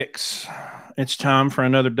It's time for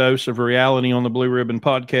another dose of reality on the Blue Ribbon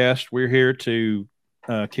Podcast. We're here to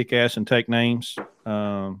kick ass and take names.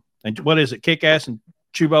 And what is it? Kick ass and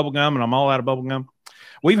chew bubble gum, and I'm all out of bubble gum.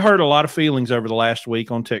 We've heard a lot of feelings over the last week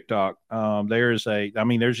on TikTok. There's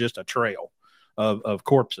just a trail of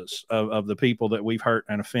corpses of the people that we've hurt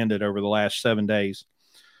and offended over the last 7 days.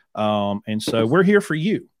 And so we're here for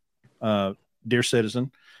you, dear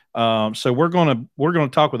citizen. So we're gonna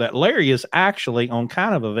talk with that. Larry is actually on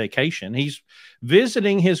kind of a vacation. He's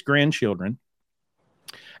visiting his grandchildren,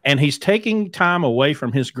 and he's taking time away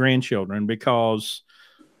from his grandchildren because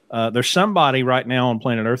there's somebody right now on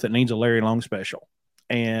planet Earth that needs a Larry Long special,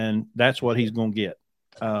 and that's what he's gonna get.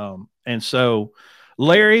 And so,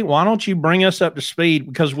 Larry, why don't you bring us up to speed,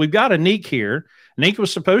 because we've got Annique here. Annique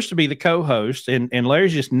was supposed to be the co-host, and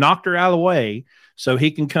Larry's just knocked her out of the way so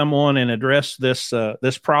he can come on and address this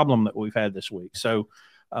problem that we've had this week. So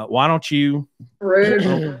why don't you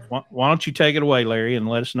take it away, Larry, and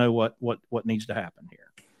let us know what needs to happen here?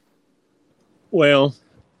 Well,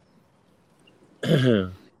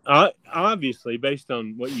 obviously, based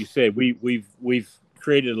on what you said, we've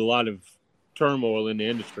created a lot of turmoil in the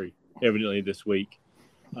industry, evidently, this week.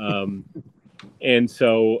 And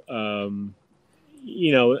so, I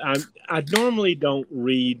normally don't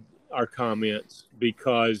read our comments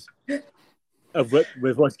because of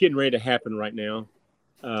what's getting ready to happen right now.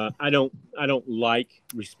 I don't like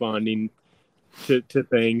responding to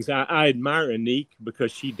things. I admire Annique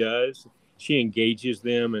because she does. She engages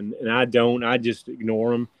them, and I don't. I just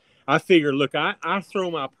ignore them. I figure, look, I throw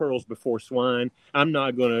my pearls before swine. I'm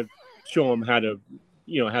not going to show them how to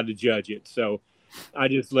judge it. So I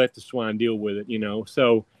just let the swine deal with it,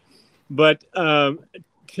 So, but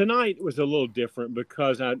tonight was a little different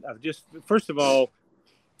because I've just, first of all,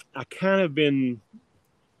 I kind of been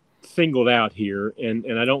singled out here,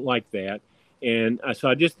 and I don't like that. And so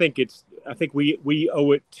I just think I think we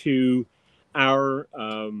owe it to our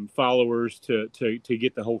followers to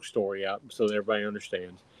get the whole story out so that everybody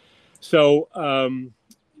understands. So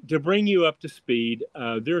to bring you up to speed,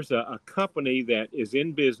 there's a company that is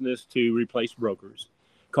in business to replace brokers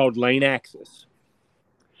called Lane Axis.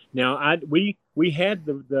 Now, we had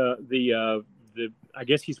the I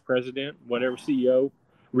guess he's president, whatever, CEO,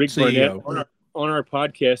 Rick Burnett on our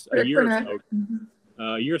podcast a year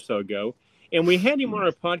or so ago, and we had him on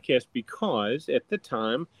our podcast because at the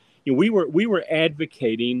time, we were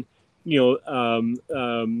advocating,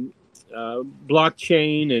 blockchain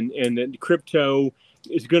and crypto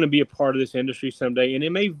is going to be a part of this industry someday, and it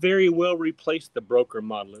may very well replace the broker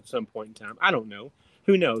model at some point in time. I don't know,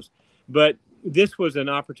 who knows, but this was an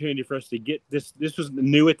opportunity for us to get this. This was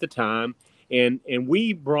new at the time, and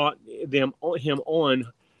we brought him on,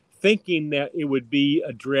 thinking that it would be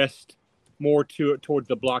addressed more towards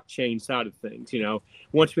the blockchain side of things.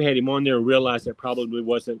 Once we had him on there, we realized that probably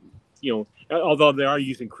wasn't. Although they are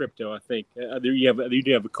using crypto, I think you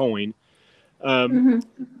do have a coin. And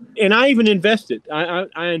I even invested.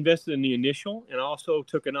 I invested in the initial, and also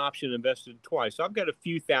took an option and invested twice. So I've got a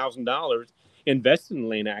few $1,000s invested in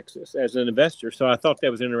Lane Axis as an investor. So I thought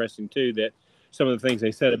that was interesting too, that some of the things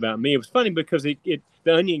they said about me. It was funny because the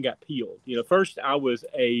onion got peeled. First I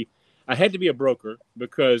had to be a broker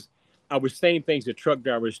because I was saying things that truck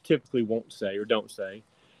drivers typically won't say or don't say.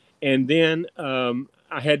 And then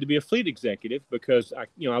I had to be a fleet executive because I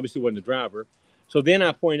obviously wasn't a driver. So then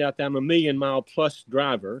I pointed out that I'm a 1,000,000-mile plus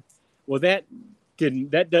driver. Well, that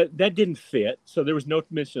didn't fit. So there was no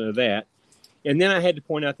mention of that. And then I had to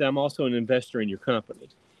point out that I'm also an investor in your company.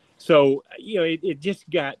 So it just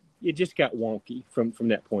got wonky from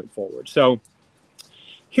that point forward. So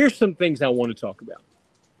here's some things I want to talk about.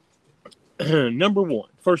 Number one,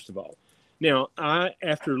 first of all, now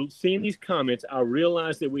after seeing these comments, I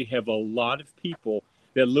realized that we have a lot of people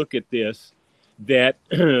that look at this that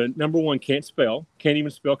number one, can't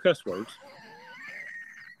even spell cuss words.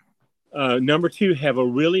 Number two, have a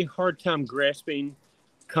really hard time grasping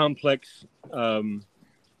complex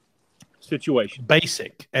situation.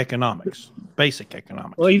 Basic economics.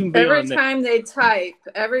 Well, even every time they type,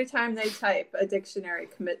 a dictionary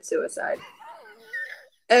commit suicide.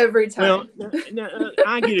 Every time. Well,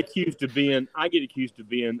 I get accused of being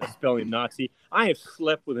a spelling Nazi. I have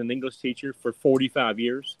slept with an English teacher for 45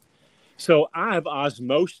 years. So I have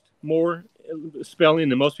osmosed more spelling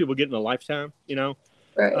than most people get in a lifetime,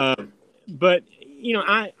 Right. But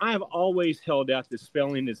I have always held out that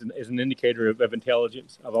spelling is an indicator of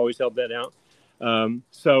intelligence. I've always held that out.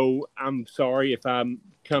 So I'm sorry if I'm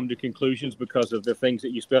come to conclusions because of the things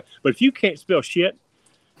that you spell. But if you can't spell shit,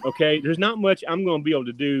 okay, there's not much I'm going to be able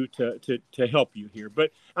to do to help you here.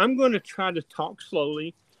 But I'm going to try to talk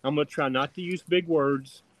slowly. I'm going to try not to use big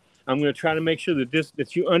words. I'm going to try to make sure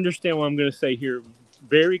that you understand what I'm going to say here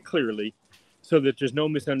very clearly, so that there's no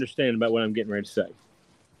misunderstanding about what I'm getting ready to say.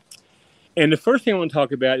 And the first thing I want to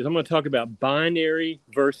talk about is I'm going to talk about binary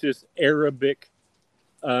versus Arabic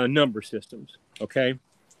number systems, okay?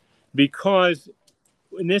 Because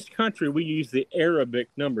in this country, we use the Arabic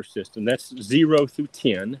number system. That's 0 through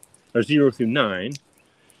 10 or 0 through 9.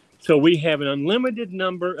 So we have an unlimited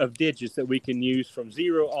number of digits that we can use from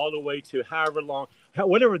 0 all the way to however long,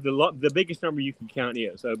 whatever the biggest number you can count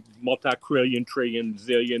is, a multi-trillion, trillion,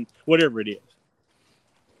 zillion, whatever it is.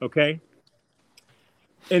 Okay?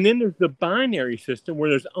 And then there's the binary system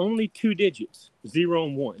where there's only 2 digits, 0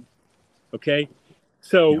 and 1. Okay?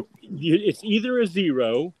 So it's either a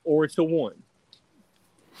 0 or it's a 1.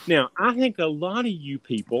 Now, I think a lot of you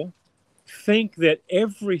people think that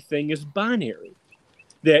everything is binary.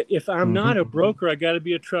 That if I'm not a broker, I got to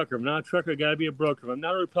be a trucker. If I'm not a trucker, I got to be a broker. If I'm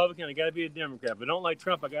not a Republican, I got to be a Democrat. If I don't like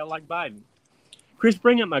Trump, I got to like Biden. Chris,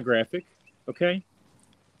 bring up my graphic, okay?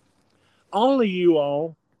 All of you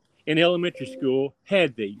all in elementary school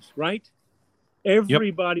had these, right?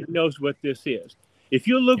 Everybody knows what this is. If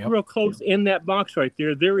you look real close in that box right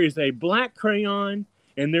there, there is a black crayon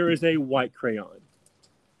and there is a white crayon,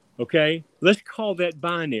 okay? Let's call that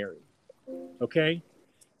binary, okay?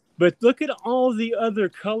 But look at all the other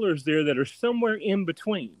colors there that are somewhere in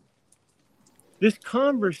between. This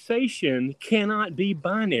conversation cannot be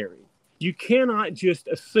binary. You cannot just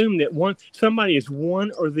assume that somebody is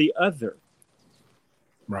one or the other.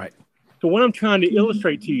 Right. So what I'm trying to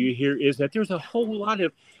illustrate to you here is that there's a whole lot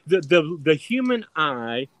of the human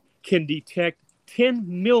eye can detect 10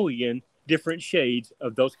 million different shades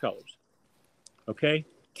of those colors. Okay?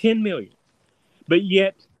 10 million. But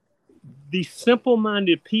yet these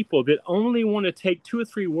simple-minded people that only want to take 2 or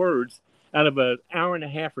 3 words out of an hour and a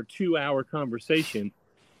half or 2 hour conversation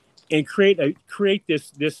and create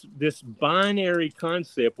this binary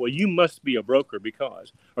concept. Well, you must be a broker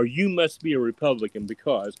because, or you must be a Republican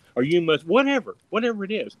because, or you must whatever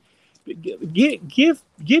it is.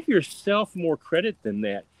 Give yourself more credit than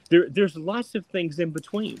that. There's lots of things in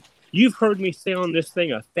between. You've heard me say on this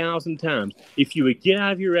thing 1,000 times. If you would get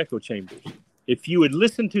out of your echo chambers, if you would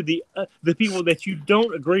listen to the people that you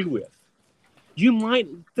don't agree with, you might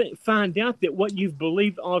find out that what you've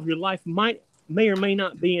believed all of your life may or may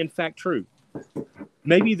not be in fact true.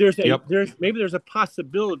 Maybe there's a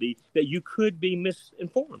possibility that you could be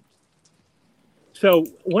misinformed. So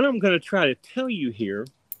what I'm going to try to tell you here,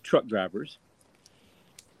 truck drivers,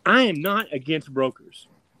 I am not against brokers.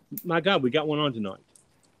 My God, we got one on tonight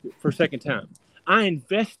for a second time. I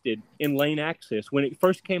invested in lane access when it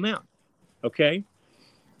first came out. Okay?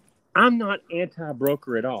 I'm not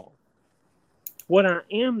anti-broker at all. What I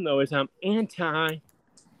am, though, is I'm anti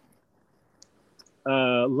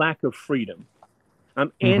lack of freedom.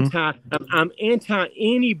 I'm anti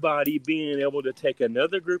anybody being able to take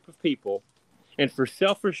another group of people and for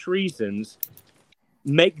selfish reasons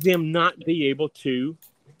make them not be able to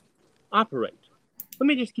operate. Let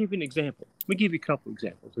me just give you an example. Let me give you a couple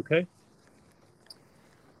examples, okay?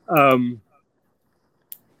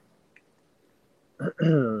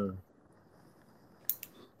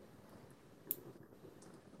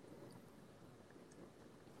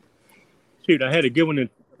 Shoot, I had a good one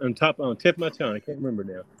on tip of my tongue. I can't remember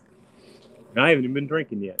now. And I haven't even been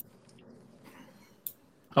drinking yet.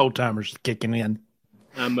 Old timers kicking in.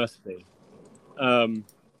 I must be.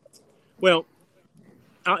 Well,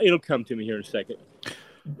 it'll come to me here in a second.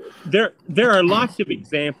 There are lots of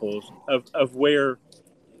examples of where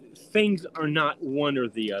things are not one or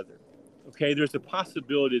the other. Okay, there's a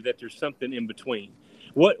possibility that there's something in between.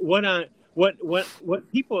 What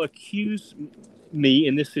people accuse me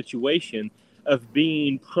in this situation of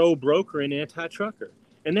being pro-broker and anti-trucker,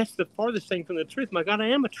 and that's the farthest thing from the truth. My God, I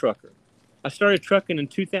am a trucker. I started trucking in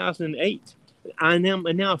 2008. I'm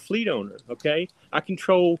now a fleet owner. Okay, I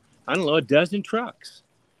control a dozen trucks.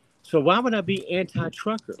 So why would I be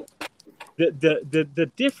anti-trucker?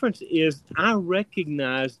 The difference is I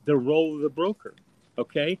recognize the role of the broker.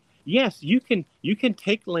 Okay. Yes, you can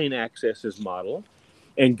take Lane Access's model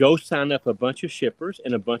and go sign up a bunch of shippers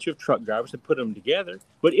and a bunch of truck drivers and put them together.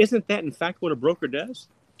 But isn't that in fact what a broker does?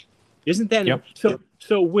 Isn't that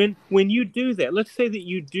so when you do that, let's say that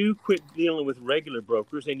you do quit dealing with regular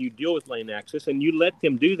brokers and you deal with Lane Access and you let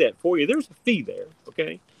them do that for you, there's a fee there.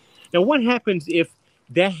 Okay. Now what happens if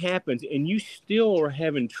that happens and you still are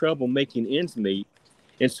having trouble making ends meet,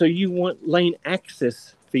 and so you want Lane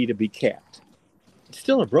Access fee to be capped? It's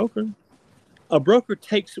still a broker. A broker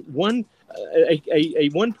takes one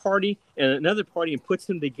party and another party and puts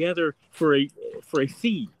them together for a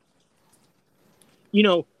fee. You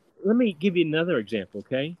know, let me give you another example,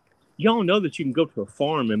 okay? Y'all know that you can go to a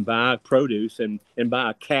farm and buy produce and buy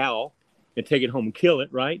a cow and take it home and kill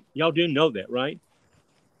it, right? Y'all do know that, right?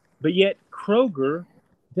 But yet Kroger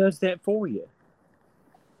does that for you.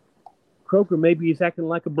 Kroger maybe is acting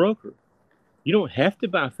like a broker. You don't have to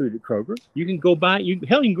buy food at Kroger. You can go buy it.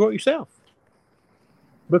 Hell, you can grow it yourself.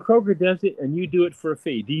 But Kroger does it, and you do it for a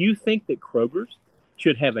fee. Do you think that Kroger's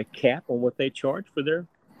should have a cap on what they charge for their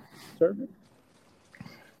service?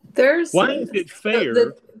 Why is it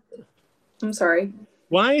fair? I'm sorry.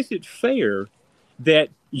 Why is it fair that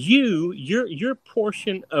your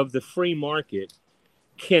portion of the free market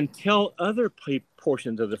can tell other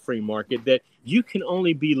portions of the free market that you can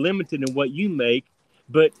only be limited in what you make,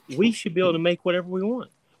 but we should be able to make whatever we want?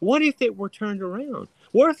 What if it were turned around?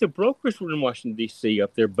 What if the brokers were in Washington, D.C.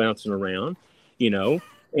 up there bouncing around,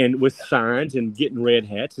 and with signs and getting red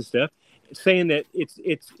hats and stuff, saying that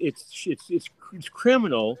it's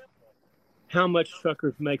criminal how much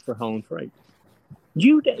truckers make for hauling freight?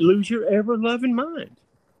 You lose your ever-loving mind,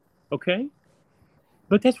 okay?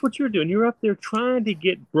 But that's what you're doing. You're up there trying to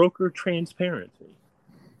get broker transparency.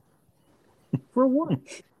 For what?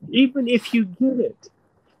 Even if you get it.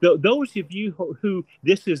 Those of you who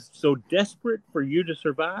this is so desperate for you to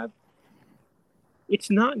survive, it's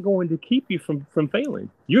not going to keep you from failing.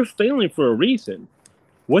 You're failing for a reason.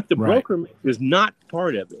 What the broker makes is not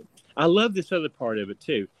part of it. I love this other part of it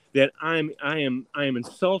too, that I am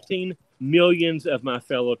insulting millions of my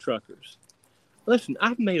fellow truckers. Listen,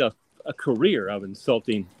 I've made a career of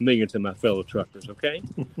insulting millions of my fellow truckers, okay?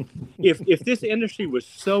 If this industry was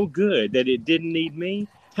so good that it didn't need me,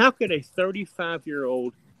 how could a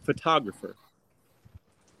 35-year-old photographer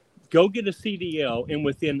go get a CDL and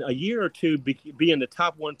within a year or two be in the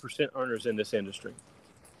top 1% earners in this industry?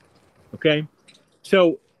 Okay?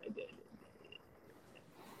 So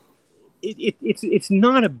it's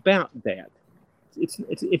not about that.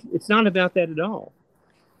 It's not about that at all.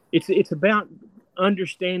 It's about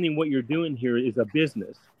understanding what you're doing here is a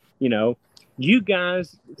business. You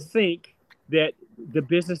guys think that the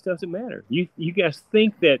business doesn't matter. You guys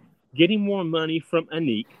think that getting more money from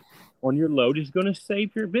Annique on your load is going to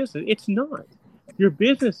save your business. It's not. Your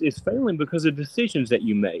business is failing because of decisions that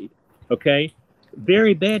you made. Okay?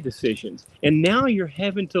 Very bad decisions. And now you're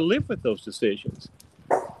having to live with those decisions.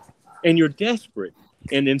 And you're desperate.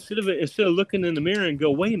 And instead of looking in the mirror and go,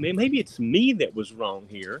 wait a minute, maybe it's me that was wrong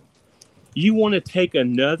here, you want to take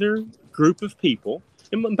another group of people.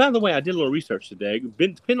 And by the way, I did a little research today.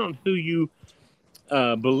 Depending on who you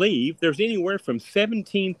believe, there's anywhere from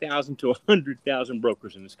 17,000 to 100,000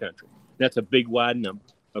 brokers in this country. That's a big, wide number,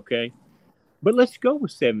 okay? But let's go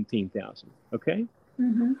with 17,000, okay?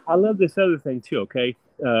 Mm-hmm. I love this other thing too, okay?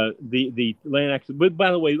 The land access. But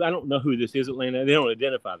by the way, I don't know who this is at land. They don't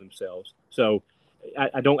identify themselves, so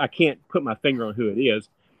I can't put my finger on who it is.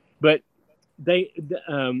 But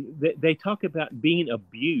they talk about being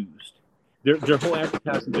abused. Their whole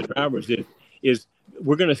advertising to drivers is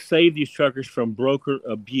we're going to save these truckers from broker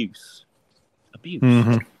abuse.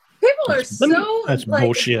 Mm-hmm. People are that's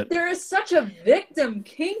bullshit. There is such a victim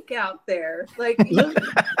kink out there. Like let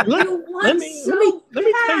me tell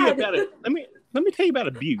you about it. Let me tell you about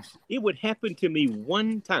abuse. It would happen to me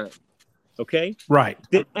one time. Okay. Right.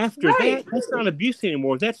 That after that, that's not abuse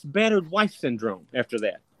anymore. That's battered wife syndrome. After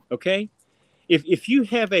that, okay. If you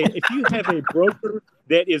have a broker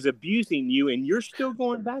that is abusing you and you're still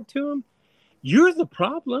going back to him, you're the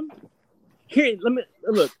problem. Here, let me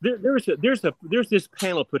look. There's this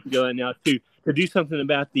panel put together now to do something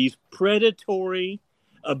about these predatory,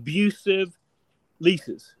 abusive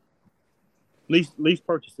lease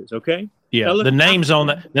purchases. Okay. Yeah. Now, look, the names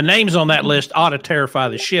on that list ought to terrify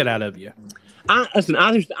the shit out of you. Nothing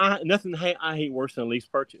I hate worse than a lease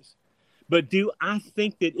purchase. But do I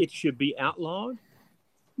think that it should be outlawed?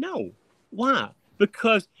 No. Why?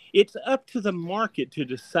 Because it's up to the market to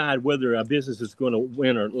decide whether a business is going to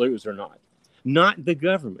win or lose or not the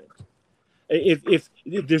government. If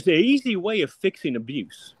there's an easy way of fixing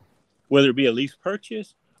abuse, whether it be a lease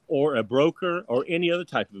purchase or a broker or any other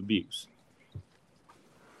type of abuse,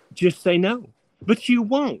 just say no. But you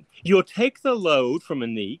won't. You'll take the load from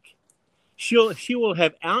Annique. She will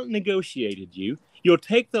have out-negotiated you. You'll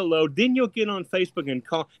take the load, then you'll get on Facebook and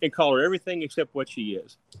call her everything except what she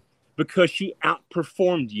is, because she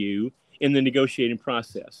outperformed you in the negotiating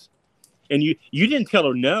process. And you didn't tell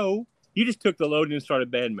her no. You just took the load and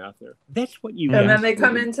started badmouthing her. That's what you. And then they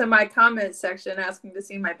come into my comment section asking to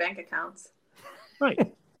see my bank accounts.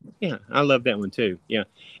 Right. Yeah, I love that one too. Yeah,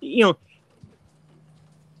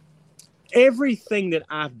 everything that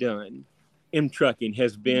I've done in trucking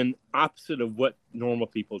has been opposite of what normal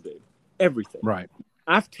people do. Everything. Right.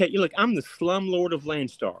 look, I'm the slumlord of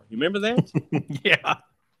Landstar. You remember that? Yeah.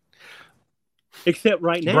 Except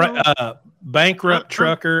right now, bankrupt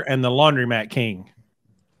trucker and the laundromat king.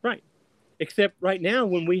 Right. Except right now,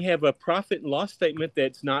 when we have a profit and loss statement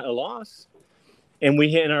that's not a loss, and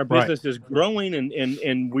our business is growing,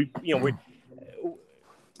 and we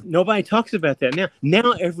nobody talks about that now.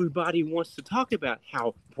 Now everybody wants to talk about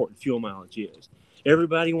how important fuel mileage is.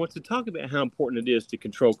 Everybody wants to talk about how important it is to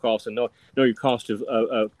control costs and know your cost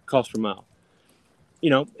per mile.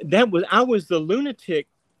 I was the lunatic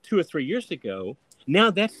 2 or 3 years ago. Now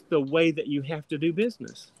that's the way that you have to do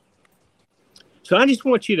business. So I just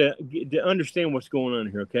want you to understand what's going on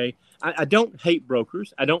here, okay? I don't hate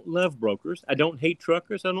brokers. I don't love brokers. I don't hate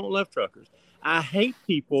truckers. I don't love truckers. I hate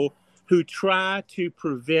people who try to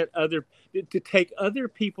to take other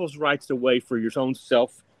people's rights away for your own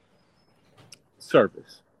self-service.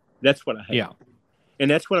 That's what I hate. Yeah. And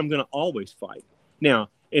that's what I'm going to always fight. Now,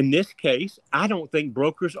 in this case, I don't think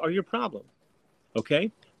brokers are your problem,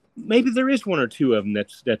 okay? Maybe there is one or two of them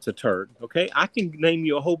that's a turd, okay? I can name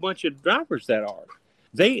you a whole bunch of drivers that are.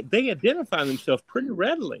 They identify themselves pretty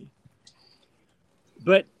readily.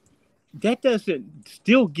 But that doesn't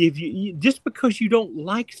still give you, just because you don't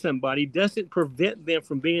like somebody doesn't prevent them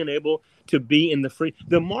from being able to be in the free.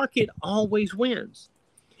 The market always wins.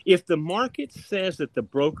 If the market says that the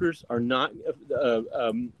brokers are not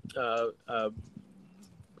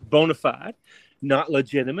bona fide, not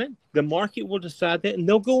legitimate, the market will decide that and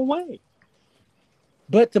they'll go away.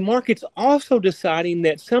 But the market's also deciding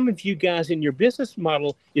that some of you guys in your business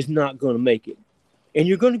model is not going to make it. And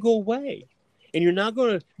you're going to go away. And you're not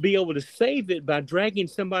going to be able to save it by dragging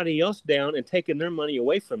somebody else down and taking their money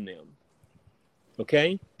away from them.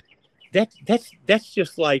 Okay? That's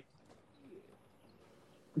just like,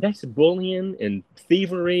 that's bullying and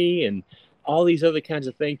thievery and all these other kinds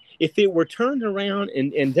of things. If it were turned around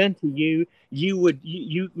and done to you, there wouldn't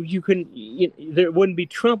be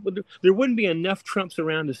there wouldn't be enough Trumps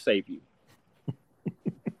around to save you.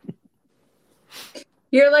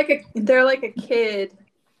 They're like a kid,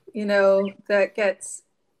 that gets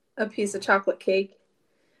a piece of chocolate cake,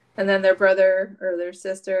 and then their brother or their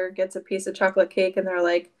sister gets a piece of chocolate cake, and they're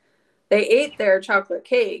like, they ate their chocolate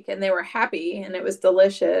cake and they were happy and it was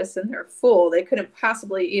delicious and they're full. They couldn't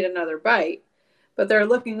possibly eat another bite, but they're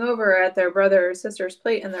looking over at their brother or sister's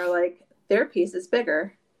plate and they're like, their piece is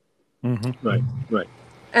bigger. Mm-hmm. Right.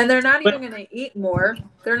 And they're not even going to eat more.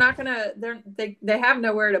 They're not going to, they have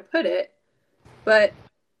nowhere to put it, but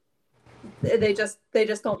they just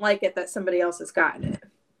don't like it that somebody else has gotten it.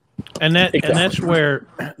 And that's where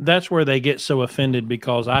they get so offended,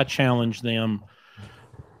 because I challenge them.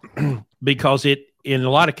 Because in a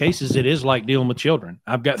lot of cases, it is like dealing with children.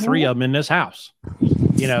 I've got 3 of them in this house,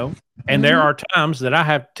 and there are times that I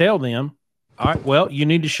have to tell them, all right, well, you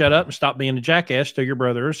need to shut up and stop being a jackass to your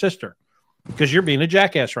brother or sister, because you're being a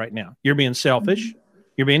jackass right now. You're being selfish.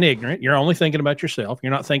 You're being ignorant. You're only thinking about yourself.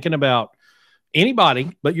 You're not thinking about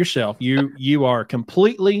anybody but yourself. You are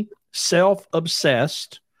completely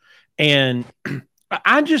self-obsessed. And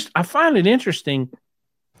I find it interesting,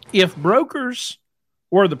 if brokers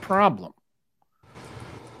were the problem.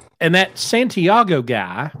 And that Santiago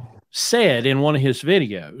guy said in one of his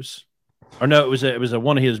videos, or no, it was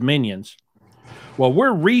one of his minions, well,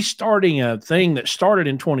 we're restarting a thing that started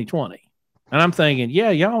in 2020. And I'm thinking, yeah,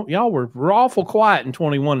 y'all were awful quiet in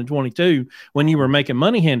 21 and 22 when you were making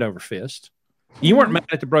money hand over fist. You weren't mad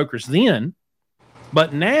at the brokers then,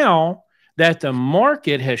 but now that the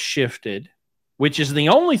market has shifted, which is the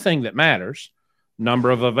only thing that matters,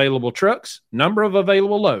 number of available trucks, number of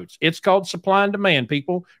available loads. It's called supply and demand,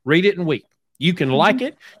 people. Read it and weep. You can like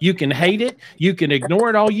it. You can hate it. You can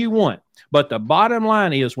ignore it all you want. But the bottom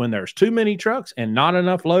line is, when there's too many trucks and not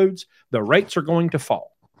enough loads, the rates are going to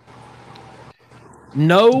fall.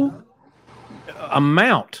 No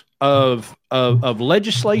amount of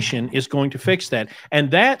legislation is going to fix that.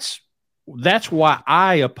 And that's why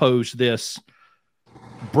I oppose this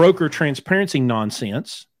broker transparency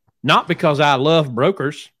nonsense. Not because I love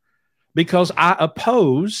brokers, because I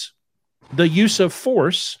oppose the use of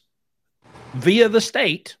force via the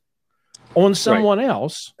state on someone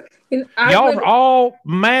else. Y'all are all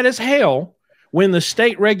mad as hell when the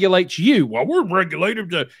state regulates you. Well, we're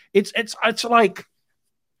regulated to. It's like,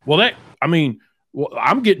 well,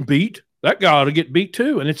 I'm getting beat. That guy ought to get beat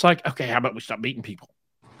too. And it's like, okay, how about we stop beating people?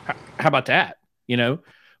 How about that?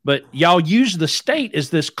 But y'all use the state as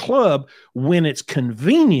this club when it's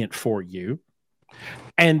convenient for you.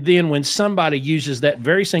 And then when somebody uses that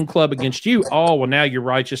very same club against you, oh, well, now you're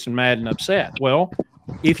righteous and mad and upset. Well,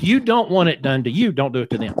 if you don't want it done to you, don't do it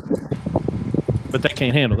to them. But they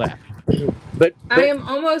can't handle that. But I am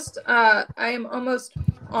almost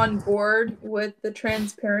on board with the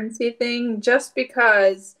transparency thing, just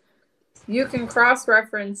because you can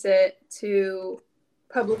cross-reference it to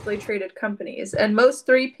publicly traded companies, and most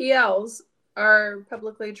 3PLs are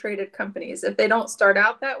publicly traded companies. If they don't start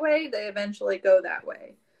out that way, they eventually go that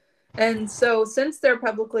way. And so since they're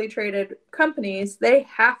publicly traded companies, they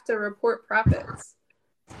have to report profits.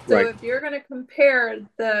 So Right. if you're going to compare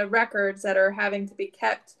the records that are having to be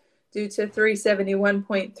kept due to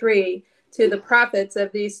 371.3 to the profits of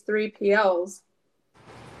these 3PLs,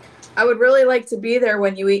 I would really like to be there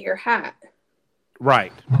when you eat your hat.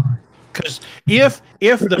 Right. Because if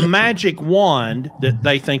the magic wand that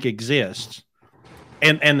they think exists,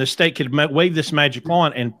 and the state could wave this magic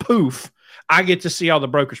wand and poof, I get to see all the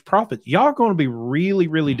brokers' profits, y'all are going to be really,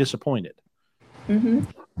 really disappointed. Mm-hmm.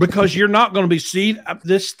 Because you're not going to see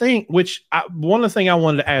this thing, one of the things I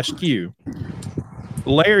wanted to ask you,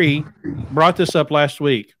 Larry brought this up last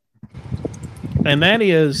week, and that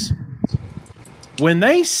is when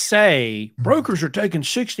they say brokers are taking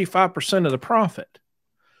 65% of the profit,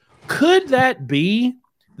 could that be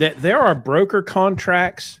that there are broker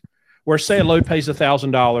contracts where, say, a load pays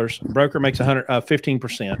 $1,000, broker makes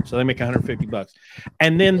 15%, so they make $150,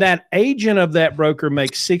 and then that agent of that broker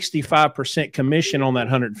makes 65% commission on that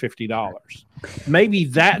 $150. Maybe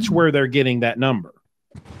that's where they're getting that number.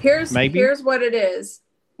 Here's what it is.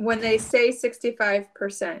 When they say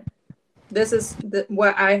 65%, this is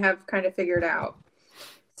what I have kind of figured out.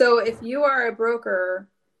 So if you are a broker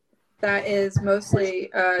that is mostly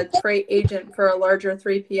a freight agent for a larger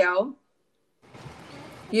 3PL,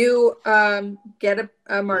 you get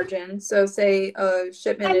a margin. So say a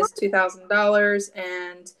shipment is $2,000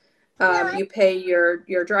 and you pay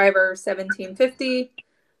your driver $1,750.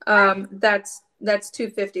 That's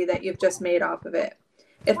 $250 that you've just made off of it.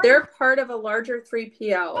 If they're part of a larger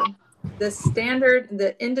 3PL,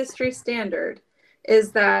 the industry standard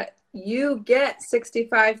is that you get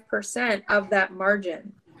 65% of that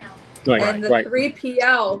margin. Right, and the right.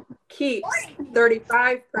 3PL keeps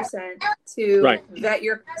 35% to vet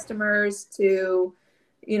your customers, to,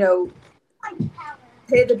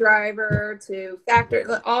 pay the driver, to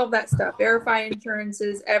factor, all of that stuff, verify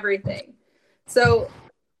insurances, everything. So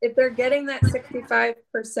if they're getting that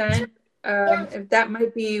 65%, if that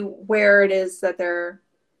might be where it is that they're.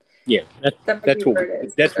 Yeah, that's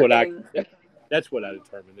what I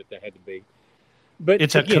determined that they had to be. But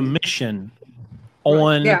it's again, a commission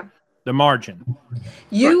on the margin.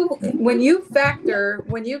 When you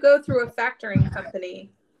go through a factoring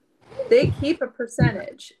company, they keep a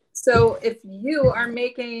percentage. So if you are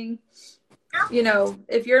making,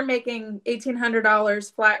 if you're making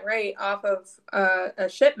 $1,800 flat rate off of a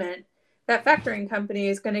shipment, that factoring company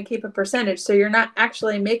is going to keep a percentage. So you're not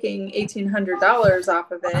actually making $1,800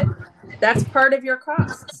 off of it. That's part of your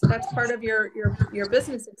costs. That's part of your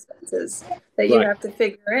business expenses that you have to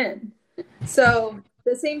figure in. So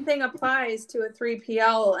the same thing applies to a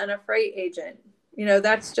 3PL and a freight agent.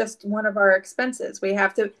 That's just one of our expenses. We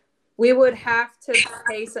would have to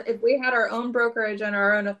pay. So if we had our own brokerage and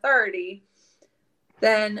our own authority,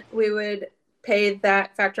 then we would pay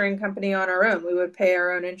that factoring company on our own. We would pay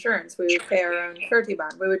our own insurance. We would pay our own surety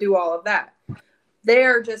bond. We would do all of that.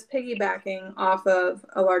 They're just piggybacking off of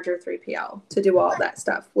a larger 3PL to do all that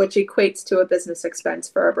stuff, which equates to a business expense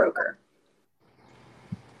for a broker.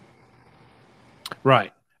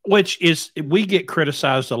 Right. Which is, we get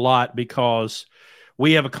criticized a lot because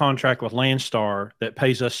we have a contract with Landstar that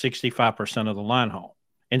pays us 65% of the line haul.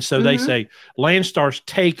 And so they say, Landstar's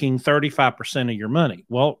taking 35% of your money.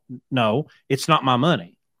 Well, no, it's not my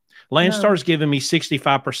money. Landstar's giving me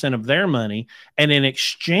 65% of their money. And in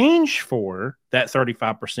exchange for that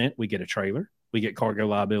 35%, we get a trailer. We get cargo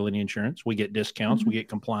liability insurance. We get discounts. We get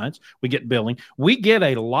compliance. We get billing. We get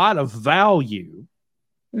a lot of value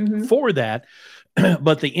for that.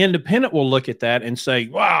 But the independent will look at that and say,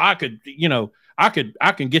 wow, I can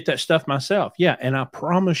get that stuff myself. Yeah. And I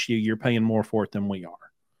promise you're paying more for it than we are.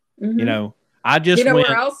 I just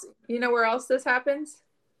where else this happens?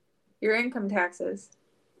 Your income taxes.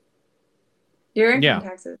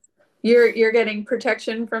 Taxes. You're getting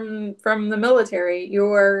protection from the military.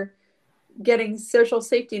 You're getting social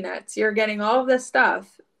safety nets. You're getting all of this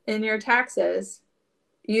stuff in your taxes.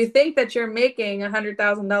 You think that you're making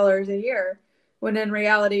 $100,000 a year, when in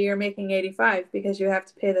reality you're making $85,000 because you have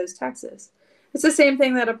to pay those taxes. It's the same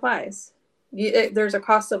thing that applies. There's a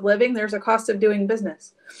cost of living. There's a cost of doing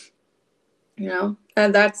business.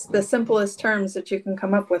 And that's the simplest terms that you can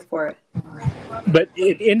come up with for it. But at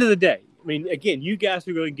the end of the day, I mean, again, you guys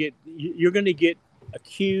are going to get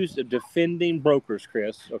accused of defending brokers,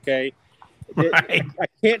 Chris. Okay, Right. I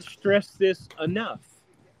can't stress this enough.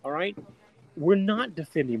 All right, we're not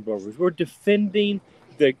defending brokers. We're defending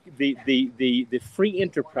the free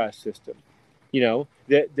enterprise system. You know,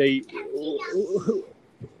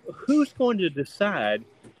 who's going to decide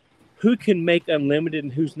who can make unlimited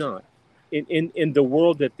and who's not in the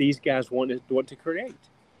world that these guys want to create?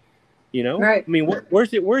 You know, Right. I mean,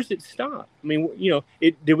 where's it stop? I mean, you know,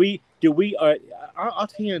 do we? I'll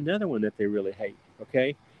tell you another one that they really hate.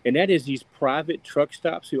 Okay, and that is these private truck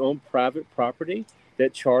stops who own private property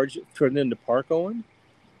that charge for them to park on.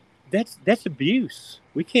 That's abuse.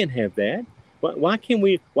 We can't have that. Why can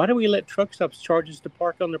we? Why do we let truck stops charge us to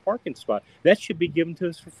park on their parking spot? That should be given to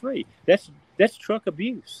us for free. That's truck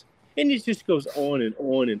abuse, and it just goes on and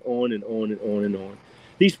on and on and on and on and on.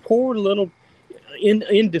 These poor little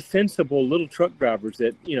indefensible little truck drivers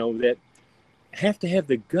that have to have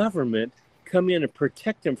the government come in and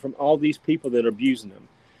protect them from all these people that are abusing them.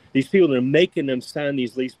 These people that are making them sign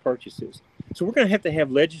these lease purchases. So we're going to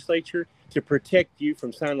have legislature to protect you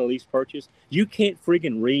from signing a lease purchase. You can't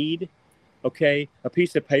friggin' read, okay, a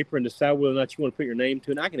piece of paper and decide whether or not you want to put your name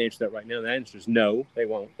to it. And I can answer that right now. The answer is no, they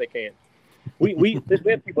won't. They can't. We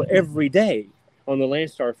have people every day on the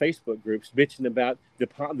Landstar Facebook groups bitching about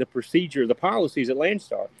the procedure, the policies at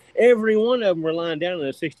Landstar. Every one of them are lying down in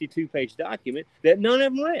a 62-page document that none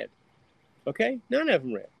of them read. Okay? None of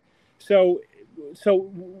them read. So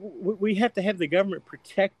we have to have the government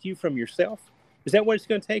protect you from yourself. Is that what it's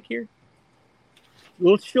going to take here?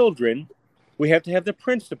 Little children, we have to have the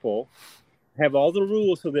principal have all the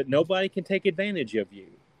rules so that nobody can take advantage of you.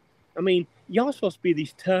 I mean, y'all supposed to be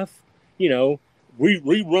these tough,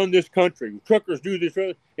 we run this country. Truckers do this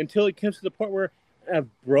until it comes to the point where a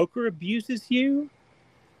broker abuses you,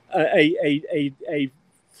 a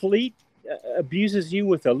fleet abuses you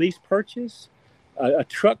with a lease purchase, a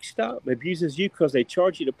truck stop abuses you because they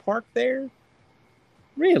charge you to park there.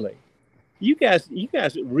 Really, you guys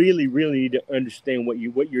really need to understand what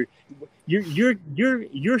you're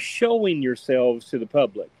showing yourselves to the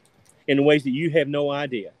public in ways that you have no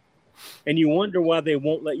idea, and you wonder why they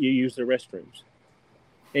won't let you use the restrooms.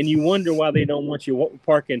 And you wonder why they don't want you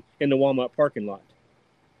parking in the Walmart parking lot.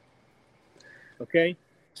 Okay?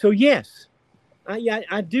 So, yes,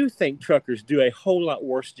 I do think truckers do a whole lot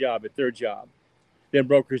worse job at their job than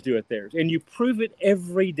brokers do at theirs. And you prove it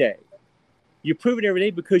every day. You prove it every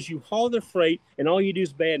day because you haul their freight and all you do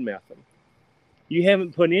is badmouth them. You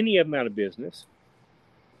haven't put any of them out of business.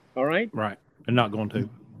 All right? Right. And not going to.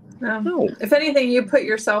 No. If anything, you put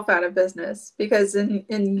yourself out of business because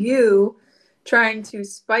in you trying to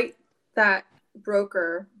spite that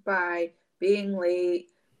broker by being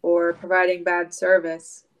late or providing bad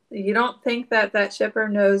service, you don't think that shipper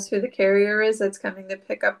knows who the carrier is that's coming to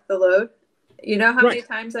pick up the load? You know how many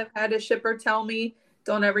times I've had a shipper tell me,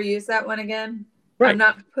 "Don't ever use that one again." Right.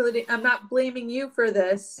 I'm not blaming you for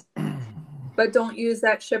this, but don't use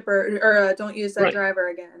that shipper or don't use that driver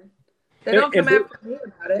again. They don't come after me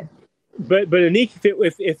about it. But Annique,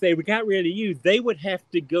 if they got rid of you, they would have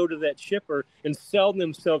to go to that shipper and sell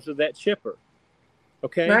themselves to that shipper.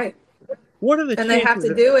 Okay? Right. What are the chances? And they have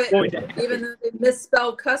to do it even though they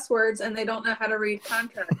misspell cuss words and they don't know how to read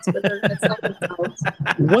contracts, but they're going to sell themselves.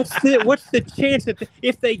 What's the chance that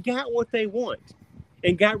if they got what they want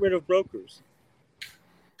and got rid of brokers?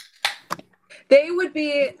 They would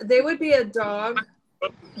be a dog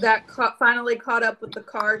that finally caught up with the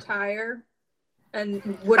car tire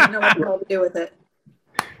and wouldn't know what the hell to do with it.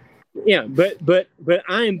 Yeah, but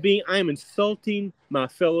I am insulting my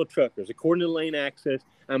fellow truckers. According to Lane Access,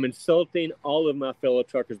 I'm insulting all of my fellow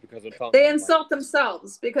truckers because I'm talking. They insult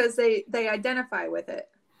themselves because they identify with it.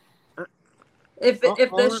 If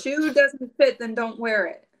the shoe doesn't fit, then don't wear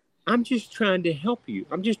it. I'm just trying to help you.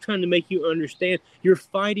 I'm just trying to make you understand you're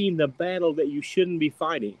fighting the battle that you shouldn't be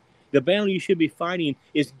fighting. The battle you should be fighting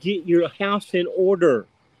is get your house in order.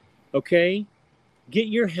 Okay? Get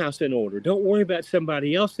your house in order. Don't worry about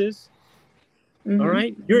somebody else's. Mm-hmm. All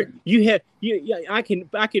right?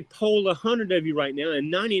 I could poll 100 of you right now, and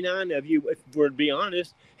 99 of you, if we're to be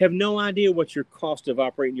honest, have no idea what your cost of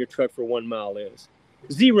operating your truck for 1 mile is.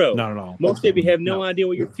 Zero. Not at all. Most of you have no idea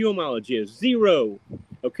what your fuel mileage is. Zero.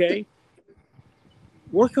 Okay?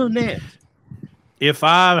 Work on that. If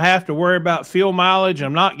I have to worry about fuel mileage,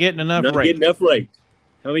 I'm not getting enough rate. Getting enough rate.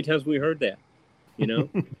 How many times have we heard that?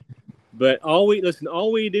 But all we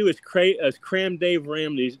do is cram Dave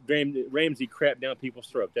Ramsey crap down people's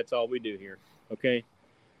throats. That's all we do here. Okay?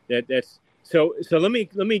 That's so let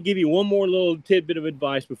me give you one more little tidbit of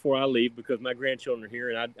advice before I leave because my grandchildren are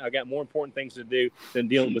here and I got more important things to do than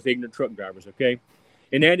dealing with ignorant truck drivers, okay?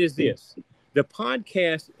 And that is this. The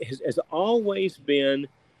podcast has always been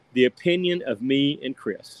the opinion of me and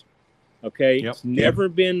Chris. Okay. Yep. It's never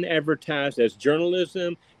been advertised as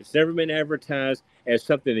journalism. It's never been advertised as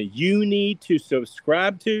something that you need to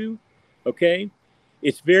subscribe to. Okay.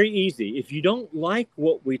 It's very easy. If you don't like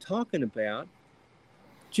what we're talking about,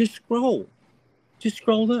 just scroll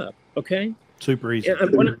up. Okay. Super easy.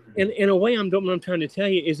 In a way, what I'm trying to tell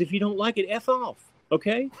you is, if you don't like it, F off.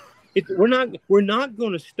 Okay. We're not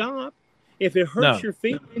going to stop. If it hurts your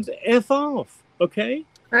feelings, F off. Okay.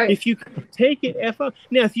 Right. If you take it, F off.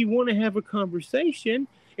 Now, if you want to have a conversation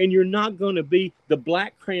and you're not going to be the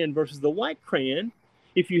black crayon versus the white crayon,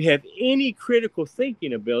 if you have any critical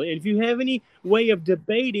thinking ability, and if you have any way of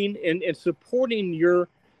debating and supporting your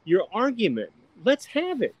argument, let's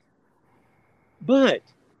have it. But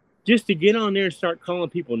just to get on there and start calling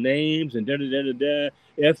people names and da-da-da-da-da,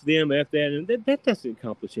 F them, F that, and that doesn't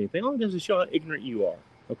accomplish anything. All it does is show how ignorant you are,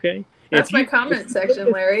 okay? That's my comment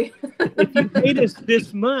section, Larry. If you hate us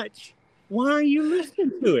this much, why are you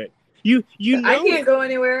listening to it? You know I can't go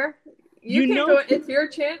anywhere. You can't go. It's your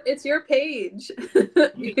it's your page.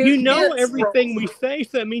 you know everything we say,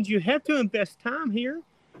 so that means you have to invest time here.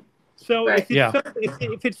 So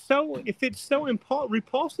if it's so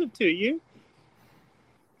repulsive to you.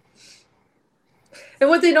 And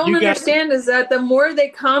what they don't understand is that the more they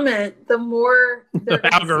comment, the more the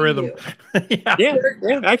algorithm. yeah,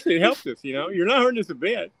 actually it helps us. You're not hurting us a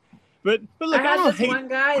bit. But look, I had this one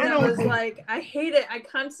guy that was like, I hate it. I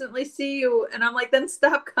constantly see you, and I'm like, then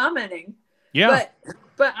stop commenting. Yeah.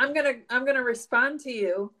 But I'm gonna respond to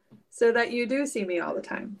you so that you do see me all the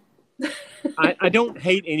time. I don't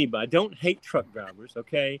hate anybody. I don't hate truck drivers.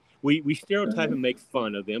 Okay, we stereotype and make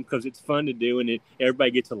fun of them because it's fun to do, and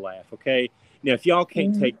everybody gets a laugh. Okay. Now, if y'all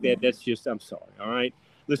can't take that, that's just, I'm sorry. All right.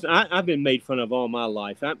 Listen, I've been made fun of all my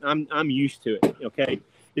life. I'm used to it. Okay.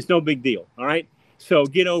 It's no big deal. All right. So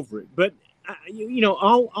get over it. But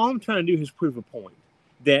all I'm trying to do is prove a point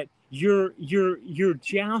that you're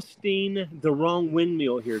jousting the wrong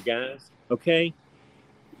windmill here, guys. Okay.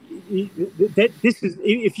 This is,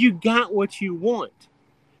 if you got what you want,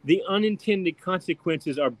 the unintended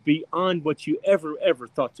consequences are beyond what you ever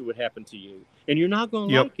thought would happen to you. And you're not going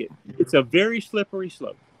to like it. It's a very slippery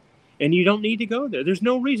slope. And you don't need to go there. There's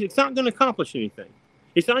no reason. It's not going to accomplish anything.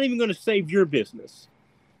 It's not even going to save your business.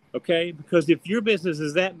 Okay? Because if your business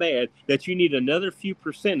is that bad that you need another few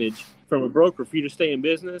percentage from a broker for you to stay in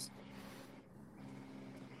business,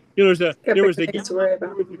 there was a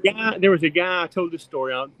guy, I told this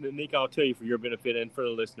story, Nick, I'll tell you for your benefit and for the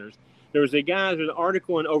listeners. There's an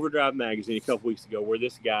article in Overdrive magazine a couple weeks ago where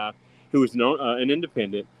this guy, who was an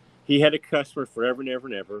independent, he had a customer forever and ever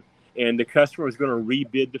and ever, and the customer was going to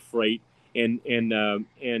rebid the freight, and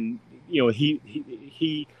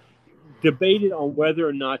he debated on whether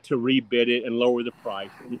or not to rebid it and lower the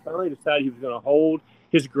price, and he finally decided he was going to hold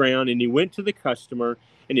his ground, and he went to the customer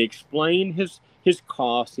and he explained his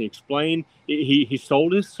costs. He explained he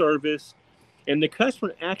sold his service, and the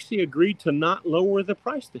customer actually agreed to not lower the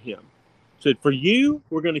price to him. Said, for you,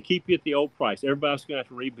 we're going to keep you at the old price. Everybody else is going to have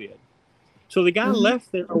to rebid. So the guy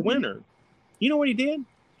left there a winner. You know what he did?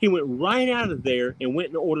 He went right out of there and went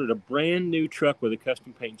and ordered a brand new truck with a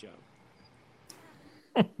custom paint job.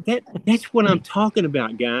 That's what I'm talking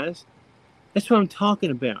about, guys. That's what I'm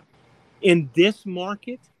talking about. In this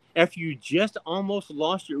market, after you just almost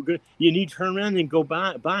lost you need to turn around and go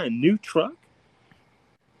buy a new truck?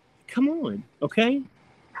 Come on, okay?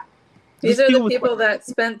 These are the people that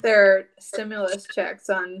spent their stimulus checks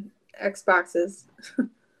on Xboxes.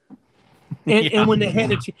 And when they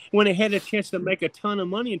had a chance to make a ton of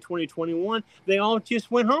money in 2021, they all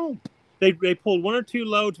just went home. They pulled one or two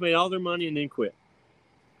loads, made all their money, and then quit.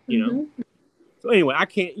 So anyway, I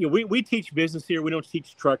can't. We teach business here. We don't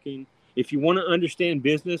teach trucking. If you want to understand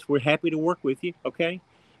business, we're happy to work with you. Okay,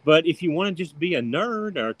 but if you want to just be a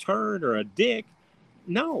nerd or a turd or a dick,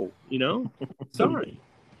 no. Sorry.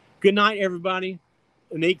 Good night, everybody.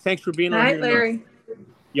 Annique, thanks for being on here. Night, Larry.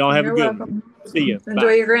 Y'all have a good one. See you.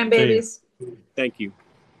 Enjoy your grandbabies. Thank you.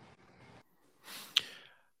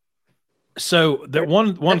 So that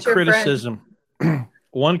one criticism,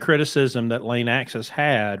 one criticism that Lane Access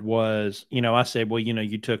had was, I said, well,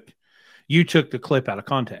 you took the clip out of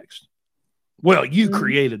context. Well, you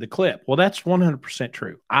created the clip. Well, that's 100%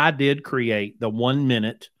 true. I did create the 1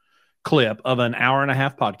 minute clip of an hour and a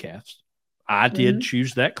half podcast. I did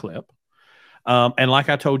choose that clip. And like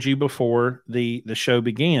I told you before the show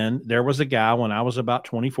began, there was a guy when I was about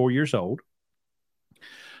 24 years old.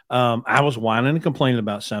 I was whining and complaining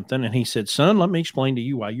about something, and he said, son, let me explain to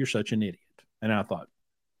you why you're such an idiot. And I thought,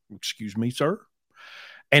 excuse me, sir.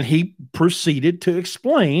 And he proceeded to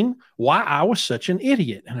explain why I was such an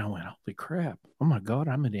idiot. And I went, holy crap. Oh my God,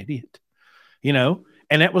 I'm an idiot.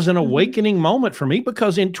 And that was an awakening moment for me,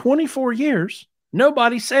 because in 24 years,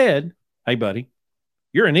 nobody said, hey, buddy,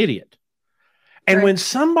 you're an idiot. And when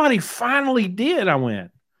somebody finally did, I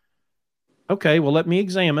went, okay, well, let me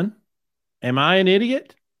examine. Am I an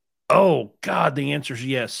idiot? Oh, God, the answer is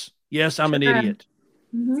yes. Yes, I'm an idiot.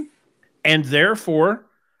 Mm-hmm. And therefore,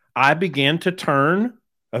 I began to turn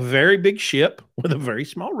a very big ship with a very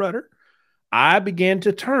small rudder. I began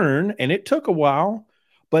to turn, and it took a while.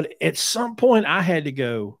 But at some point, I had to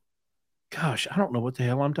go, gosh, I don't know what the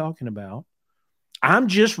hell I'm talking about. I'm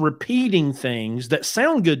just repeating things that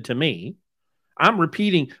sound good to me. I'm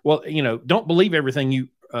repeating, don't believe everything you,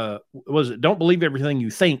 don't believe everything you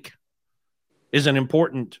think is an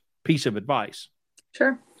important piece of advice.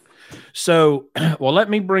 Sure. So, well, let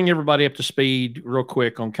me bring everybody up to speed real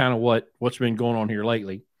quick on kind of what's been going on here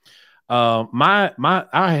lately. I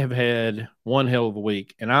have had one hell of a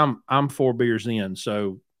week, and I'm 4 beers in,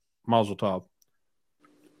 so mazel tov.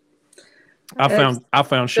 I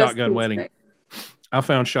found Shotgun Wedding. I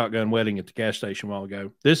found Shotgun Wedding at the gas station a while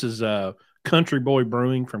ago. This is Country Boy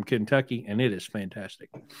Brewing from Kentucky, and it is fantastic.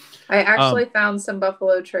 I actually found some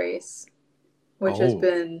Buffalo Trace, which has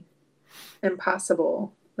been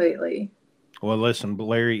impossible lately. Well, listen,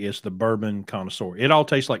 Larry is the bourbon connoisseur. It all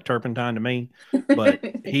tastes like turpentine to me, but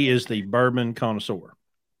he is the bourbon connoisseur.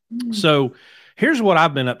 So here's what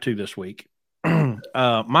I've been up to this week.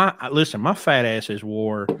 My fat ass is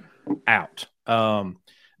wore out.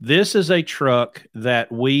 This is a truck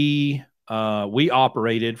that we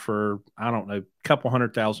operated for, I don't know, a couple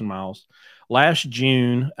 100,000 miles. Last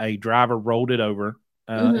June, a driver rolled it over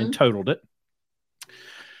and totaled it.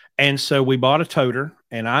 And so we bought a toter,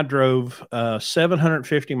 and I drove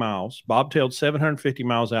 750 miles, bobtailed 750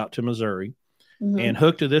 miles out to Missouri and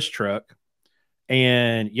hooked to this truck.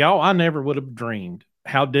 And y'all, I never would have dreamed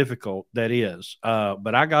how difficult that is.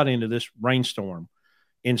 But I got into this rainstorm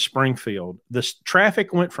in Springfield. The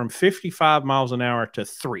traffic went from 55 miles an hour to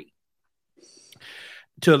 3,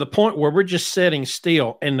 to the point where we're just sitting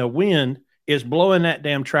still, and the wind is blowing that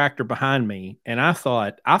damn tractor behind me. And I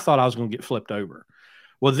thought I was going to get flipped over.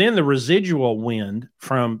 Well, then the residual wind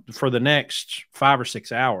for the next 5 or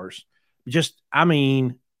 6 hours,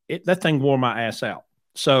 that thing wore my ass out.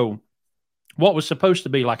 So what was supposed to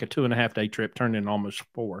be like a 2.5 day trip turned into almost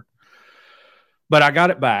 4. But I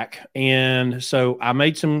got it back. And so I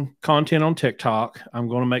made some content on TikTok. I'm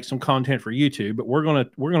going to make some content for YouTube, but we're going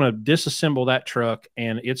to disassemble that truck,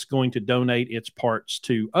 and it's going to donate its parts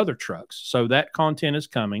to other trucks. So that content is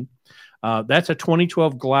coming. That's a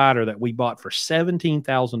 2012 glider that we bought for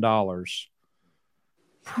 $17,000,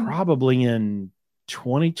 probably in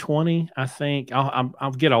 2020, I think.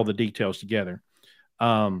 I'll get all the details together.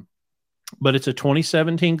 But it's a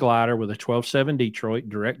 2017 glider with a 12.7 Detroit,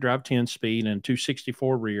 direct drive 10 speed, and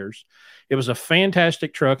 264 rears. It was a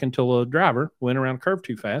fantastic truck until a driver went around a curve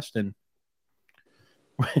too fast. And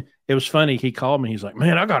it was funny. He called me. He's like,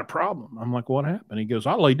 man, I got a problem. I'm like, what happened? He goes,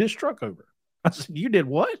 I laid this truck over. I said, you did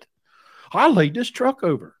what? I laid this truck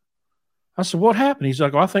over. I said, what happened? He's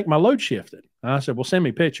like, I think my load shifted. And I said, well, send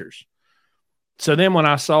me pictures. So then when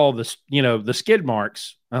I saw this, the skid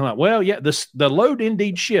marks, I'm like, well, yeah, the load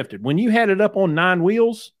indeed shifted. When you had it up on 9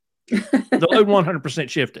 wheels, the load 100%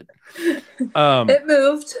 shifted. It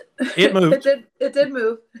moved. It moved. It did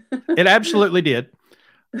move. It absolutely did.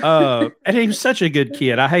 And he was such a good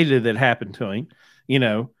kid. I hated that it happened to him,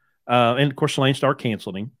 and of course, Lane Star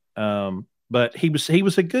canceled him. But he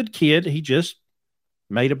was a good kid. He just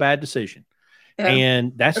made a bad decision. Yeah.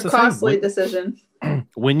 And that's the costly decision.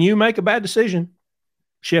 When you make a bad decision,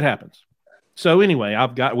 shit happens. So anyway,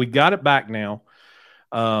 we got it back now.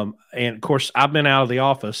 And of course, I've been out of the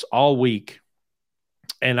office all week,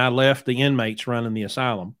 and I left the inmates running the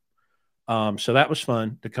asylum. So that was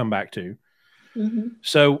fun to come back to.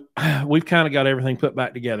 So we've kind of got everything put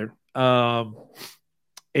back together.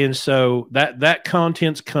 And so that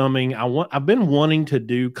content's coming. I've been wanting to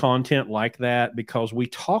do content like that because we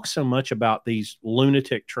talk so much about these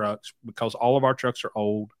lunatic trucks because all of our trucks are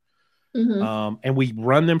old. And we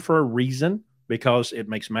run them for a reason because it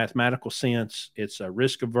makes mathematical sense. It's a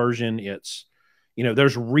risk aversion. It's,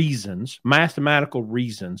 there's reasons, mathematical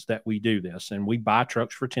reasons that we do this. And we buy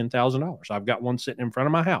trucks for $10,000. I've got one sitting in front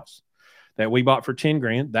of my house that we bought for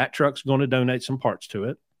 $10,000. That truck's going to donate some parts to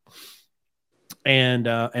it. And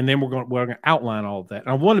then we're going to outline all of that. And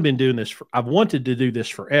I've wanted to do this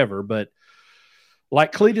forever, but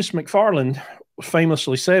like Cletus McFarland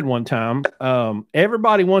famously said one time,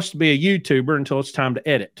 everybody wants to be a YouTuber until it's time to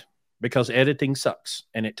edit. because editing sucks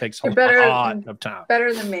and it takes a You're lot of time.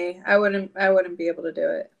 Better than me. I wouldn't be able to do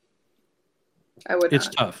it. I would not. It's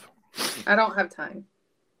tough. I don't have time.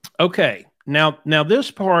 Okay. Now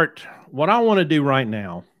this part, what I want to do right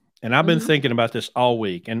now, and I've been thinking about this all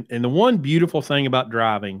week, and the one beautiful thing about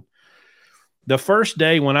driving, the first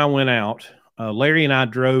day when I went out, Larry and I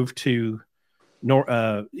drove to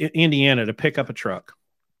Indiana to pick up a truck.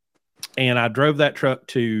 And I drove that truck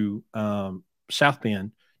to South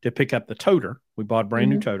Bend to pick up the toter. We bought a brand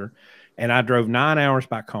new toter. And I drove 9 hours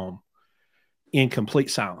back home in complete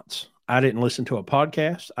silence. I didn't listen to a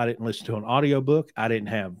podcast. I didn't listen to an audiobook. I didn't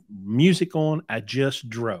have music on. I just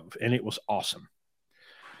drove, and it was awesome.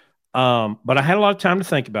 But I had a lot of time to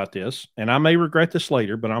think about this, and I may regret this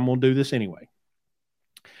later, but I'm going to do this anyway.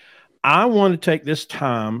 I want to take this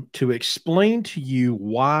time to explain to you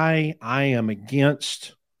why I am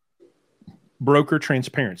against broker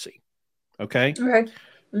transparency. Okay.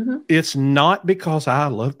 It's not because I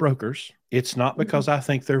love brokers. It's not because I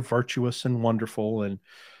think they're virtuous and wonderful. And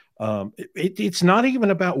it's not even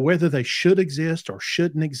about whether they should exist or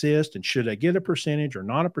shouldn't exist. And should they get a percentage or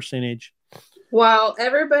not a percentage? While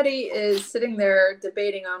everybody is sitting there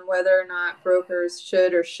debating on whether or not brokers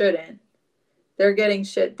should or shouldn't, they're getting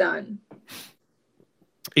shit done.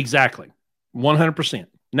 Exactly. 100%.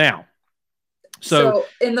 Now, so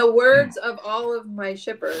in the words of all of my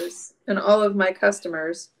shippers and all of my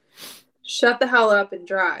customers, shut the hell up and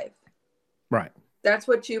drive. Right. That's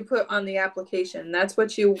what you put on the application. That's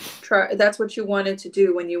what you That's what you wanted to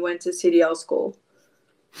do when you went to CDL school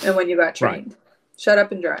and when you got trained. Right. Shut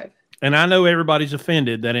up and drive. And I know everybody's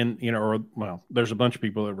offended that there's a bunch of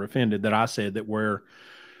people that were offended that I said that we're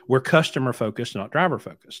customer focused, not driver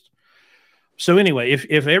focused. So anyway,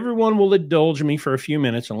 if everyone will indulge me for a few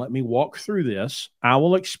minutes and let me walk through this, I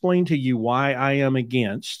will explain to you why I am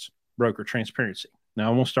against broker transparency. Now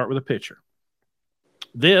I'm going to start with a picture.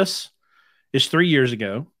 This is 3 years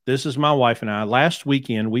ago. This is my wife and I. Last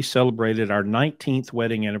weekend, we celebrated our 19th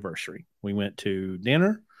wedding anniversary. We went to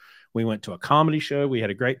dinner. We went to a comedy show. We had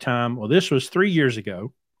a great time. Well, this was 3 years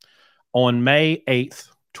ago on May 8th,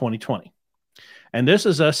 2020. And this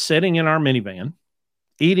is us sitting in our minivan,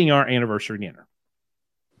 eating our anniversary dinner.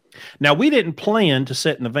 Now, we didn't plan to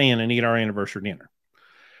sit in the van and eat our anniversary dinner.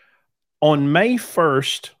 On May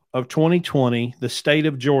 1st of 2020, the state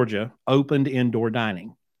of Georgia opened indoor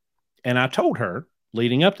dining. And I told her,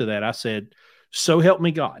 leading up to that, I said, so help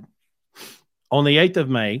me God. On the 8th of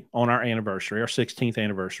May, on our anniversary, our 16th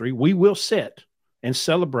anniversary, we will sit and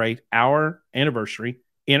celebrate our anniversary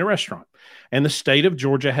in a restaurant. And the state of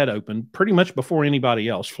Georgia had opened pretty much before anybody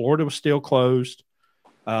else. Florida was still closed.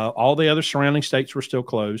 All the other surrounding states were still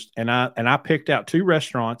closed. And I picked out 2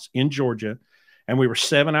 restaurants in Georgia, and we were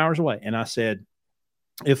 7 hours away. And I said,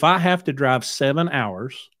 if I have to drive 7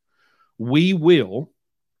 hours, we will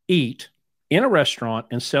eat in a restaurant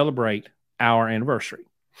and celebrate our anniversary.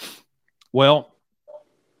 Well,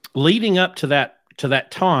 leading up to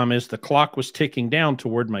that time, as the clock was ticking down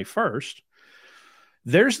toward May 1st,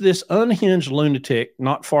 there's this unhinged lunatic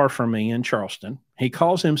not far from me in Charleston. He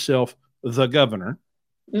calls himself the governor.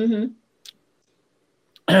 Mm-hmm.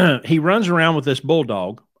 He runs around with this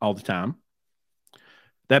bulldog all the time.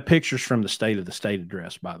 That picture's from the State of the State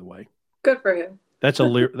address, by the way. Good for him. That's a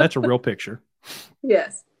real picture.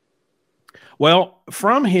 Yes. Well,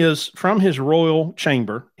 from his royal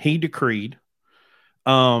chamber, he decreed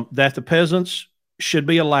that the peasants should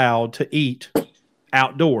be allowed to eat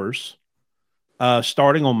outdoors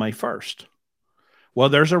starting on May 1st. Well,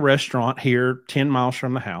 there's a restaurant here 10 miles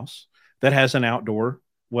from the house that has an outdoor,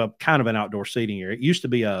 kind of an outdoor seating area. It used to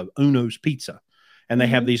be a Uno's Pizza, and they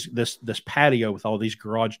have this patio with all these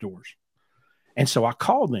garage doors. And so I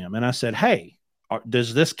called them and I said, hey,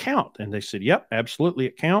 does this count? And they said, yep, absolutely,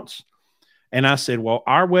 it counts. And I said, well,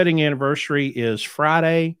 our wedding anniversary is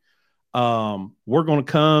Friday. We're going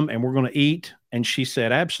to come and we're going to eat. And she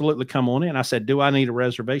said, absolutely, come on in. I said, do I need a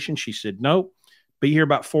reservation? She said, no. Be here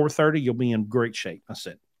about 4:30. You'll be in great shape. I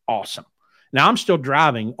said, awesome. Now, I'm still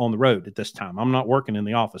driving on the road at this time. I'm not working in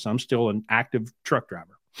the office. I'm still an active truck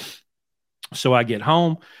driver. So I get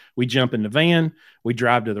home. We jump in the van. We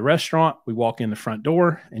drive to the restaurant. We walk in the front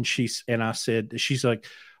door. And she's like,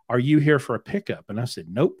 are you here for a pickup? And I said,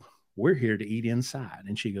 nope. We're here to eat inside.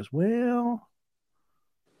 And she goes, well,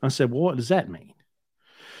 I said, well, what does that mean?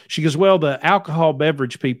 She goes, well, the alcohol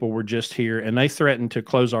beverage people were just here and they threatened to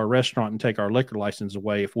close our restaurant and take our liquor license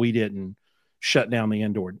away if we didn't shut down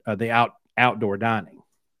the outdoor dining.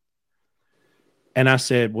 And I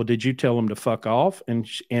said, well, did you tell them to fuck off? And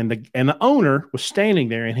the owner was standing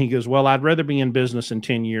there and he goes, well, I'd rather be in business in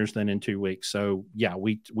 10 years than in 2 weeks. So yeah,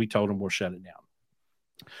 we told him we'll shut it down.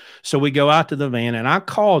 So we go out to the van, and I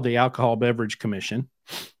called the Alcohol Beverage Commission,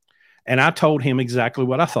 and I told him exactly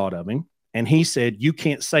what I thought of him. And he said, "You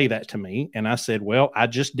can't say that to me." And I said, "Well, I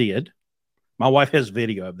just did." My wife has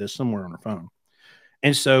video of this somewhere on her phone.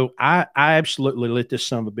 And so I absolutely lit this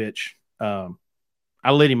son of a bitch.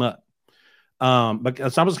 I lit him up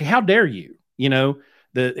because I was like, "How dare you?" You know,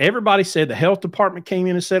 everybody said the health department came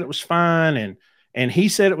in and said it was fine, and he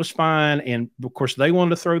said it was fine, and of course they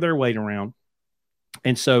wanted to throw their weight around,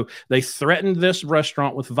 and so they threatened this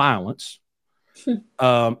restaurant with violence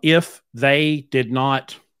if they did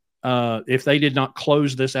not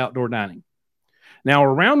close this outdoor dining. Now,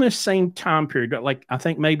 around this same time period, like I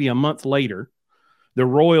think maybe a month later, the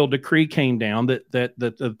royal decree came down that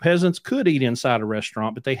the peasants could eat inside a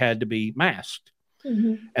restaurant, but they had to be masked.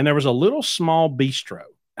 Mm-hmm. And there was a little small bistro.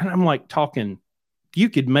 And I'm like talking, you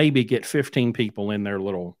could maybe get 15 people in their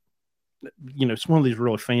little, you know, it's one of these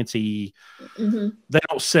really fancy, they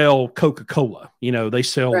don't sell Coca-Cola, you know, they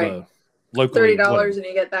sell the local $30 and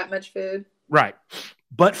you get that much food. Right.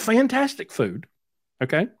 But fantastic food.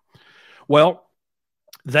 Okay. Well,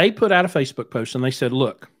 they put out a Facebook post and they said,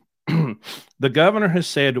 "Look, the governor has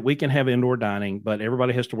said we can have indoor dining, but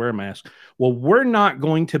everybody has to wear a mask. Well, we're not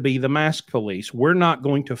going to be the mask police. We're not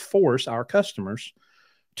going to force our customers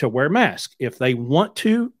to wear masks. If they want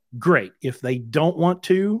to, great. If they don't want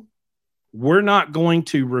to, we're not going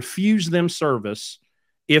to refuse them service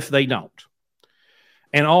if they don't."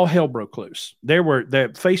 And all hell broke loose.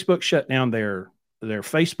 Facebook shut down their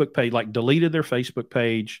Facebook page, like deleted their Facebook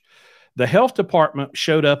page. The health department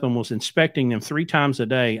showed up and was inspecting them 3 times a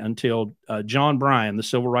day until John Bryan, the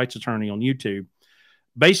civil rights attorney on YouTube,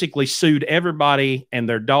 basically sued everybody and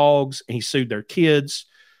their dogs. And he sued their kids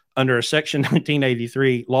under a Section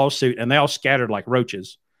 1983 lawsuit, and they all scattered like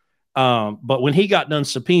roaches. But when he got done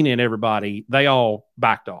subpoenaing everybody, they all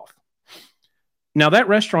backed off. Now, that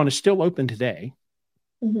restaurant is still open today.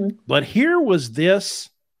 Mm-hmm. But here was this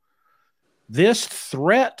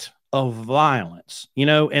threat of violence, you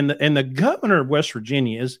know, and the governor of West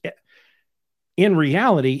Virginia is, in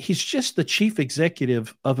reality, he's just the chief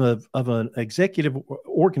executive of an administrative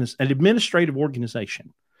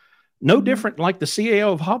organization. No different like the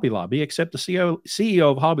CEO of Hobby Lobby, except the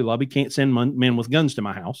CEO of Hobby Lobby can't send men with guns to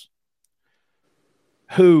my house,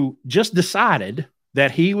 who just decided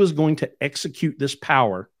that he was going to execute this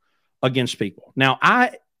power against people. Now,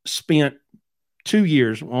 I spent 2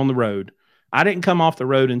 years on the road. I didn't come off the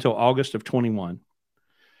road until August of 21.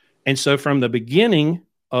 And so from the beginning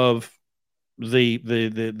of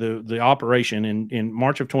the operation in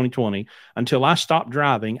March of 2020 until I stopped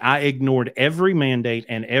driving, I ignored every mandate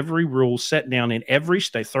and every rule set down in every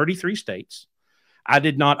state, 33 states. I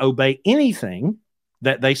did not obey anything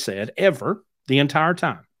that they said ever the entire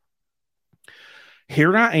time.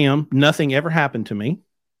 Here I am. Nothing ever happened to me.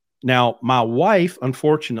 Now, my wife,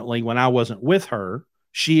 unfortunately, when I wasn't with her,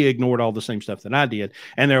 she ignored all the same stuff that I did.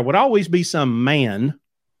 And there would always be some man.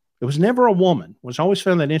 It was never a woman, which I always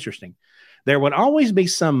found that interesting. There would always be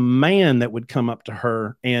some man that would come up to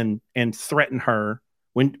her and threaten her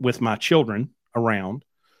with my children around.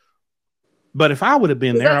 But if I would have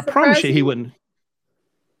been there, I promise you he wouldn't.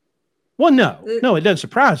 Well, no, it doesn't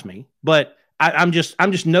surprise me. But I'm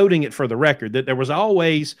just noting it for the record that there was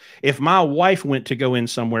always, if my wife went to go in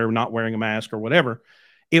somewhere not wearing a mask or whatever,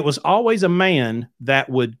 it was always a man that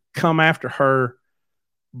would come after her.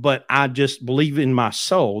 But I just believe in my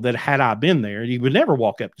soul that had I been there, he would never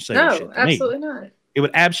walk up and say that shit to me. No, absolutely not. It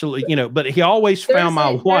would absolutely, but he always found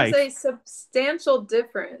my wife. There's a substantial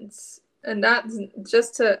difference, and not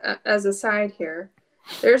just as a side here,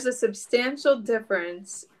 there's a substantial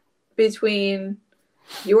difference between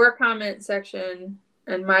your comment section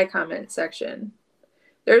and my comment section.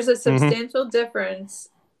 There's a substantial difference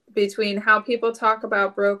between how people talk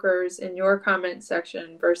about brokers in your comment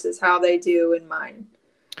section versus how they do in mine.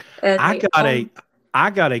 And I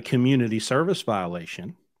got a community service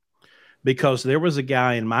violation because there was a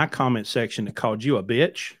guy in my comment section that called you a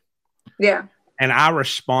bitch. Yeah. And I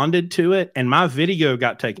responded to it, and my video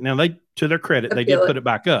got taken. Now, to their credit, they did put it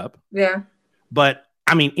back up. Yeah. But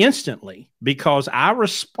I mean, instantly, because I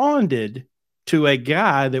responded to a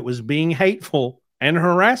guy that was being hateful and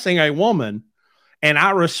harassing a woman, and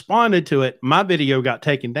I responded to it, my video got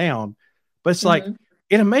taken down. But it's like,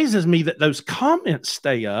 it amazes me that those comments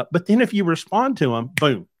stay up, but then if you respond to them,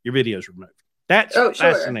 boom, your video's removed. That's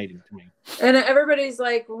fascinating to me. And everybody's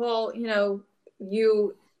like, well,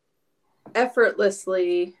 you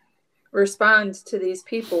effortlessly respond to these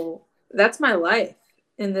people. That's my life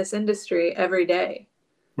in this industry every day.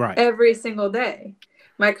 Right. Every single day.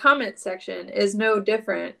 My comment section is no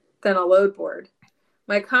different than a load board.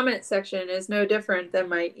 my comment section is no different than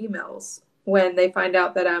my emails when they find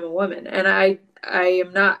out that I'm a woman. And I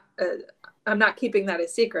am not, I'm not keeping that a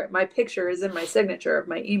secret. My picture is in my signature of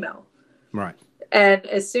my email. Right. And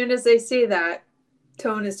as soon as they see that,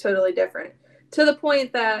 tone is totally different, to the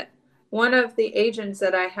point that one of the agents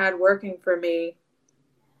that I had working for me,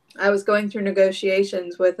 I was going through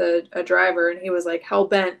negotiations with a driver, and he was like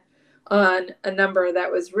hell-bent on a number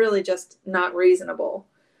that was really just not reasonable.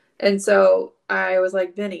 And so I was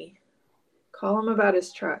like, Vinny, call him about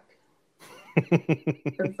his truck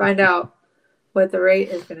and find out what the rate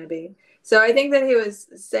is going to be. So I think that he was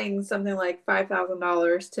saying something like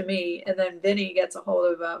 $5,000 to me, and then Vinny gets a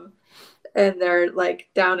hold of him, and they're like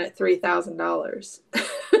down at $3,000.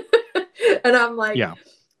 And I'm like, yeah,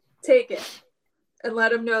 take it and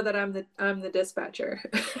let him know that I'm the dispatcher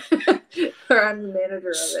or I'm the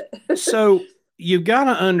manager of it. So you've got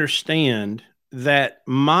to understand that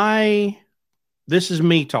this is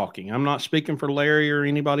me talking. I'm not speaking for Larry or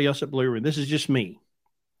anybody else at Blue Ribbon. This is just me.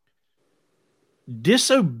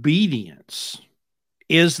 Disobedience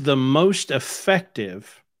is the most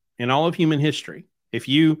effective in all of human history.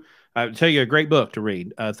 I'll tell you a great book to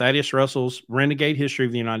read, Thaddeus Russell's Renegade History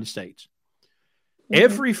of the United States. Mm-hmm.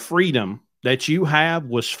 Every freedom that you have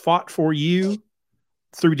was fought for you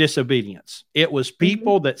through disobedience. It was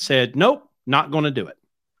people that said, nope, not going to do it.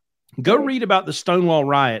 Go read about the Stonewall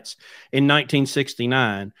riots in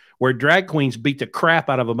 1969, where drag queens beat the crap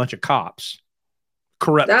out of a bunch of cops.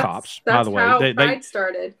 Corrupt cops, by the way. That's how Pride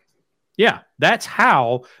started. Yeah, that's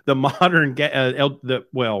how the modern,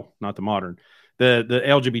 not the modern, the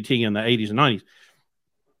LGBT in the 80s and 90s.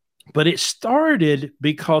 But it started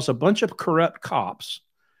because a bunch of corrupt cops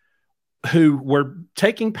who were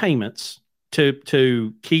taking payments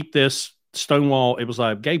to keep this Stonewall, it was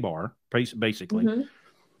a gay bar, basically. Mm-hmm.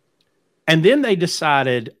 And then they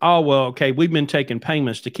decided, oh, well, okay, we've been taking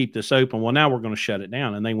payments to keep this open. Well, now we're going to shut it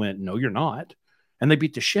down. And they went, no, you're not. And they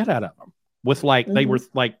beat the shit out of them with they were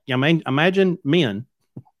like, imagine men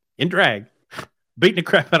in drag beating the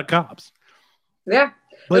crap out of cops. Yeah.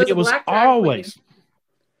 But it was always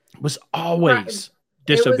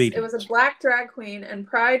disobedience. It was a black drag queen, and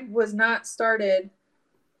Pride was not started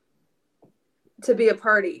to be a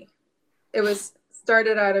party. It was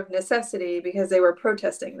started out of necessity because they were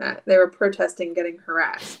protesting that. They were protesting getting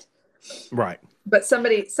harassed. Right. But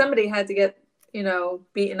somebody had to get,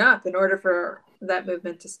 beaten up in order for that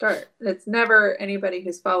movement to start. It's never anybody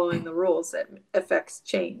who's following the rules that affects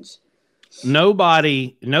change.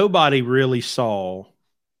 Nobody really saw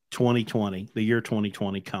 2020, the year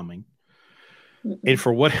 2020 coming. Mm-hmm. And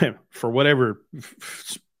for whatever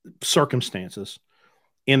circumstances,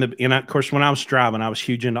 of course, when I was driving, I was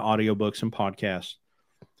huge into audiobooks and podcasts.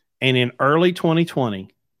 And in early 2020,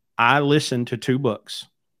 I listened to two books,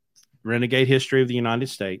 Renegade History of the United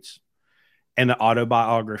States and the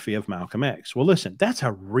autobiography of Malcolm X. Well, listen, that's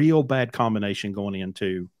a real bad combination going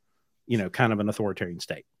into, kind of an authoritarian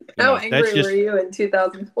state. How angry were you in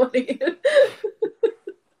 2020?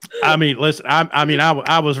 I mean, listen,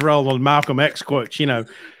 I was rolling Malcolm X quotes,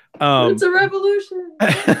 it's a revolution.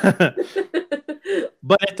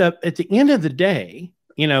 But at the end of the day,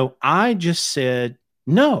 I just said,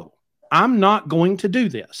 no, I'm not going to do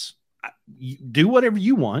this. You do whatever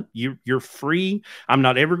you want. You're free. I'm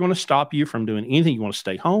not ever going to stop you from doing anything. You want to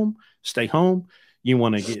stay home, stay home. You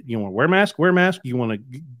want to wear a mask, wear a mask. You want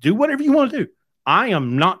to do whatever you want to do. I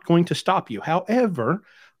am not going to stop you. However,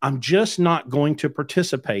 I'm just not going to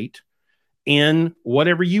participate in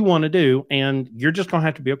whatever you want to do. And you're just going to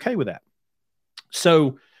have to be okay with that.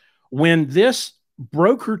 So when this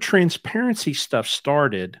broker transparency stuff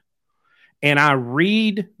started, and I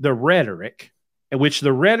read the rhetoric, which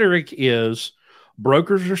the rhetoric is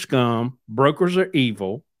brokers are scum, brokers are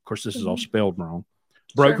evil. Of course, this is all spelled wrong.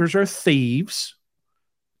 Brokers are thieves.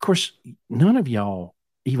 Of course, none of y'all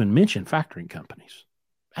even mention factoring companies.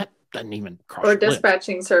 That doesn't even cross or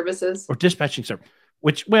dispatching services. Or dispatching service.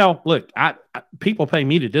 Which, well, look, I people pay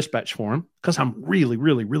me to dispatch for them because I'm really,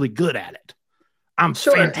 really, really good at it. I'm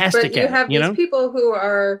fantastic at it. You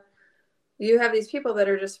have these people that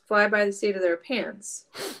are just fly by the seat of their pants,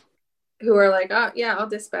 who are like, oh yeah, I'll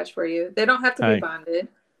dispatch for you. They don't have to be bonded.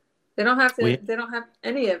 They don't have to. They don't have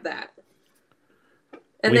any of that.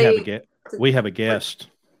 And we have a guest.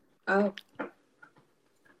 Oh.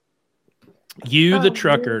 The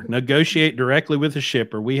trucker, negotiate directly with the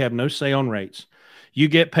shipper. We have no say on rates. You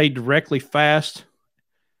get paid directly fast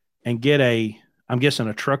and get I'm guessing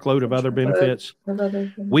a truckload of other benefits.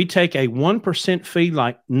 We take a 1% fee,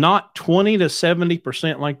 like not 20 to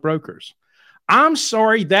 70% like brokers. I'm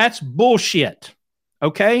sorry, that's bullshit.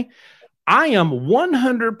 Okay. I am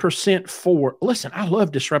 100% for, listen, I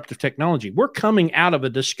love disruptive technology. We're coming out of a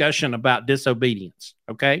discussion about disobedience,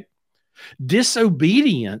 okay?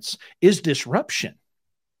 Disobedience is disruption.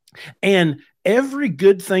 And every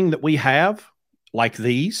good thing that we have, like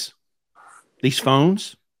these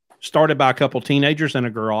phones, started by a couple teenagers in a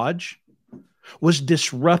garage, was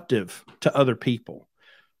disruptive to other people.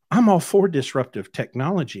 I'm all for disruptive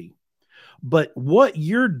technology. But what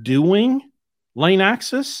you're doing, lane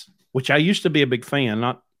access, which I used to be a big fan,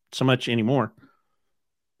 not so much anymore.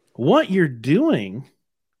 What you're doing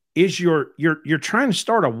is you're trying to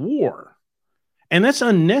start a war, and that's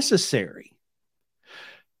unnecessary.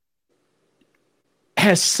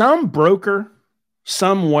 Has some broker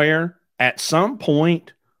somewhere at some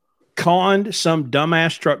point conned some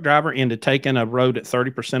dumbass truck driver into taking a road at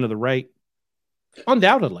 30% of the rate?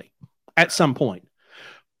 Undoubtedly, at some point.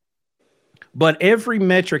 But every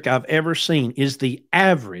metric I've ever seen is the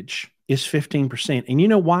average is 15%. And you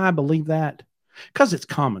know why I believe that? Because it's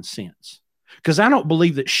common sense. Because I don't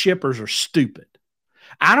believe that shippers are stupid.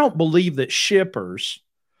 I don't believe that shippers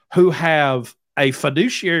who have a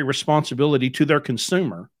fiduciary responsibility to their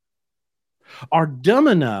consumer are dumb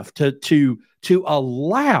enough to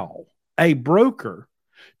allow a broker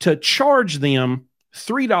to charge them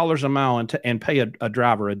 $3 a mile and pay a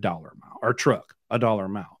driver $1 a mile, or truck $1 a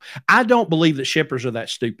mile. I don't believe that shippers are that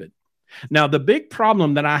stupid. Now, the big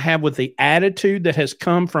problem that I have with the attitude that has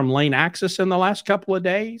come from lane access in the last couple of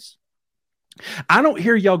days, I don't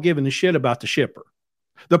hear y'all giving a shit about the shipper,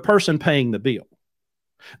 the person paying the bill,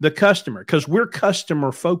 the customer, because we're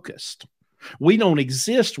customer focused. We don't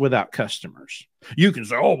exist without customers. You can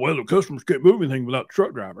say, oh, well, the customers can't move anything without the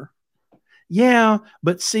truck driver. Yeah,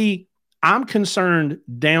 but see, I'm concerned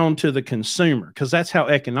down to the consumer because that's how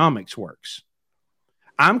economics works.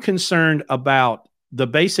 I'm concerned about the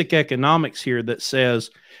basic economics here that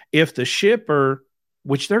says if the shipper,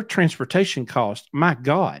 which their transportation costs, my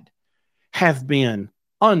God, have been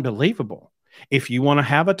unbelievable. If you want to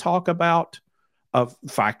have a talk about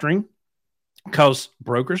factoring, because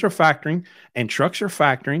brokers are factoring and trucks are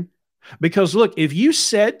factoring, because look, if you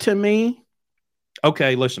said to me,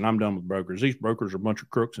 okay, listen, I'm done with brokers. These brokers are a bunch of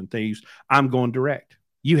crooks and thieves. I'm going direct.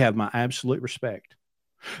 You have my absolute respect.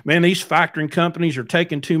 Man, these factoring companies are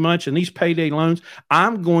taking too much, and these payday loans,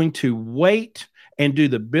 I'm going to wait and do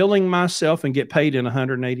the billing myself and get paid in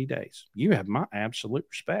 180 days. You have my absolute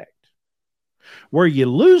respect. Where you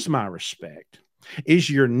lose my respect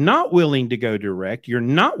is you're not willing to go direct. You're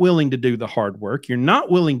not willing to do the hard work. You're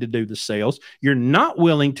not willing to do the sales. You're not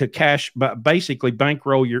willing to basically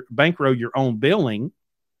bankroll your own billing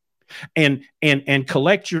and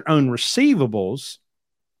collect your own receivables.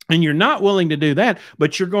 And you're not willing to do that,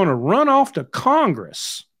 but you're going to run off to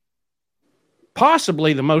Congress,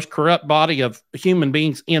 possibly the most corrupt body of human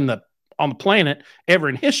beings on the planet ever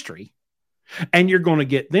in history, and you're going to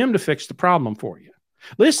get them to fix the problem for you.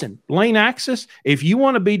 Listen, lane access, if you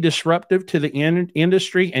want to be disruptive to the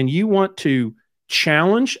industry and you want to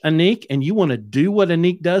challenge Annique and you want to do what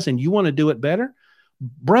Annique does and you want to do it better,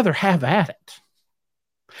 brother, have at it.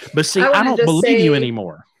 But see, I don't believe you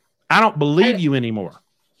anymore. I don't believe you anymore.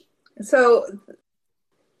 So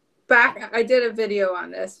I did a video on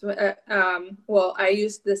this. Well, I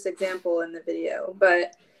used this example in the video,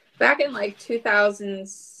 but back in like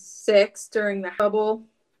 2006 during the bubble,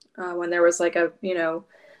 when there was like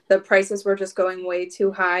the prices were just going way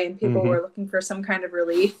too high and people were looking for some kind of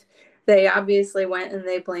relief. They obviously went and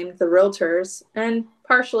they blamed the realtors, and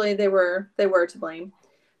partially they were to blame.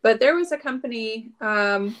 But there was a company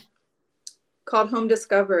called Home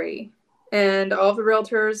Discovery, and all the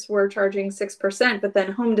realtors were charging 6%, but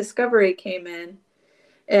then Home Discovery came in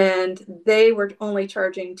and they were only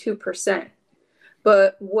charging 2%.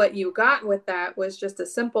 But what you got with that was just a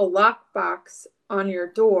simple lockbox on your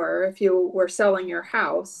door if you were selling your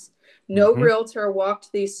house. No realtor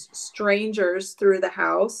walked these strangers through the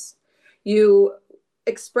house. You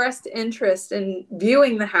expressed interest in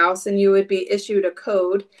viewing the house and you would be issued a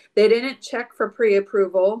code. They didn't check for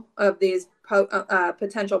pre-approval of these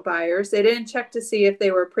potential buyers. They didn't check to see if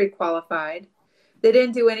they were pre-qualified. They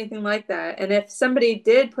didn't do anything like that. And if somebody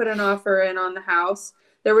did put an offer in on the house,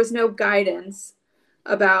 there was no guidance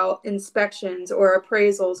about inspections or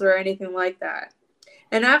appraisals or anything like that.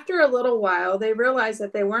 And after a little while, they realized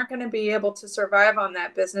that they weren't going to be able to survive on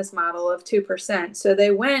that business model of 2%. So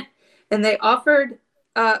they went and they offered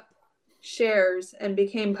up shares and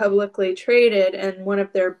became publicly traded. And one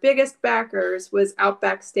of their biggest backers was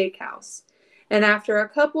Outback Steakhouse. And after a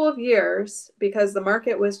couple of years, because the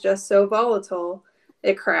market was just so volatile,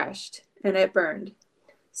 it crashed and it burned.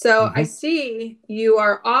 So I see you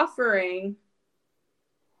are offering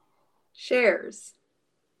shares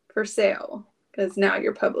for sale because now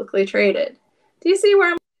you're publicly traded. Do you see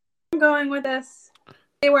where I'm going with this?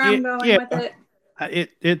 See where I'm going with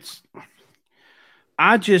it?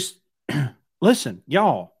 I just, listen,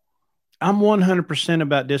 y'all, I'm 100%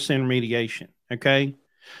 about disintermediation. Okay.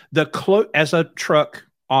 As a truck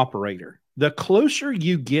operator, the closer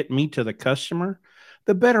you get me to the customer,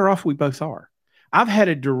 the better off we both are. I've had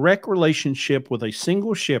a direct relationship with a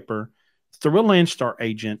single shipper through a Landstar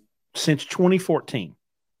agent since 2014.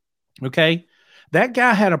 Okay. That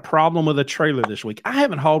guy had a problem with a trailer this week. I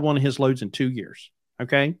haven't hauled one of his loads in 2 years.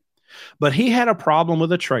 Okay. But he had a problem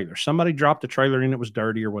with a trailer. Somebody dropped the trailer in, it was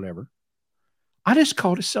dirty or whatever. I just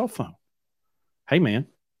called his cell phone. Hey, man,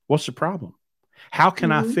 what's the problem? How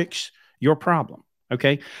can I fix your problem?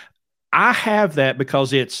 Okay. I have that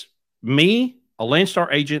because it's me, a Landstar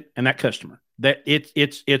agent, and that customer. That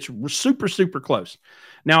it's super, super close.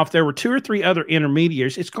 Now, if there were 2 or 3 other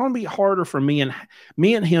intermediaries, it's going to be harder for me and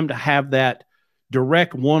him to have that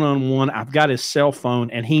direct one-on-one. I've got his cell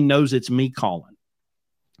phone and he knows it's me calling.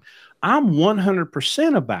 I'm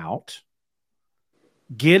 100% about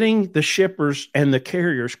getting the shippers and the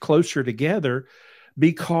carriers closer together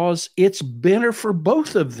because it's better for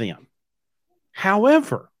both of them.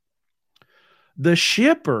 However, the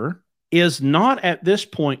shipper is not at this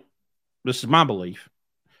point, this is my belief,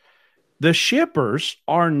 the shippers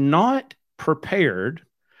are not prepared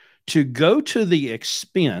to go to the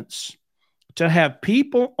expense to have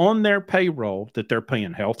people on their payroll that they're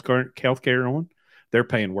paying health care on, they're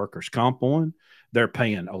paying workers' comp on, they're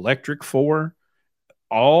paying electric for,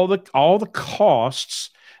 all the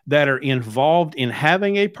costs that are involved in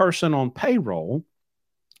having a person on payroll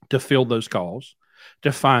to fill those calls,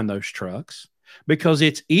 to find those trucks, because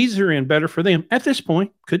it's easier and better for them. At this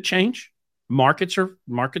point, could change. Markets are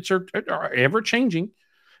ever changing.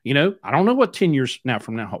 You know, I don't know what 10 years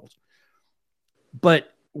from now holds.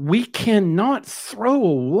 But we cannot throw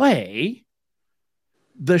away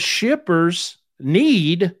the shipper's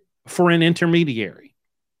need for an intermediary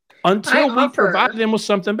until we provide them with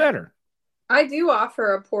something better. I do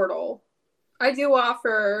offer a portal. I do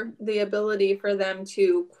offer the ability for them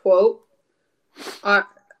to quote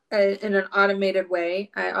in an automated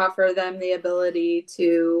way. I offer them the ability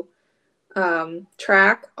to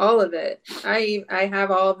track all of it. I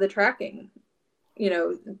have all of the tracking,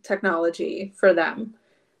 technology for them.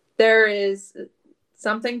 There is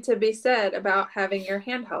something to be said about having your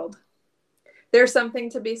handheld. There's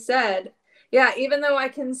something to be said. Yeah, even though I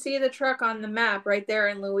can see the truck on the map right there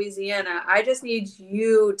in Louisiana, I just need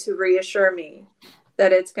you to reassure me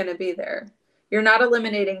that it's going to be there. You're not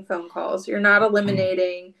eliminating phone calls. You're not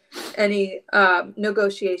eliminating any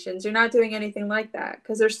negotiations. You're not doing anything like that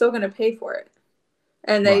because they're still going to pay for it.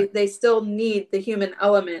 And they still need the human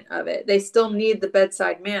element of it. They still need the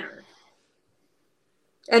bedside manner.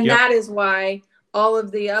 And that is why all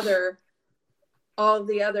of the other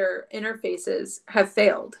interfaces have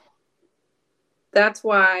failed. That's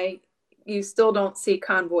why you still don't see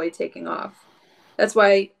Convoy taking off. That's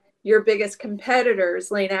why your biggest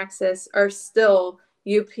competitors, Lane Access, are still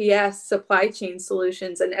UPS, Supply Chain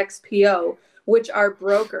Solutions, and XPO, which are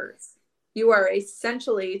brokers. You are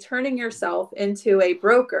essentially turning yourself into a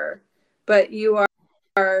broker, but you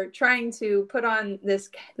are trying to put on this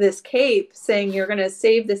cape saying you're going to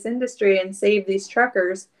save this industry and save these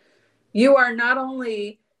truckers. You are not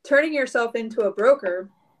only turning yourself into a broker,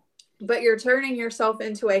 but you're turning yourself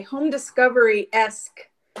into a home discovery-esque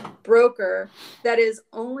broker that is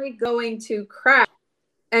only going to crash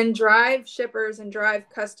and drive shippers and drive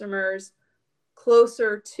customers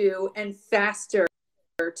closer to and faster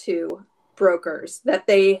to brokers that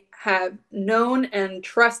they have known and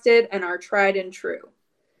trusted and are tried and true.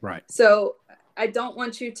 Right. So I don't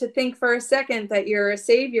want you to think for a second that you're a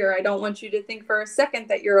savior. I don't want you to think for a second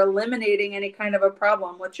that you're eliminating any kind of a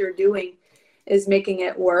problem. What you're doing is making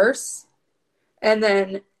it worse. And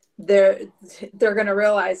then they're going to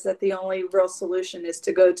realize that the only real solution is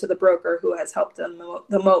to go to the broker who has helped them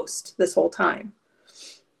the most this whole time.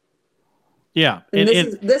 Yeah. And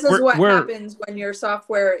this is what happens when your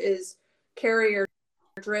software is carrier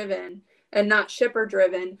driven and not shipper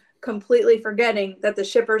driven, completely forgetting that the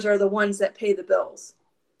shippers are the ones that pay the bills.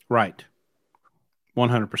 Right.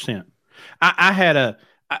 100%. I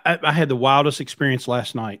had the wildest experience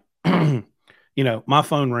last night. My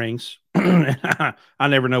phone rings. I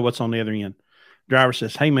never know what's on the other end. Driver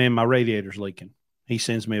says, "Hey man, my radiator's leaking." He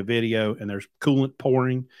sends me a video and there's coolant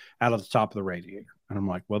pouring out of the top of the radiator. And I'm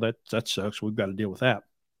like, well, that sucks. We've got to deal with that.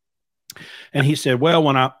 And he said, well,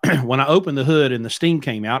 when I opened the hood and the steam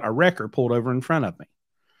came out, a wrecker pulled over in front of me.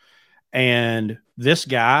 And this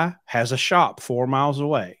guy has a shop 4 miles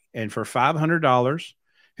away. and for $500,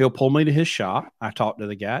 he'll pull me to his shop. I talked to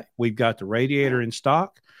the guy. We've got the radiator in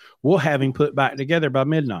stock. We'll have him put back together by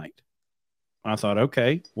midnight. I thought,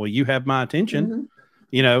 okay, well, you have my attention,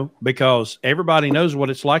 because everybody knows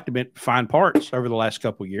what it's like to find parts over the last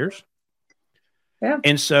couple of years. Yeah.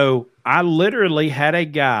 And so I literally had a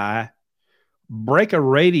guy break a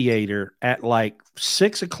radiator at like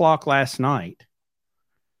 6:00 last night,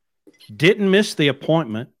 didn't miss the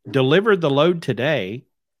appointment, delivered the load today.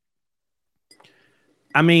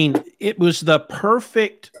 I mean, it was the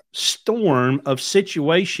perfect storm of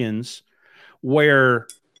situations where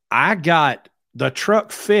I got the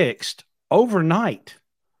truck fixed overnight.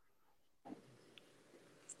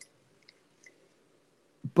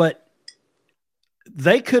 But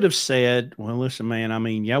they could have said, well, listen, man, I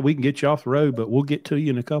mean, yeah, we can get you off the road, but we'll get to you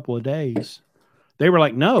in a couple of days. They were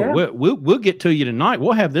like, no, we'll get to you tonight.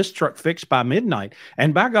 We'll have this truck fixed by midnight.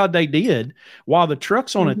 And by God, they did. While the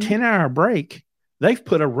truck's on a 10-hour break, they've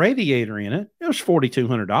put a radiator in it. It was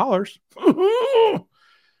 $4,200.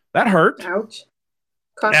 That hurt. Ouch.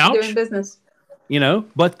 Cost of doing business.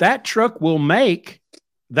 But that truck will make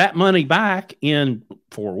that money back in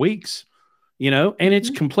 4 weeks, and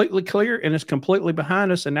it's completely clear and it's completely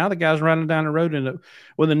behind us. And now the guy's running down the road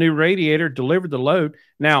with a new radiator, delivered the load.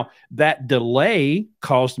 Now, that delay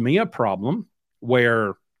caused me a problem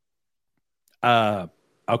where,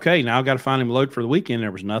 okay, now I've got to find him a load for the weekend.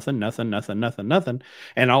 There was nothing.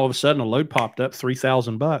 And all of a sudden a load popped up,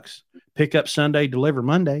 $3,000. Pick up Sunday, deliver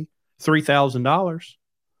Monday, $3,000.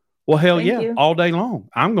 Well, hell Thank you. All day long.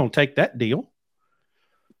 I'm going to take that deal.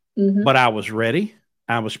 But I was ready.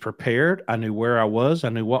 I was prepared. I knew where I was. I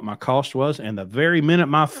knew what my cost was. And the very minute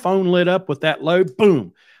my phone lit up with that load,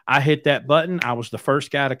 boom, I hit that button. I was the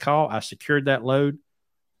first guy to call. I secured that load.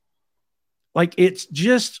 Like, it's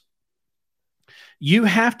just, you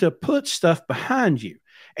have to put stuff behind you.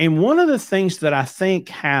 And one of the things that I think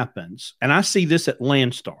happens, and I see this at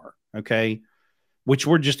Landstar, okay, which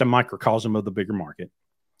we're just a microcosm of the bigger market.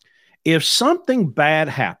 If something bad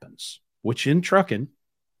happens, which in trucking,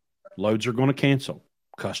 loads are going to cancel.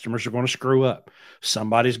 Customers are going to screw up.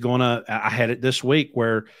 Somebody's going to, I had it this week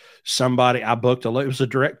where I booked a load. It was a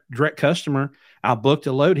direct customer. I booked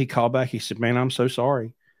a load. He called back. He said, man, I'm so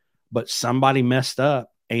sorry, but somebody messed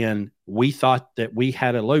up and we thought that we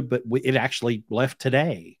had a load, but it actually left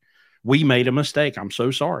today. We made a mistake. I'm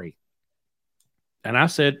so sorry. And I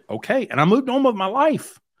said, okay. And I moved on with my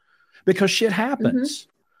life because shit happens,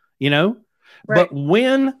 Right. But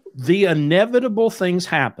when the inevitable things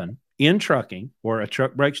happen in trucking, or a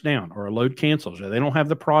truck breaks down, or a load cancels, or they don't have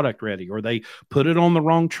the product ready, or they put it on the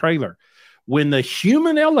wrong trailer, when the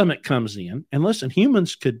human element comes in, and listen,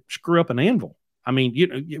 humans could screw up an anvil. I mean,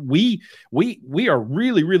 we are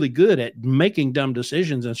really, really good at making dumb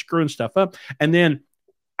decisions and screwing stuff up. And then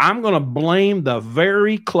I'm going to blame the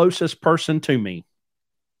very closest person to me.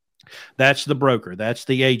 That's the broker. That's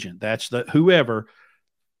the agent. That's the whoever,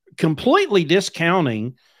 completely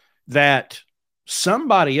discounting that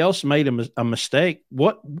somebody else made a mistake.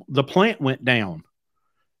 What the plant went down.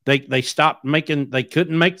 They stopped making, they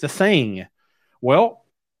couldn't make the thing. Well,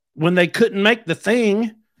 when they couldn't make the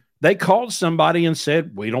thing, they called somebody and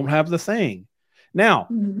said, we don't have the thing. Now,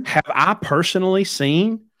 have I personally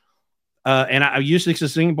seen, and I used this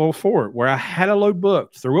example before, where I had a load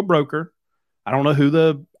booked through a broker. I don't know who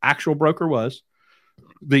the actual broker was.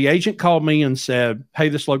 The agent called me and said, hey,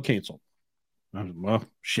 this load canceled. I said, well,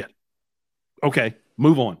 shit. Okay,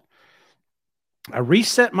 move on. I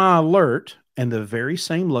reset my alert, and the very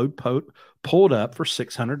same load pulled up for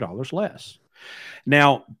 $600 less.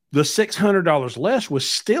 Now, the $600 less was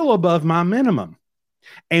still above my minimum.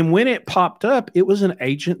 And when it popped up, it was an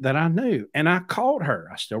agent that I knew. And I called her.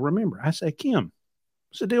 I still remember. I said, Kim,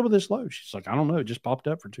 what's the deal with this load? She's like, I don't know. It just popped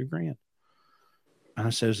up for $2,000. And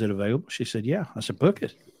I said, is it available? She said, yeah. I said, book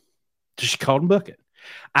it. So she called and booked it.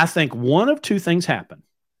 I think one of two things happened.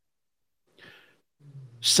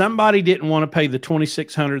 Somebody didn't want to pay the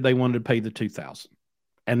 $2,600. They wanted to pay the $2,000.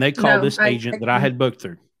 And they called this agent that I had booked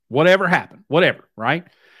through. Whatever happened, whatever, right?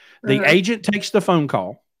 The agent takes the phone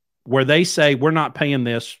call where they say, we're not paying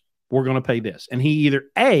this. We're going to pay this. And he either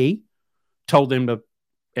A, told them to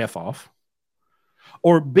F off,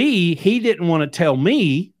 or B, he didn't want to tell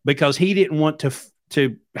me because he didn't want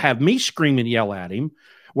to have me scream and yell at him,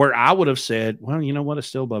 where I would have said, well, you know what? It's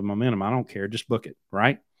still above my minimum. I don't care. Just book it,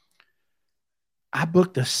 right? I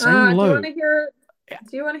booked the same load.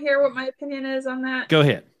 Do you want to hear what my opinion is on that? Go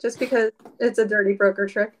ahead. Just because it's a dirty broker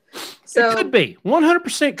trick. So it could be.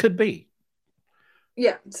 100% could be.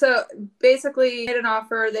 Yeah. So basically, made an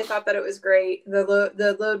offer. They thought that it was great.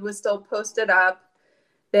 The load was still posted up.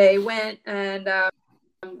 They went and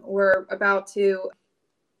were about to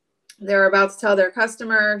they're about to tell their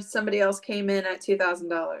customer somebody else came in at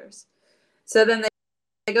 $2,000. So then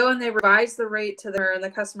they go and they revise the rate to them, and the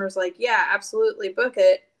customer's like, yeah, absolutely, book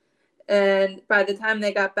it. And by the time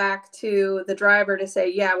they got back to the driver to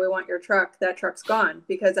say, yeah, we want your truck, that truck's gone,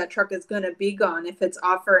 because that truck is going to be gone if it's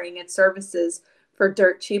offering its services for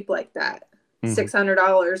dirt cheap like that.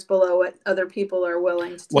 $600 below what other people are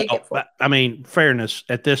willing to take it for. I mean, fairness,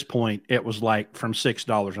 at this point, it was like from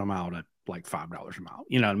 $6 a mile to like $5 a mile.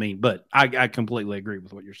 You know what I mean? But I completely agree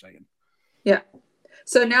with what you're saying. Yeah.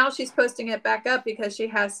 So now she's posting it back up because she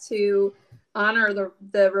has to honor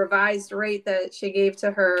the revised rate that she gave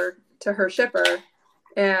to her shipper.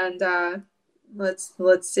 And let's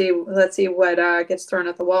see what gets thrown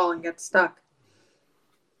at the wall and gets stuck.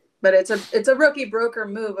 But it's a rookie broker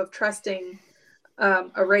move of trusting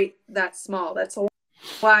a rate that small. That's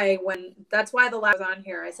why the last on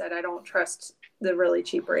here I said I don't trust the really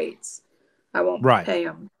cheap rates. I won't pay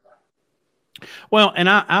them. Well, and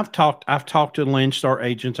I've talked to Landstar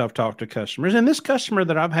agents, I've talked to customers, and this customer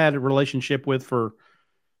that I've had a relationship with for,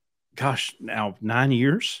 now 9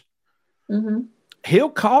 years. Mm-hmm.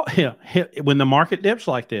 He'll call when the market dips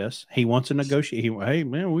like this. He wants to negotiate. Hey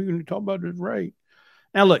man, we're going to talk about this rate.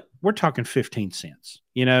 Now look, we're talking 15 cents.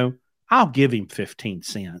 You know, I'll give him 15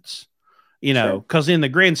 cents. You know, because in the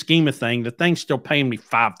grand scheme of things, the thing's still paying me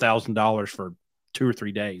 $5,000 for 2 or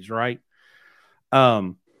 3 days, right?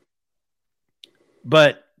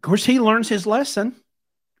 But of course he learns his lesson,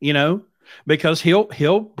 you know, because he'll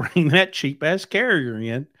bring that cheap ass carrier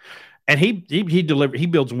in, and he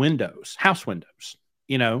builds windows, house windows,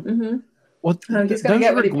 you know. Mm-hmm. Well, he's going to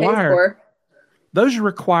get what he paid for. Those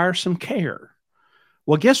require some care.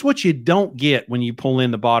 Well, guess what you don't get when you pull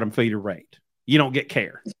in the bottom feeder rate? You don't get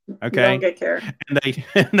care. Okay. You don't get care.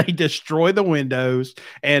 And they destroy the windows,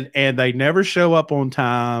 and they never show up on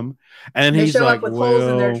time. And they he's show like, up with holes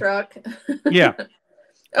in their truck. Yeah.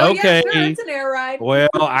 Okay. Yeah, sure, it's an air ride. Well,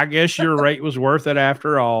 I guess your rate was worth it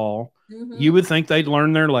after all. Mm-hmm. You would think they'd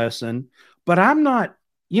learn their lesson, but I'm not,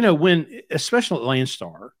 you know, especially at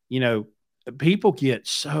Landstar, you know, people get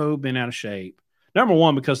so bent out of shape. Number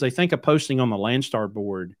one, because they think a posting on the Landstar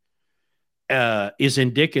board is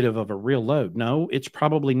indicative of a real load. No, it's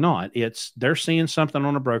probably not. They're seeing something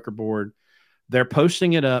on a broker board. They're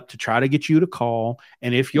posting it up to try to get you to call.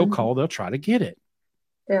 And if you'll call, they'll try to get it.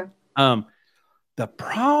 Yeah. The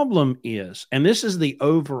problem is, and this is the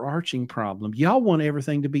overarching problem, y'all want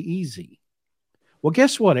everything to be easy. Well,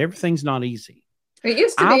 guess what? Everything's not easy. It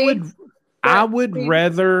used to be. I would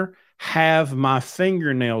rather have my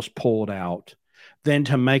fingernails pulled out than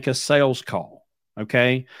to make a sales call.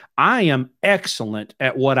 Okay. I am excellent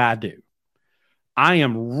at what I do. I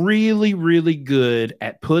am really, really good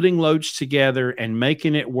at putting loads together and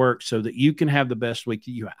making it work so that you can have the best week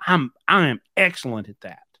that you have. I am excellent at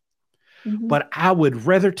that. Mm-hmm. But I would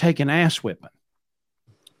rather take an ass whipping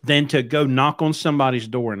than to go knock on somebody's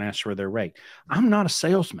door and ask for their rate. I'm not a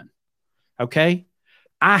salesman. Okay.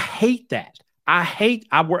 I hate that. I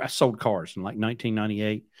sold cars in like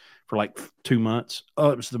 1998 for like 2 months.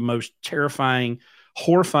 Oh, it was the most terrifying,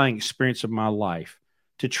 horrifying experience of my life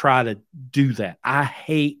to try to do that. I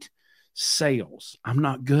hate sales. I'm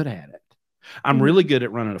not good at it. I'm really good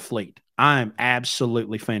at running a fleet. I am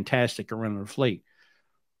absolutely fantastic at running a fleet.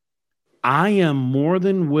 I am more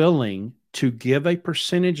than willing to give a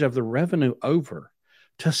percentage of the revenue over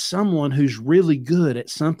to someone who's really good at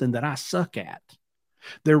something that I suck at.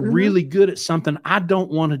 They're really good at something I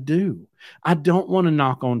don't want to do. I don't want to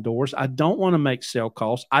knock on doors. I don't want to make sale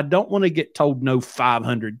calls. I don't want to get told no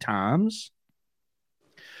 500 times.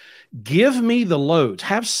 Give me the loads.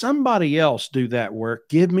 Have somebody else do that work.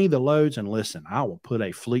 Give me the loads, and listen, I will put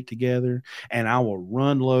a fleet together, and I will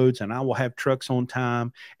run loads, and I will have trucks on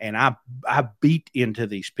time, and I beat into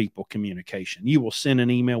these people communication. You will send an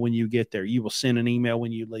email when you get there. You will send an email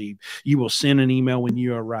when you leave. You will send an email when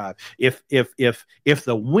you arrive. If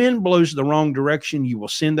the wind blows the wrong direction, you will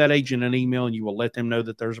send that agent an email, and you will let them know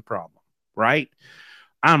that there's a problem, right?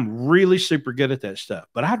 I'm really super good at that stuff,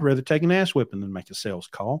 but I'd rather take an ass whipping than make a sales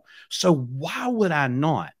call. So why would I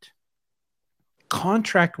not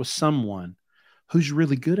contract with someone who's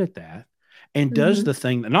really good at that and does the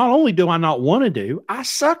thing that not only do I not want to do, I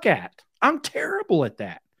suck at? I'm terrible at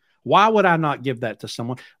that. Why would I not give that to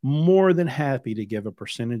someone? More than happy to give a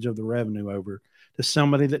percentage of the revenue over to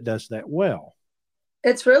somebody that does that well.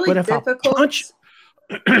 It's really difficult.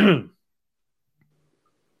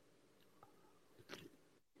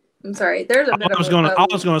 I'm sorry. There's a bit all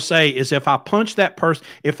I was going to say is if I punch that person,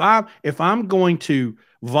 if I'm going to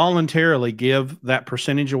voluntarily give that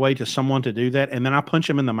percentage away to someone to do that, and then I punch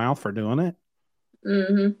them in the mouth for doing it,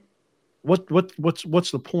 Mm-hmm.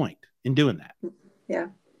 What's the point in doing that? Yeah.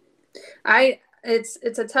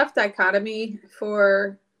 It's a tough dichotomy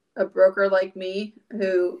for a broker like me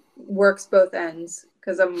who works both ends,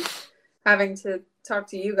 because I'm having to talk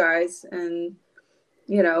to you guys, and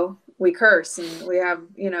we curse and we have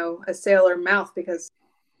a sailor mouth because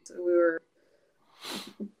we're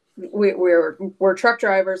truck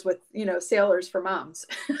drivers with sailors for moms.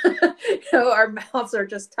 Our mouths are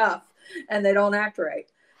just tough and they don't act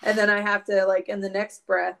right, and then I have to, like, in the next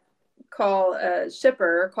breath, call a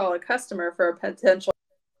shipper or call a customer for a potential,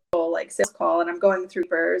 like, sales call, and I'm going through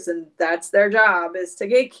shippers, and that's their job, is to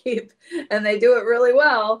gatekeep, and they do it really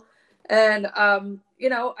well. And I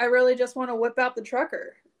really just want to whip out the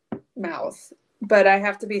trucker mouth, but I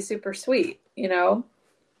have to be super sweet. I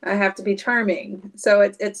have to be charming. So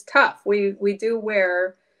it's tough. We do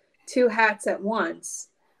wear two hats at once,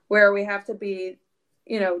 where we have to be,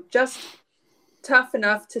 just tough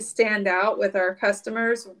enough to stand out with our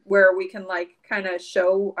customers, where we can, like, kind of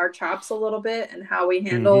show our chops a little bit and how we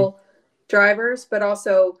handle drivers, but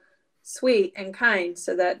also sweet and kind,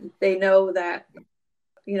 so that they know that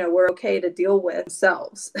we're okay to deal with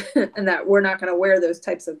themselves and that we're not going to wear those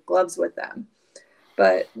types of gloves with them.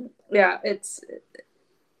 But yeah,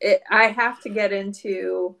 I have to get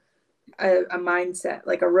into a mindset,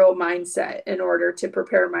 like a real mindset, in order to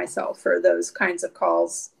prepare myself for those kinds of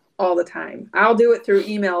calls all the time. I'll do it through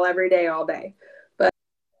email every day, all day. But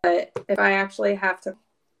if I actually have to,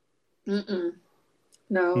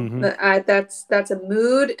 no, that's a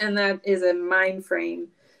mood, and that is a mind frame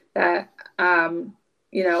that,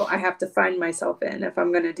 I have to find myself in if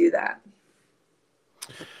I'm going to do that.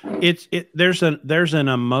 There's an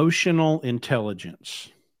emotional intelligence.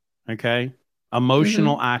 Okay.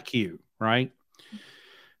 Emotional IQ, right?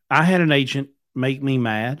 I had an agent make me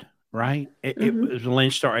mad, right? It was a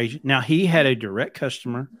Lone Star agent. Now, he had a direct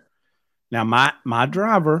customer. Now, my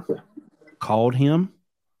driver called him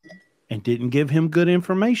and didn't give him good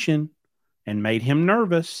information and made him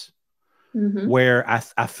nervous. Where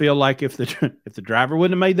I feel like if the driver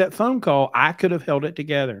wouldn't have made that phone call, I could have held it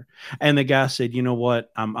together. And the guy said, "You know what?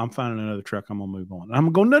 I'm finding another truck. I'm gonna move on." And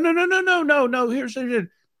I'm going, no. Here's it.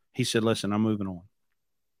 He said, "Listen, I'm moving on."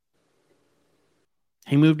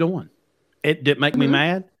 He moved on. It did make me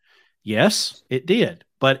mad. Yes, it did,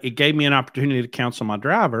 but it gave me an opportunity to counsel my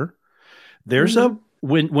driver. There's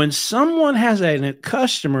when someone has a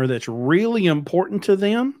customer that's really important to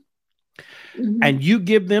them, and you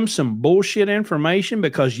give them some bullshit information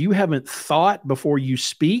because you haven't thought before you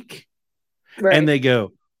speak, and they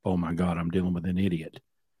go, "Oh my God, I'm dealing with an idiot."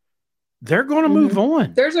 They're going to move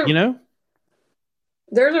on. There's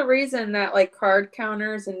a reason that, like, card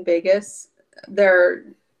counters in Vegas,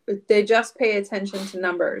 they just pay attention to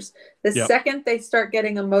numbers. The second they start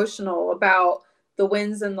getting emotional about the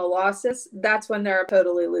wins and the losses, that's when they're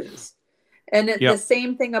totally lose. And the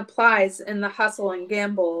same thing applies in the hustle and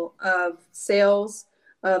gamble of sales,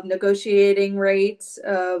 of negotiating rates,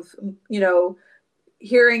 of,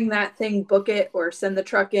 hearing that thing, book it or send the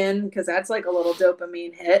truck in, because that's like a little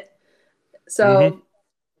dopamine hit. So,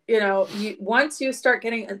 once you start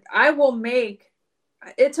getting,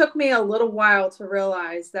 it took me a little while to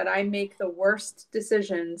realize that I make the worst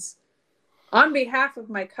decisions on behalf of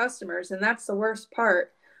my customers. And that's the worst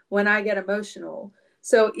part, when I get emotional.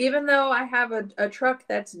 So even though I have a truck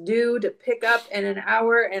that's due to pick up in an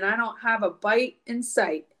hour and I don't have a bite in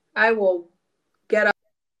sight, I will get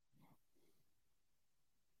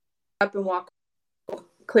up and walk,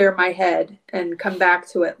 clear my head, and come back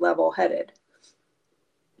to it level-headed.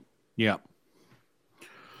 Yeah.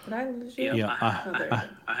 Did I lose you? Yeah,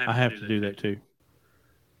 I have to do that too.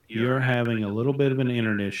 You're having a little bit of an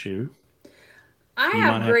internet issue. I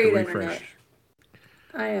have great internet.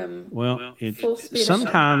 I am full speed.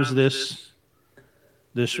 Sometimes this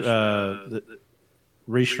the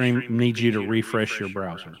Restream needs you to refresh your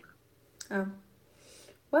browser. Oh,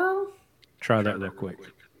 well. Try that real quick.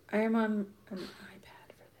 I am on an iPad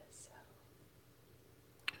for this.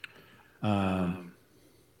 So.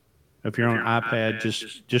 If you're on an iPad,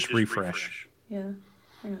 just refresh. Yeah.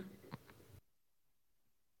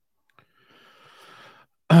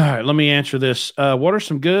 All right, let me answer this. What are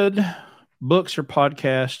some good books or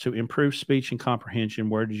podcasts to improve speech and comprehension?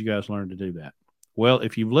 Where did you guys learn to do that? Well,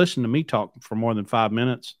 if you've listened to me talk for more than 5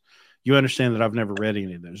 minutes, you understand that I've never read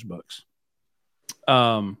any of those books.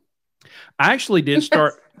 I actually did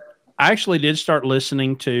start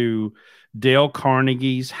listening to Dale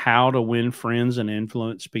Carnegie's How to Win Friends and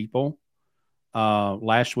Influence People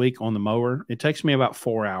last week on the mower. It takes me about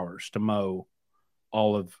 4 hours to mow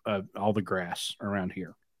all the grass around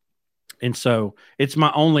here. And so it's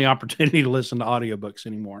my only opportunity to listen to audiobooks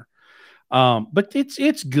anymore. But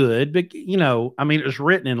it's good. But, you know, I mean, it was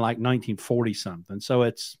written in like 1940 something. So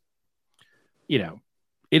it's, you know,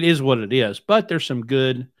 it is what it is. But there's some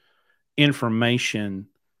good information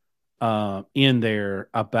in there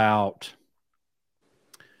about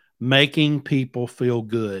making people feel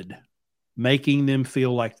good, making them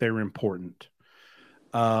feel like they're important.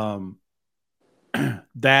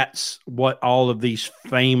 That's what all of these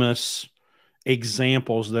famous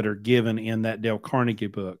examples that are given in that Dale Carnegie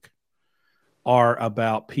book are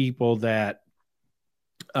about. People that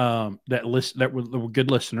that were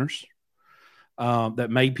good listeners, that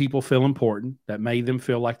made people feel important, that made them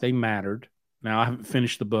feel like they mattered. Now, I haven't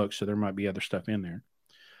finished the book, so there might be other stuff in there.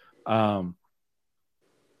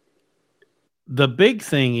 The big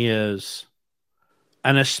thing is,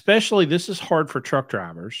 and especially this is hard for truck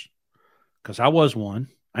drivers, because I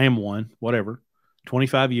am one, whatever,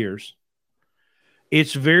 25 years.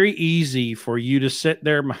 It's very easy for you to sit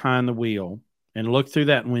there behind the wheel and look through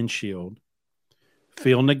that windshield,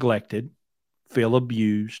 feel neglected, feel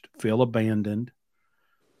abused, feel abandoned.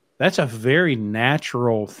 That's a very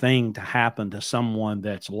natural thing to happen to someone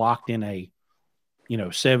that's locked in a,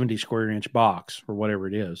 70 square inch box or whatever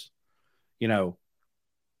it is. It's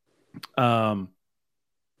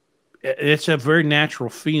a very natural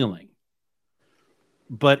feeling.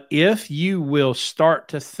 But if you will start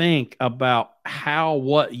to think about how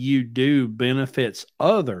what you do benefits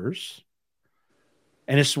others,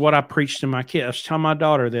 and it's what I preach to my kids. I was telling my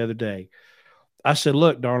daughter the other day, I said,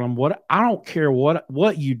 look, darling, I don't care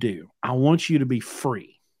what you do. I want you to be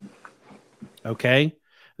free. Okay?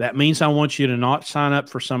 That means I want you to not sign up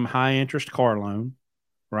for some high interest car loan,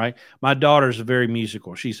 right? My daughter's very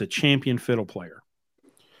musical. She's a champion fiddle player.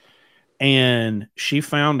 And she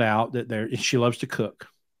found out that she loves to cook.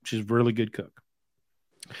 She's a really good cook.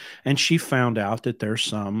 And she found out that there's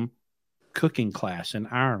some cooking class in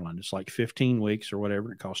Ireland. It's like 15 weeks or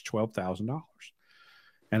whatever. It costs $12,000.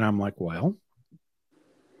 And I'm like, well,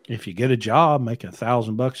 if you get a job making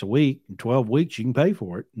 $1,000 a week in 12 weeks, you can pay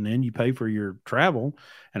for it. And then you pay for your travel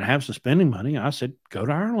and have some spending money. I said, go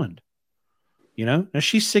to Ireland. Now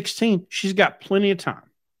she's 16. She's got plenty of time.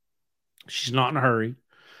 She's not in a hurry.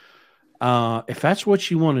 If that's what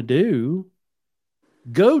you want to do,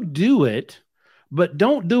 go do it, but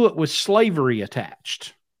don't do it with slavery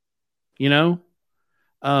attached. That's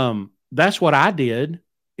what I did.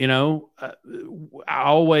 I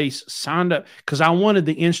always signed up because I wanted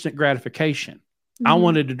the instant gratification. Mm-hmm. I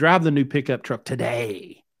wanted to drive the new pickup truck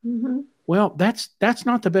today. Mm-hmm. Well, that's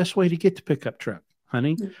not the best way to get the pickup truck,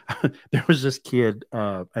 honey. Mm-hmm. There was this kid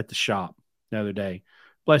at the shop the other day.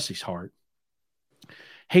 Bless his heart.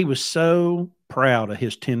 He was so proud of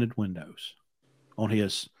his tinted windows on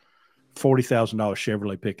his $40,000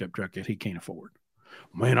 Chevrolet pickup truck that he can't afford.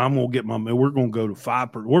 Man, we're going to go to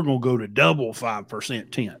 5%. We're going to go to double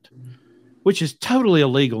 5% tint, which is totally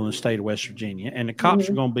illegal in the state of West Virginia. And the cops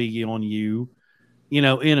are going to be on you, in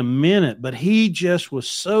a minute. But he just was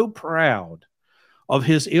so proud of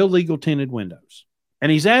his illegal tinted windows.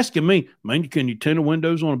 And he's asking me, man, can you tint the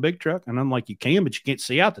windows on a big truck? And I'm like, you can, but you can't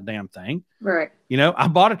see out the damn thing. Right. I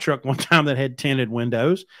bought a truck one time that had tinted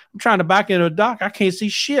windows. I'm trying to back into a dock. I can't see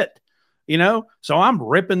shit. So I'm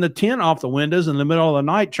ripping the tint off the windows in the middle of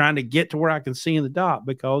the night trying to get to where I can see in the dock,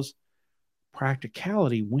 because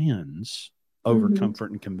practicality wins over comfort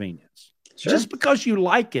and convenience. Sure. Just because you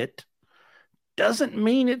like it doesn't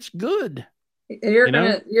mean it's good.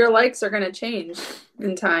 Your likes are gonna change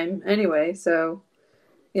in time anyway. So,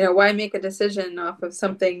 why make a decision off of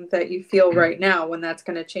something that you feel right now when that's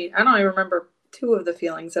gonna change? I don't even remember two of the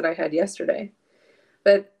feelings that I had yesterday,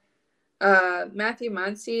 but. Matthew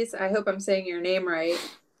Monsees, I hope I'm saying your name right,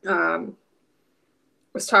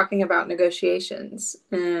 was talking about negotiations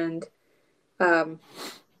and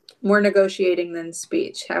more negotiating than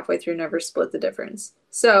speech. Halfway through, never split the difference.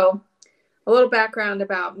 So a little background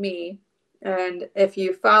about me. And if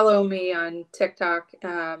you follow me on TikTok,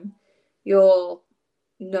 you'll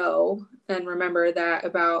know and remember that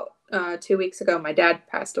about 2 weeks ago, my dad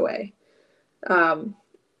passed away.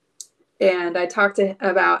 And I talked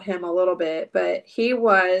about him a little bit, but he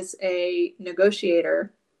was a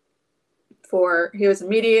negotiator he was a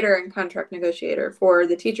mediator and contract negotiator for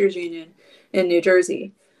the teachers union in New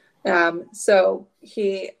Jersey. So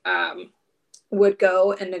he would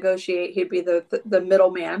go and negotiate. He'd be the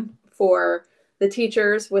middleman for the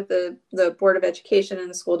teachers with the Board of Education and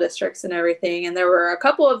the school districts and everything. And there were a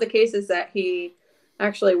couple of the cases that he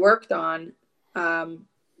actually worked on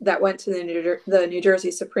that went to the New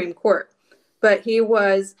Jersey Supreme Court. But he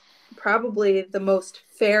was probably the most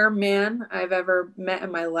fair man I've ever met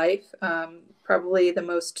in my life. Probably the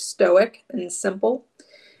most stoic and simple.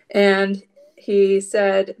 And he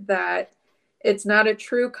said that it's not a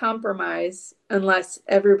true compromise unless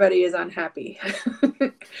everybody is unhappy.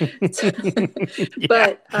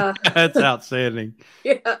 But that's outstanding.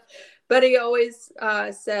 Yeah. But he always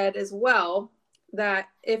said as well that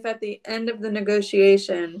if at the end of the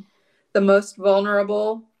negotiation, the most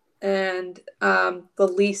vulnerable and the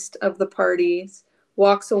least of the parties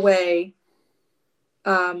walks away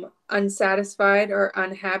unsatisfied or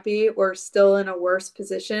unhappy or still in a worse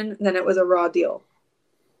position, then it was a raw deal.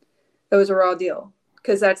 It was a raw deal,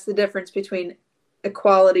 because that's the difference between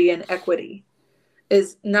equality and equity,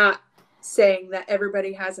 is not saying that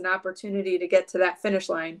everybody has an opportunity to get to that finish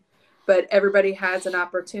line, but everybody has an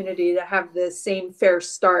opportunity to have the same fair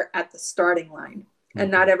start at the starting line.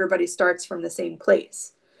 And not everybody starts from the same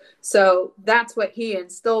place. So that's what he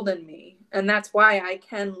instilled in me. And that's why I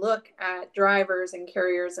can look at drivers and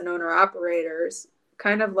carriers and owner operators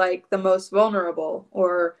kind of like the most vulnerable,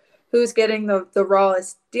 or who's getting the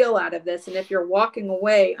rawest deal out of this. And if you're walking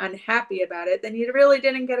away unhappy about it, then you really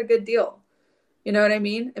didn't get a good deal. You know what I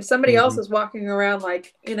mean? If somebody else is walking around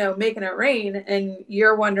like, making it rain, and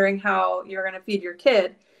you're wondering how you're going to feed your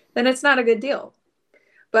kid, then it's not a good deal.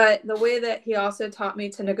 But the way that he also taught me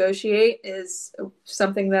to negotiate is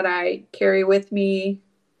something that I carry with me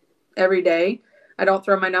every day. I don't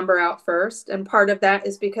throw my number out first. And part of that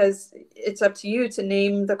is because it's up to you to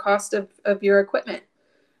name the cost of your equipment.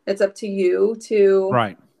 It's up to you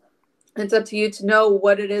to It's up to you to know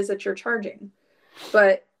what it is that you're charging.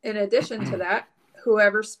 But in addition to that,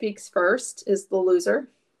 whoever speaks first is the loser,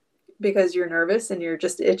 because you're nervous and you're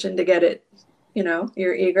just itching to get it.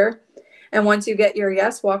 You're eager. And once you get your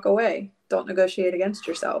yes, walk away. Don't negotiate against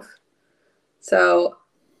yourself. So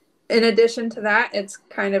in addition to that, it's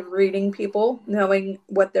kind of reading people, knowing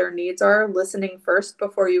what their needs are, listening first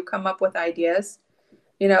before you come up with ideas.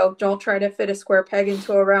 Don't try to fit a square peg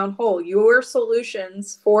into a round hole. Your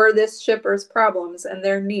solutions for this shipper's problems and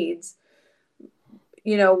their needs,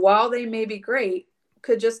 while they may be great,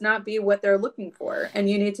 could just not be what they're looking for. And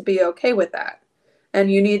you need to be okay with that. And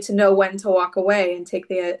you need to know when to walk away and take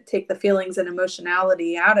the feelings and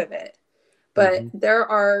emotionality out of it. But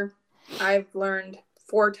I've learned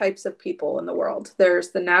 4 types of people in the world.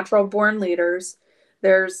 There's the natural born leaders.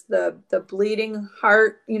 There's the bleeding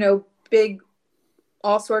heart, big,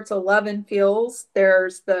 all sorts of love and feels.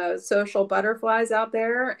 There's the social butterflies out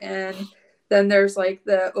there. And then there's like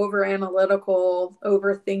the over analytical,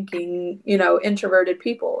 overthinking, introverted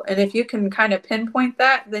people. And if you can kind of pinpoint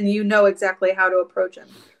that, then you know exactly how to approach them,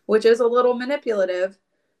 which is a little manipulative,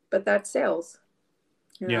 but that's sales,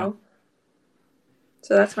 know?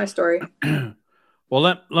 So that's my story. Well,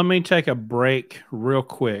 let me take a break real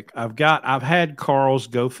quick. I've had Carl's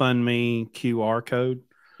GoFundMe QR code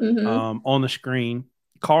on the screen.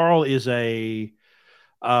 Carl is the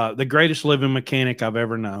greatest living mechanic I've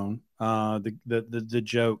ever known. The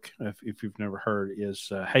joke, if you've never heard,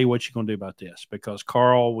 is, hey, what you going to do about this? Because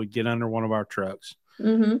Carl would get under one of our trucks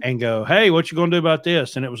and go, hey, what you going to do about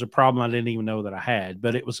this? And it was a problem I didn't even know that I had.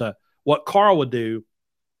 But it was what Carl would do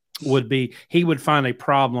would be, he would find a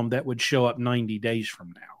problem that would show up 90 days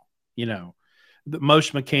from now.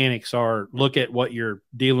 Most mechanics look at what you're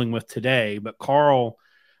dealing with today, but Carl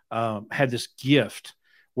had this gift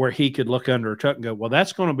where he could look under a truck and go, well,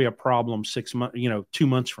 that's going to be a problem 6 months, 2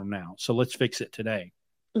 months from now. So let's fix it today.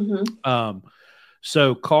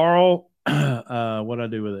 So Carl, what do I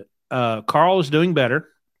do with it? Carl is doing better.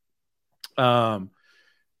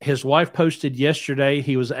 His wife posted yesterday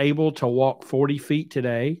he was able to walk 40 feet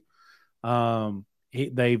today.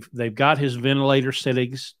 They've got his ventilator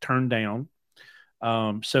settings turned down.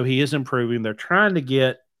 So he is improving. They're trying to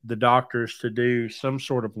get the doctors to do some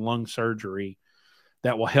sort of lung surgery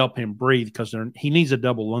that will help him breathe, because he needs a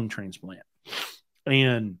double lung transplant.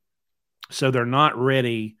 And so they're not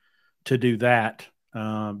ready to do that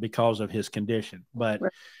because of his condition. But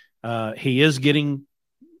he is getting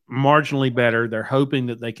marginally better. They're hoping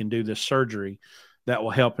that they can do this surgery that will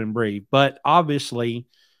help him breathe. But obviously,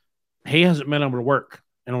 he hasn't been able to work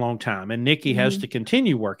in a long time. And Nikki has to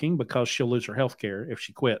continue working because she'll lose her health care if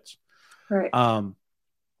she quits. Right.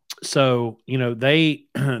 So, they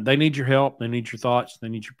need your help. They need your thoughts. They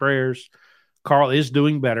need your prayers. Carl is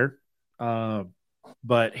doing better.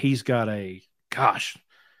 But he's got an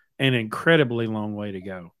incredibly long way to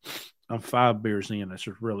go. I'm 5 beers in. That's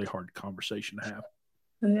a really hard conversation to have.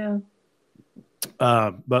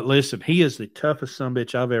 Yeah. But listen, he is the toughest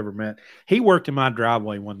sumbitch I've ever met. He worked in my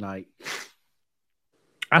driveway one night.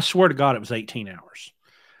 I swear to God, it was 18 hours.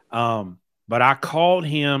 But I called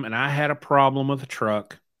him and I had a problem with the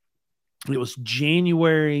truck. It was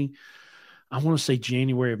January, I want to say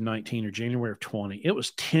January of 19 or January of 20. It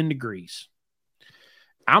was 10 degrees.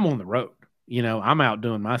 I'm on the road. I'm out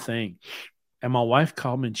doing my thing. And my wife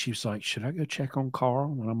called me and she was like, should I go check on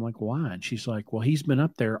Carl? And I'm like, why? And she's like, well, he's been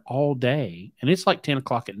up there all day. And it's like 10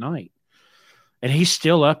 o'clock at night. And he's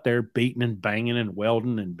still up there beating and banging and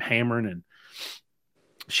welding and hammering. And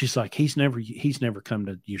she's like, he's never come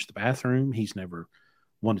to use the bathroom. He's never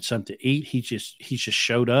wanted something to eat. He's just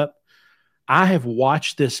showed up. I have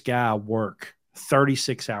watched this guy work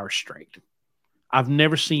 36 hours straight. I've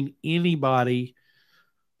never seen anybody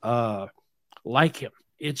like him.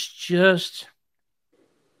 It's just,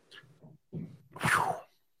 whew.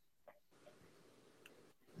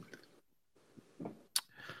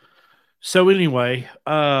 So anyway,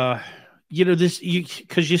 because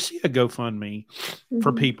you see a GoFundMe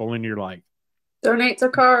for people and you're like, donate to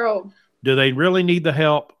Carl. Do they really need the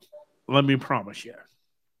help? Let me promise you.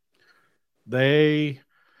 They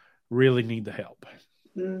really need the help.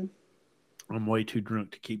 I'm way too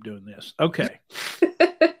drunk to keep doing this. Okay.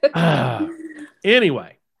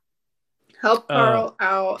 Anyway. Help Carl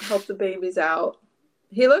out. Help the babies out.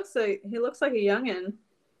 He looks like a youngin'.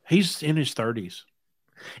 He's in his 30s.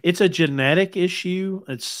 It's a genetic issue.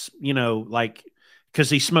 It's, because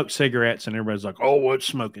he smoked cigarettes and everybody's like, oh, what's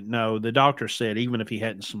smoking? No, the doctor said even if he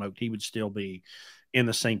hadn't smoked, he would still be in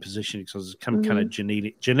the same position because it's some kind of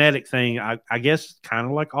genetic thing. I guess kind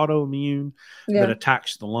of like autoimmune, but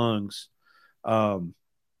attacks the lungs.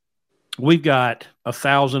 We've got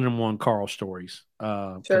 1,001 Carl stories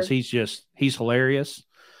because he's hilarious.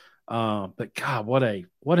 But God, what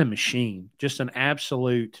a machine! Just an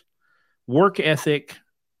absolute work ethic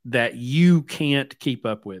that you can't keep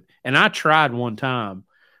up with. And I tried one time.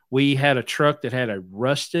 We had a truck that had a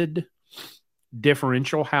rusted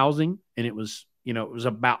differential housing, and it was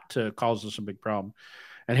about to cause us a big problem.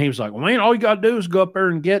 And he was like, well, man, all you got to do is go up there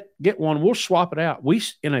and get one. We'll swap it out. We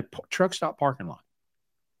in a truck stop parking lot.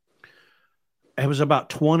 It was about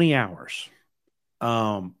 20 hours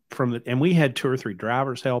and we had 2 or 3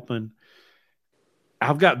 drivers helping.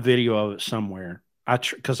 I've got video of it somewhere.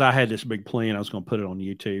 Because I had this big plan, I was going to put it on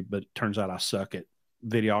YouTube, but it turns out I suck at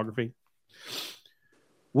videography.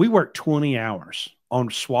 We worked 20 hours on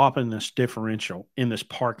swapping this differential in this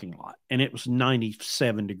parking lot, and it was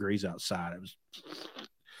 97 degrees outside.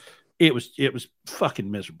 It was fucking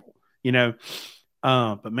miserable,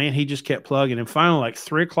 but man, he just kept plugging. And finally, like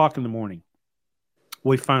 3:00 in the morning,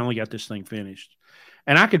 we finally got this thing finished,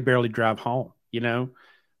 and I could barely drive home,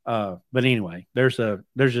 But anyway, there's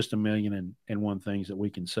just a million and one things that we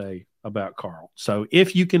can say about Carl. So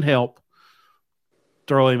if you can help,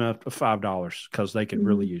 throw him up $5 because they could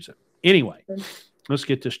really use it. Anyway, let's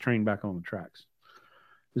get this train back on the tracks.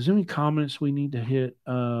 Is there any comments we need to hit?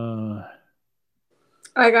 I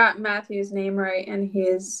got Matthew's name right, and he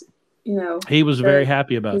is, he was very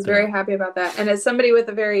happy about that. He's very happy about that. And as somebody with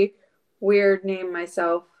a very weird name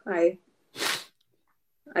myself,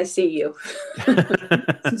 I see you.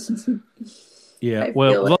 Yeah.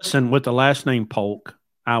 Well, listen, with the last name Polk,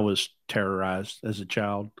 I was terrorized as a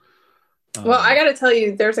child. Well, I got to tell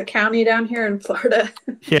you, there's a county down here in Florida.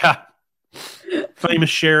 Yeah. Famous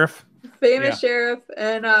sheriff. Sheriff.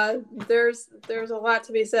 And there's a lot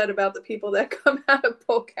to be said about the people that come out of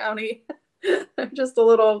Polk County. They're just a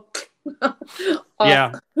little off.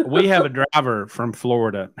 Yeah. We have a driver from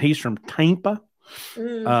Florida. He's from Tampa.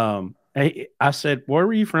 I said, where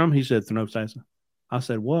were you from? He said, Thanopsassa. I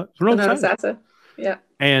said, what? Thanopsassa. Yeah.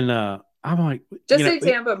 And I'm like, just say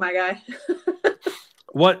Tampa, my guy.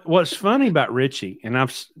 What's funny about Richie, and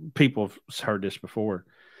people have heard this before.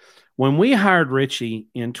 When we hired Richie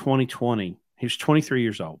in 2020, he was 23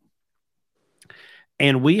 years old.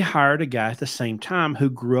 And we hired a guy at the same time who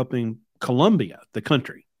grew up in Colombia, the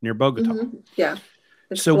country near Bogota. Yeah.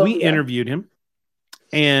 So Colombia. We interviewed him,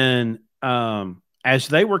 and as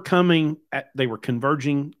they were they were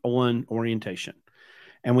converging on orientation.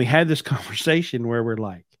 And we had this conversation where we're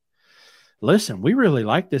like, listen, we really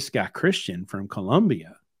like this guy, Christian from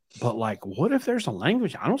Colombia, but like, what if there's a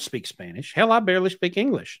language? I don't speak Spanish. Hell, I barely speak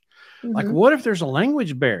English. Like, what if there's a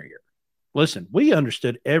language barrier? Listen, we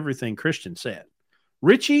understood everything Christian said.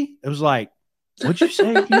 Richie, it was like, what'd you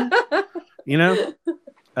say again?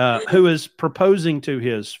 Who is proposing to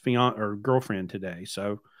his fiance or girlfriend today.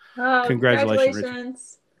 So, congratulations, Richie.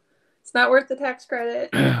 It's not worth the tax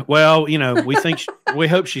credit. Well, we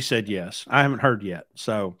hope she said yes. I haven't heard yet.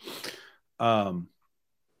 So, how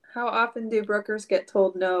often do brokers get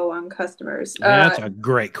told no on customers? That's a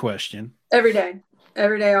great question. Every day,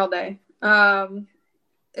 all day.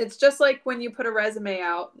 it's just like when you put a resume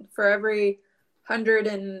out for every 100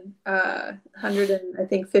 and I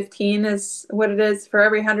think 15 is what it is. For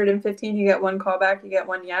every 115, you get one callback, you get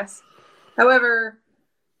one yes. However,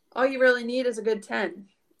 all you really need is a good 10.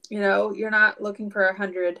 You're not looking for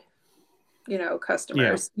 100,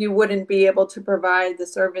 customers. Yeah. You wouldn't be able to provide the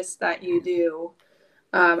service that you do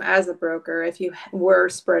as a broker if you were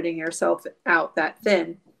spreading yourself out that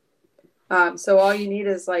thin. So all you need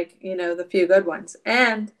is the few good ones.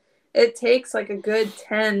 And it takes like a good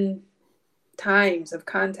 10 times of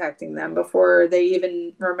contacting them before they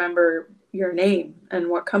even remember your name and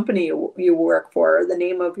what company you work for, the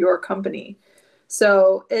name of your company.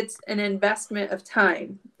 So it's an investment of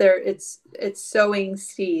time. It's sowing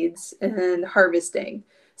seeds and harvesting.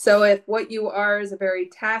 So if what you are is a very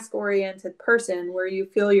task-oriented person where you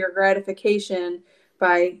feel your gratification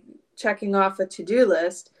by checking off a to-do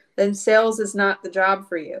list, then sales is not the job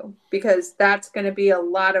for you, because that's going to be a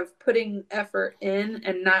lot of putting effort in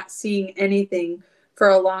and not seeing anything for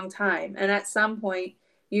a long time. And at some point,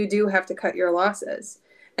 you do have to cut your losses.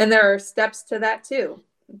 And there are steps to that too,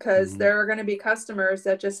 because there are going to be customers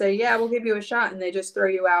that just say, yeah, we'll give you a shot. And they just throw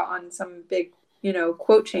you out on some big,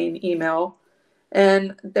 quote chain email.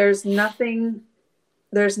 And there's nothing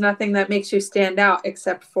that makes you stand out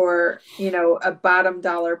except for, a bottom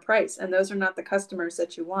dollar price. And those are not the customers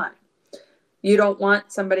that you want. You don't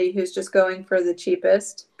want somebody who's just going for the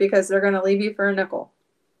cheapest, because they're going to leave you for a nickel.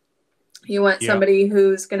 You want somebody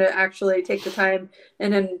who's going to actually take the time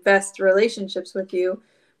and invest relationships with you,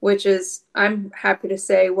 which is, I'm happy to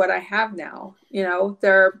say, what I have now.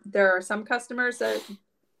 There are some customers that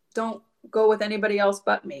don't go with anybody else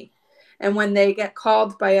but me. And when they get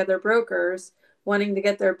called by other brokers wanting to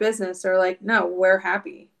get their business, they're like, no, we're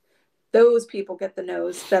happy. Those people get the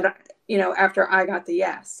no's that, after I got the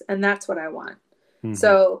yes. And that's what I want. Mm-hmm.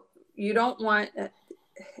 So you don't want,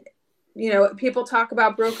 people talk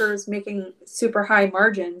about brokers making super high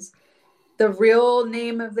margins. The real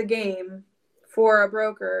name of the game for a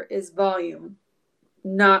broker is volume,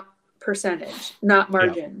 not percentage, not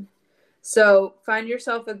margin. Yeah. So find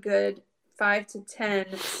yourself a good 5 to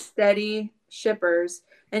 10 steady shippers,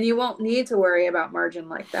 and you won't need to worry about margin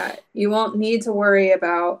like that. You won't need to worry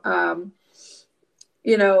about,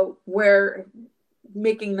 where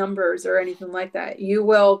making numbers or anything like that. You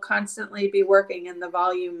will constantly be working, and the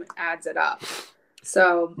volume adds it up.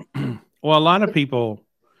 So, well, a lot of people,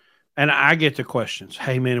 and I get the questions,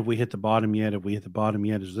 hey man, have we hit the bottom yet? Have we hit the bottom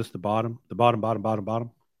yet? Is this the bottom? The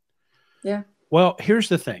bottom? Yeah. Well, here's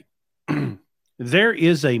the thing. There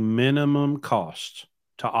is a minimum cost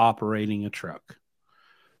to operating a truck.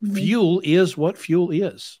 Mm-hmm. Fuel is what fuel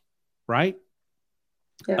is, right?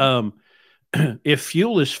 Yeah. If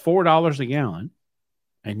fuel is $4 a gallon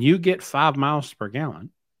and you get 5 miles per gallon,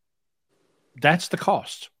 that's the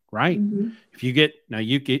cost, right? Mm-hmm. If you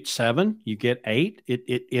get 7, you get 8,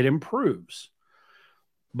 it improves.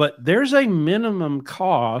 But there's a minimum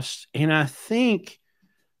cost, and I think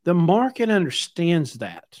the market understands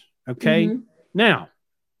that. Okay. Mm-hmm. Now,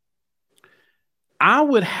 I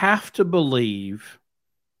would have to believe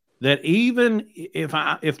that even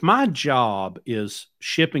if my job is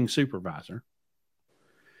shipping supervisor,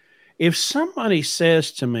 if somebody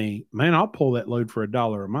says to me, man, I'll pull that load for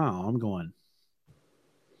 $1 a mile, I'm going,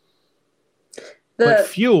 but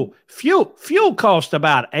fuel costs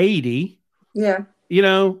about 80. Yeah.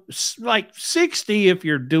 Like 60 if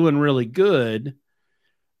you're doing really good.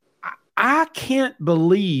 I can't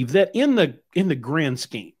believe that in the grand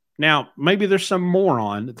scheme. Now, maybe there's some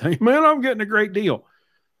moron that think, man, I'm getting a great deal.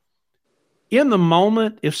 In the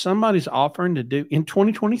moment, if somebody's offering to do in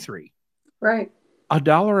 2023, right,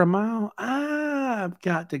 $1 a mile, I've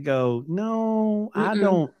got to go. No,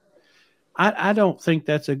 mm-mm. I don't think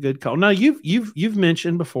that's a good call. Now, you've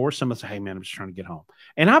mentioned before, someone say, hey man, I'm just trying to get home.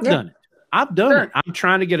 And I've done it. I've done it. I'm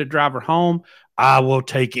trying to get a driver home. I will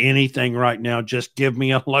take anything right now. Just give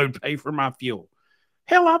me a load pay for my fuel.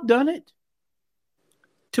 Hell, I've done it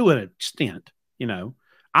to an extent.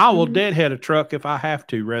 I will deadhead a truck if I have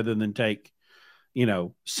to, rather than take,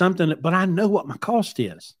 something. But I know what my cost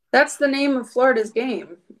is. That's the name of Florida's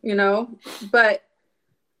game, but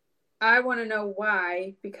I want to know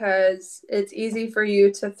why, because it's easy for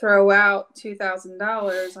you to throw out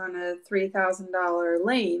 $2,000 on a $3,000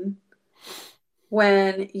 lane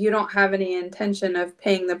when you don't have any intention of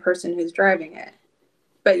paying the person who's driving it,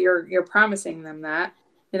 but you're promising them that,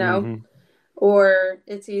 mm-hmm. Or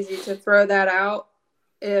it's easy to throw that out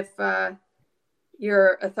if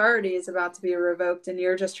your authority is about to be revoked and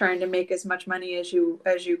you're just trying to make as much money as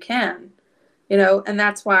you can, and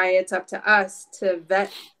that's why it's up to us to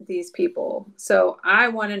vet these people. So I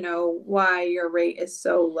want to know why your rate is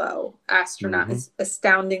so low,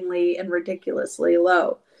 astoundingly and ridiculously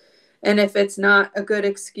low. And if it's not a good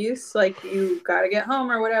excuse, like you got to get home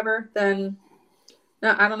or whatever, then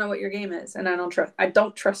no, I don't know what your game is, and I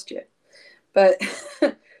don't trust you. But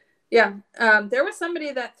yeah, there was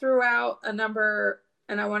somebody that threw out a number,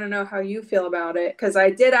 and I want to know how you feel about it, because I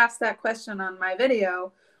did ask that question on my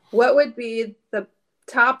video. What would be the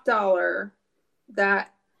top dollar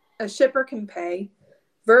that a shipper can pay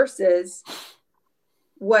versus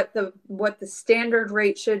what the standard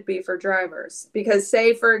rate should be for drivers? Because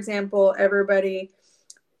say for example,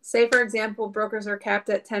 brokers are capped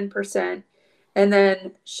at 10%, and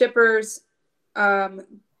then shippers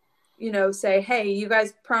say, hey, you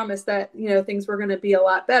guys promised that things were going to be a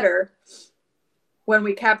lot better when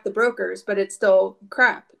we cap the brokers, but it's still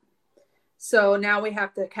crap. So now we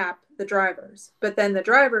have to cap the drivers. But then the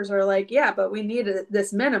drivers are like, yeah, but we need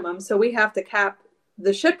this minimum, so we have to cap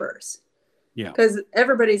the shippers. Yeah. Because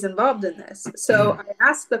everybody's involved in this. So I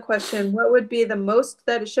asked the question, what would be the most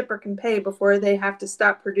that a shipper can pay before they have to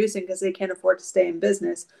stop producing because they can't afford to stay in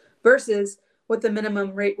business, versus what the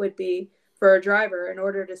minimum rate would be for a driver in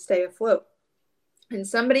order to stay afloat? And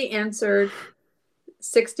somebody answered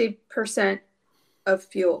 60% of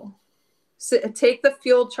fuel. So take the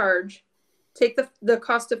fuel charge, take the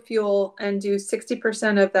cost of fuel and do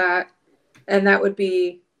 60% of that, and that would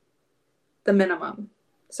be the minimum.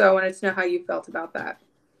 So I wanted to know how you felt about that.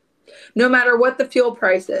 No matter what the fuel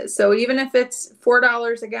price is. So even if it's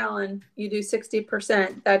 $4 a gallon, you do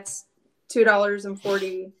 60%, that's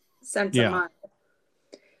 $2.40 a mile.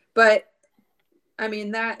 But I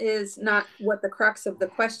mean, that is not what the crux of the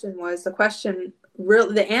question was. The question,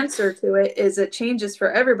 the answer to it is it changes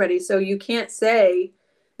for everybody. So you can't say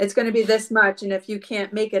it's going to be this much, and if you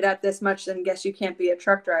can't make it at this much, then guess you can't be a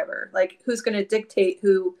truck driver. Like, who's going to dictate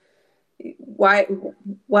why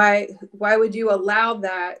would you allow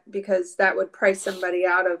that? Because that would price somebody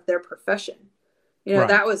out of their profession. Right.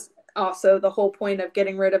 That was also the whole point of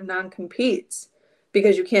getting rid of non-competes,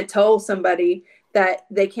 because you can't tell somebody that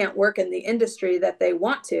they can't work in the industry that they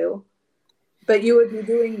want to, but you would be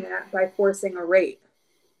doing that by forcing a rate.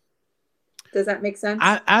 Does that make sense?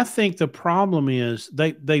 I think the problem is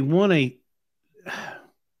they want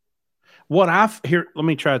let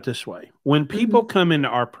me try it this way. When people come into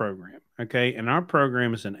our program, okay, and our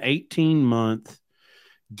program is an 18-month,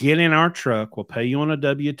 get in our truck, we'll pay you on a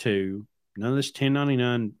W-2, none of this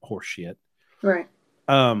 1099 horse shit. Right.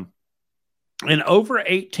 And over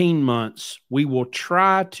 18 months, we will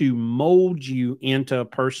try to mold you into a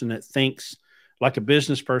person that thinks like a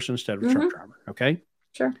business person instead of a truck driver. Okay.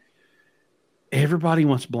 Sure. Everybody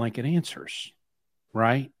wants blanket answers,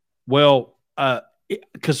 right? Well,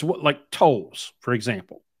 because like tolls, for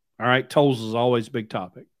example. All right. Tolls is always a big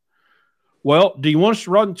topic. Well, do you want us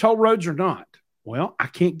to run toll roads or not? Well, I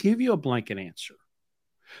can't give you a blanket answer,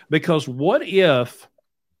 because what if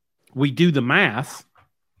we do the math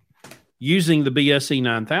using the BSE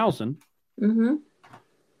 9000?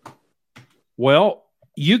 Well,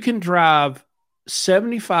 you can drive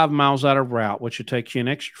 75 miles out of route, which would take you an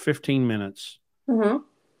extra 15 minutes.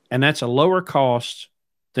 And that's a lower cost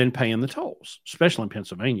than paying the tolls, especially in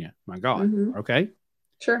Pennsylvania. My God. Okay.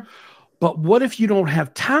 Sure. But what if you don't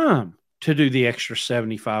have time to do the extra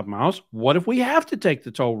 75 miles? What if we have to take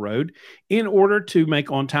the toll road in order to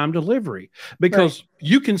make on-time delivery? Because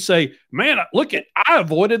you can say, man, look I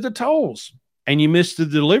avoided the tolls, and you missed the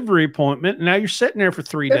delivery appointment, and now you're sitting there for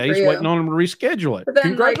 3 days waiting on them to reschedule it. Then,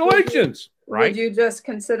 congratulations. Would you just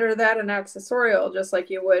consider that an accessorial, just like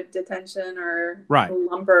you would detention or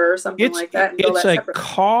lumber or something like that? It's a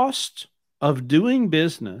cost of doing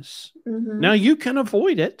business. Now, you can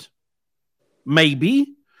avoid it,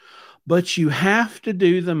 maybe, but you have to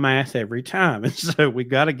do the math every time. And so we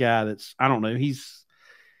got a guy that's, I don't know, he's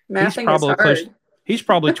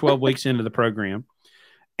probably 12 weeks into the program.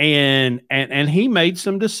 And he made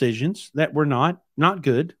some decisions that were not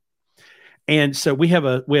good. And so we have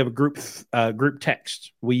a group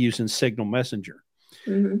text we use in Signal Messenger.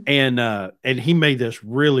 And he made this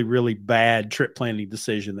really, really bad trip planning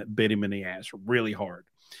decision that bit him in the ass really hard.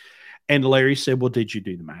 And Larry said, well, did you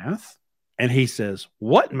do the math? And he says,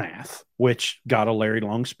 what math? Which got a Larry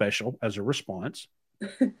Long special as a response.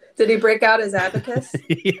 Did he break out his abacus?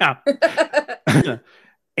 Yeah.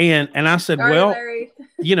 And I said, sorry, well, Larry.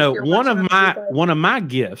 one of my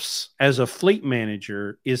gifts as a fleet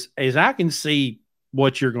manager is I can see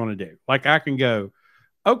what you're going to do. Like, I can go,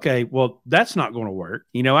 okay, well, that's not going to work.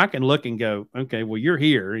 I can look and go, okay, well, you're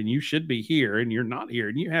here and you should be here and you're not here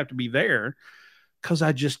and you have to be there. Because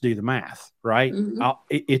I just do the math, right?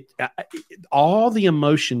 Mm-hmm. All the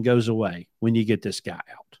emotion goes away when you get this guy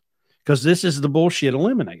out, because this is the bullshit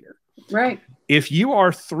eliminator. Right. If you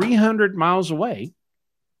are 300 miles away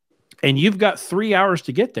and you've got 3 hours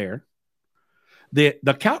to get there,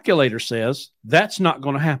 the calculator says that's not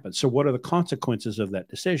going to happen. So what are the consequences of that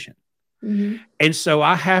decision? Mm-hmm. And so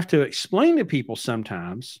I have to explain to people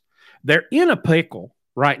sometimes they're in a pickle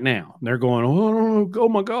right now. They're going, oh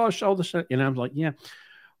my gosh, all this. And I'm like, yeah,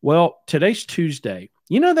 well, today's Tuesday.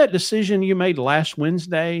 You know that decision you made last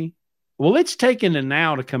Wednesday? Well, it's taken to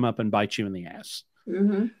now to come up and bite you in the ass.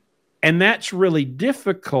 Mm-hmm. And that's really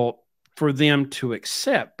difficult for them to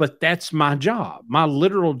accept, but that's my job, my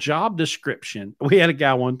literal job description. We had a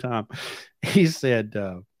guy one time, he said,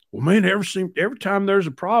 well, man, every time there's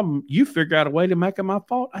a problem, you figure out a way to make it my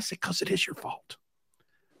fault. I said, because it is your fault.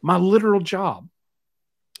 My literal job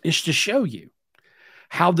is to show you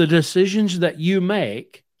how the decisions that you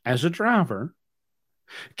make as a driver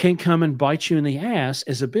can come and bite you in the ass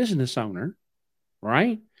as a business owner,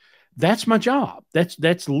 right? That's my job.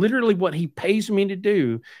 That's literally what he pays me to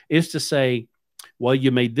do, is to say, well,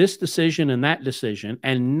 you made this decision and that decision,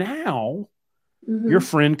 and now your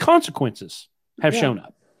friend consequences have shown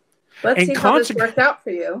up. Let's see how this worked out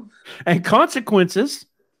for you. And consequences,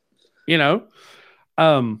 you know,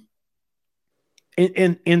 and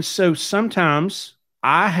so sometimes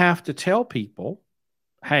I have to tell people,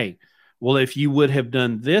 hey, well, if you would have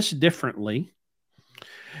done this differently,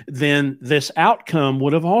 then this outcome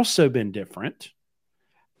would have also been different.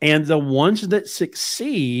 And the ones that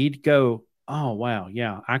succeed go, oh, wow,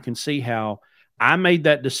 yeah, I can see how I made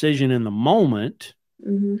that decision in the moment,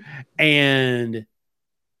 and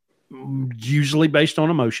usually based on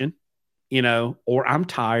emotion, you know, or I'm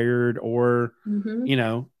tired, or, you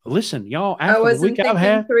know, listen, y'all, I wasn't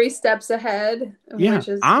thinking 3 steps ahead, which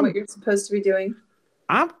is what you're supposed to be doing.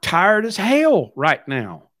 I'm tired as hell right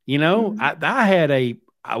now. You know, I had a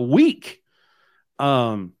week,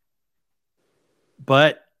 but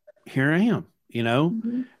here I am, you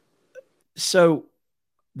know? So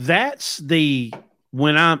that's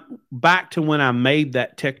when I'm back to when I made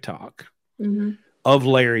that TikTok of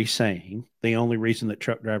Larry saying the only reason that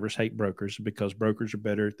truck drivers hate brokers is because brokers are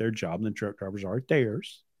better at their job than truck drivers are at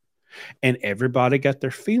theirs. And everybody got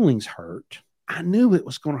their feelings hurt. I knew it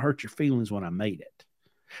was going to hurt your feelings when I made it.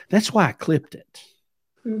 That's why I clipped it.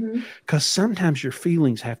 Because sometimes your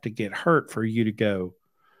feelings have to get hurt for you to go,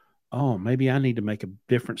 oh, maybe I need to make a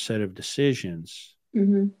different set of decisions.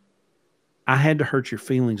 I had to hurt your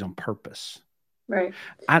feelings on purpose. Right.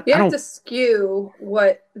 You have to skew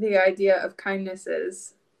what the idea of kindness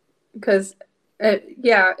is, because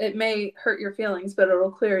it may hurt your feelings, but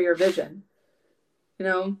it'll clear your vision. You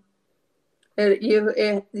know,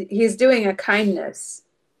 he's doing a kindness.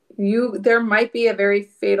 There might be a very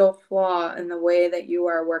fatal flaw in the way that you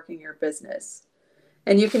are working your business.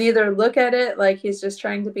 And you can either look at it like he's just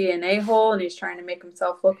trying to be an a-hole and he's trying to make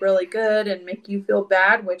himself look really good and make you feel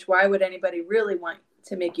bad, which why would anybody really want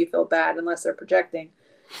to make you feel bad unless they're projecting?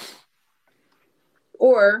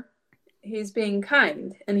 Or he's being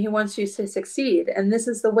kind and he wants you to succeed. And this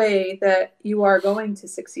is the way that you are going to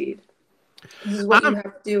succeed. This is what you have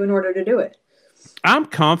to do in order to do it. I'm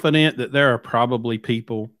confident that there are probably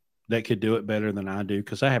people that could do it better than I do,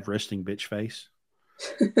 because I have resting bitch face.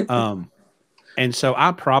 And so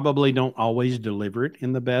I probably don't always deliver it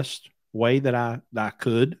in the best way that I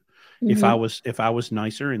could if I was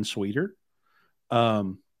nicer and sweeter.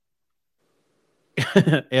 Evan,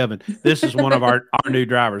 this is one of our new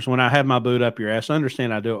drivers. When I have my boot up your ass,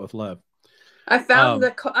 understand I do it with love. I found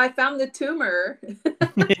the tumor.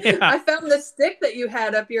 Yeah. I found the stick that you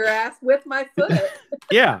had up your ass with my foot.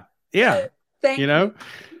 Yeah. Thank you. Know,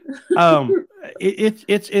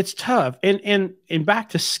 it's tough. And back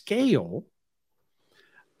to scale.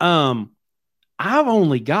 I've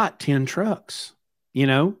only got 10 trucks. You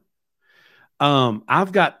know,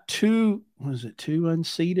 I've got two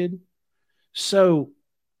unseated. So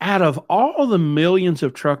out of all the millions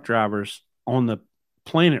of truck drivers on the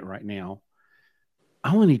planet right now,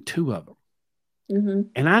 I only need 2 of them.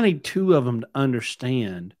 And I need 2 of them to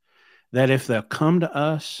understand that if they'll come to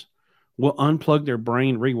us, we'll unplug their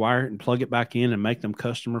brain, rewire it, and plug it back in and make them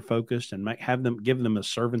customer focused and give them a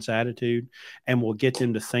servant's attitude. And we'll get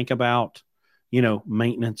them to think about, you know,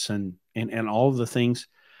 maintenance and all the things.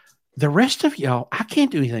 The rest of y'all, I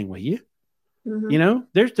can't do anything with you. You know,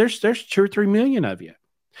 there's 2 or 3 million of you.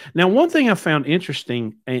 Now, one thing I found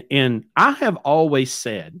interesting, and I have always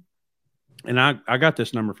said, and I got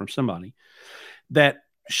this number from somebody, that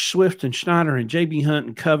Swift and Schneider and JB Hunt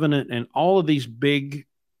and Covenant and all of these big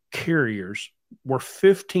carriers were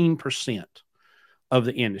 15% of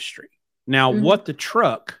the industry. Now, Mhm. what the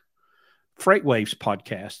truck Freight Waves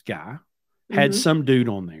podcast guy had some dude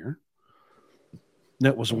on there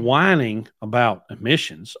that was whining about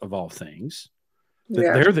emissions of all things. That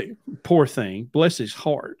Yeah. they're the poor thing, bless his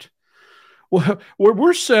heart. Well,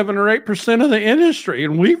 we're 7 or 8% of the industry,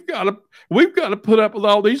 and we've got to put up with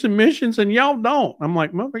all these emissions, and y'all don't. I'm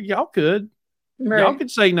like, well, y'all could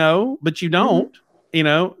say no, but you don't. You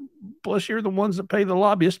know, plus you're the ones that pay the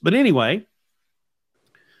lobbyists. But anyway,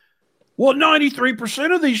 well,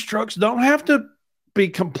 93% of these trucks don't have to be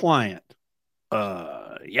compliant.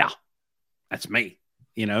 Yeah, that's me.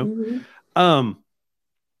 You know,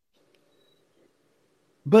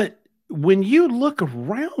 but when you look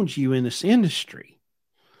around you in this industry,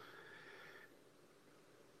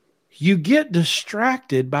 you get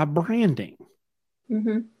distracted by branding.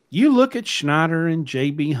 You look at Schneider and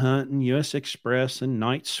JB Hunt and US Express and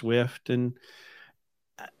Knight Swift and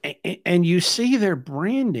you see their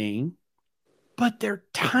branding, but they're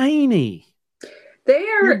tiny.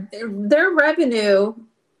 Their revenue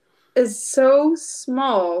is so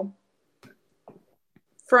small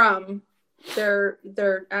from their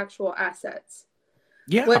actual assets.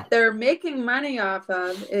 Yeah. What they're making money off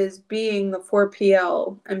of is being the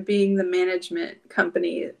 4PL and being the management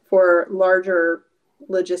company for larger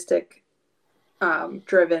logistic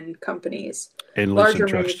driven companies and larger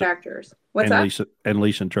manufacturers. And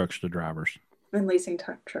leasing trucks to drivers. And leasing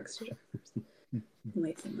trucks to drivers. And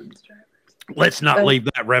leasing them to drivers. Let's not leave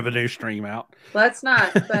that revenue stream out. Let's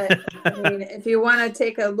not. But I mean, if you want to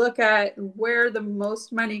take a look at where the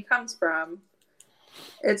most money comes from,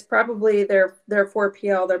 it's probably their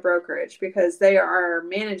 4PL, their brokerage, because they are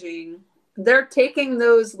managing. They're taking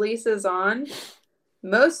those leases on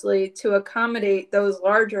mostly to accommodate those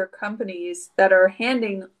larger companies that are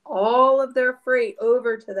handing all of their freight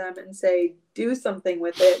over to them and say, do something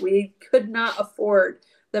with it. We could not afford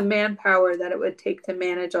the manpower that it would take to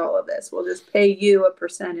manage all of this. We'll just pay you a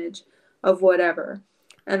percentage of whatever.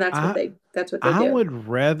 And that's what they do. I would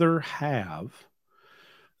rather have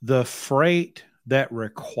the freight that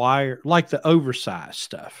require, like the oversized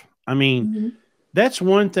stuff. I mean, that's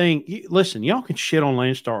one thing. Listen, y'all can shit on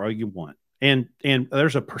Landstar all you want. And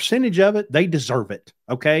there's a percentage of it. They deserve it.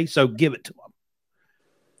 Okay. So give it to them.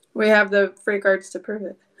 We have the freight guards to prove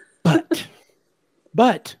it.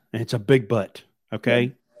 But, and it's a big but.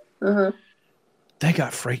 Okay. Uh-huh. They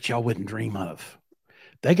got freight y'all wouldn't dream of.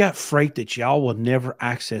 They got freight that y'all will never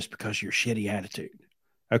access because of your shitty attitude.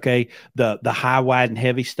 Okay. The high, wide, and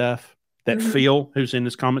heavy stuff that Phil, who's in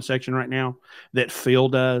this comment section right now, that Phil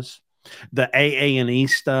does, the AA&E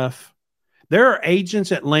stuff. There are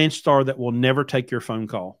agents at Landstar that will never take your phone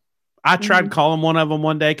call. I tried calling one of them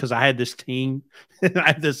one day because I had this team. I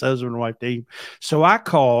had this husband and wife team. So I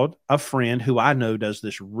called a friend who I know does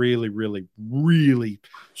this really, really, really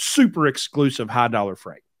super exclusive high dollar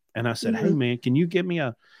freight. And I said, hey, man, can you give me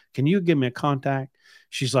a contact?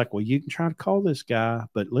 She's like, well, you can try to call this guy,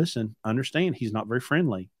 but listen, understand he's not very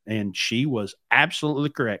friendly. And she was absolutely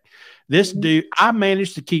correct. This dude, I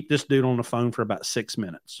managed to keep this dude on the phone for about 6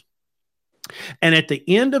 minutes. And at the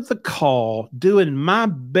end of the call, doing my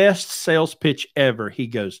best sales pitch ever, he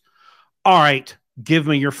goes, all right, give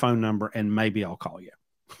me your phone number and maybe I'll call you.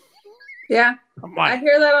 Yeah. Like, I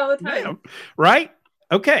hear that all the time. Man, right?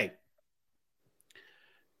 Okay.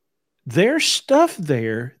 There's stuff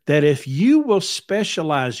there that if you will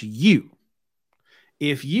specialize you,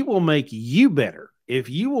 if you will make you better, if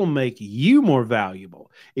you will make you more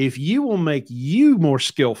valuable, if you will make you more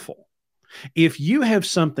skillful, if you have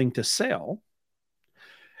something to sell,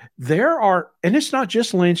 there are, and it's not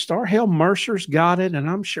just Landstar, hell, Mercer's got it, and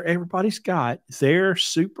I'm sure everybody's got their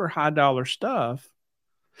super high dollar stuff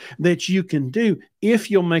that you can do if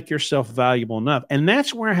you'll make yourself valuable enough. And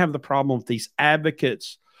that's where I have the problem with these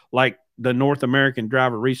advocates like the North American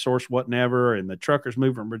Driver Resource, whatever, and the Truckers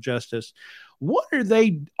Movement for Justice. What are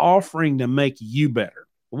they offering to make you better?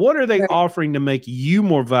 What are they offering to make you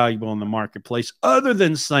more valuable in the marketplace other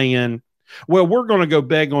than saying, well, we're going to go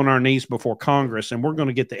beg on our knees before Congress and we're going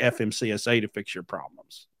to get the FMCSA to fix your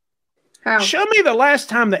problems? How? Show me the last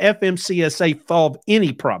time the FMCSA solved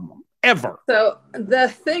any problem ever. So the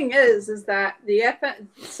thing is that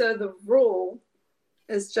the rule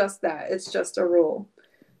is just that. It's just a rule.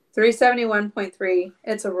 371.3,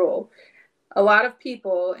 it's a rule. A lot of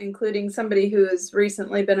people, including somebody who has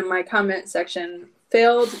recently been in my comment section,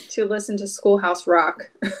 failed to listen to Schoolhouse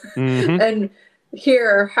Rock and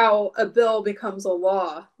hear how a bill becomes a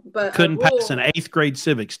law. But couldn't pass an 8th grade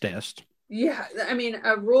civics test. Yeah, I mean,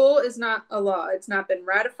 a rule is not a law. It's not been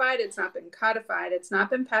ratified. It's not been codified. It's not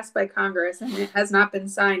been passed by Congress, and it has not been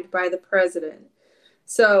signed by the president.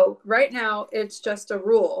 So right now it's just a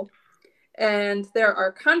rule. And there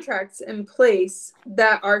are contracts in place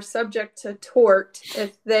that are subject to tort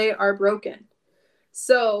if they are broken.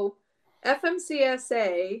 So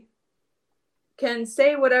FMCSA can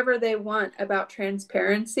say whatever they want about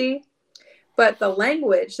transparency, but the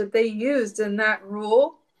language that they used in that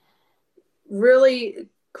rule really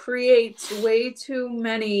creates way too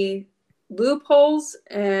many loopholes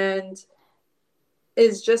and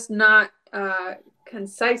is just not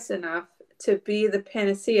concise enough to be the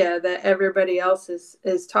panacea that everybody else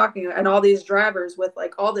is talking about. And all these drivers with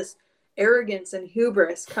like all this arrogance and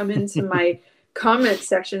hubris come into my comment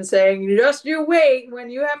section saying, just you wait, when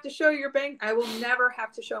you have to show your bank, I will never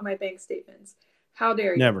have to show my bank statements. How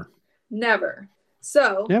dare you? Never.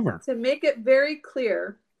 So to make it very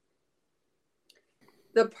clear,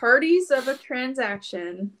 the parties of a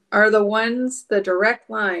transaction are the ones, the direct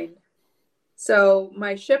line. So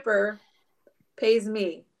my shipper pays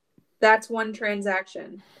me. That's one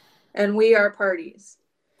transaction, and we are parties.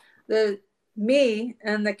 Me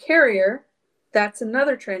and the carrier, that's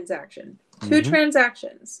another transaction. Two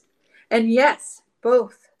transactions. And yes,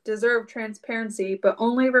 both deserve transparency, but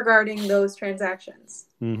only regarding those transactions.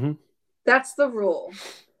 That's the rule.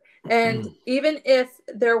 And even if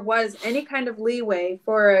there was any kind of leeway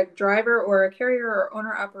for a driver or a carrier or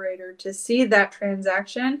owner-operator to see that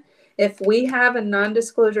transaction, if we have a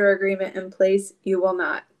non-disclosure agreement in place, you will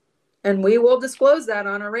not. And we will disclose that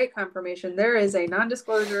on a rate confirmation. There is a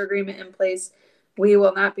non-disclosure agreement in place. We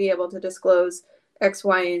will not be able to disclose X,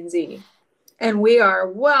 Y, and Z. And we are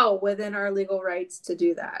well within our legal rights to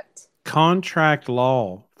do that. Contract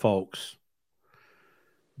law, folks,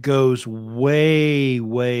 goes way,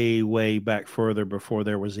 way, way back further before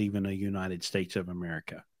there was even a United States of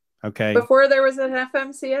America. Okay. Before there was an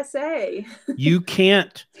FMCSA.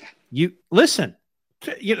 Listen.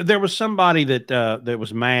 There was somebody that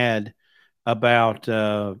was mad about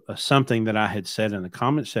something that I had said in the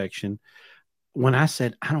comment section when I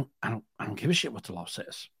said I don't give a shit what the law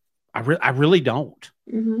says. I really don't.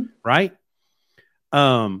 Right?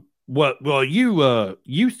 Well,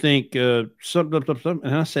 you think something,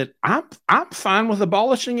 and I said I'm fine with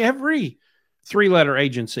abolishing every 3-letter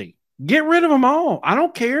agency. Get rid of them all. I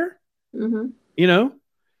don't care.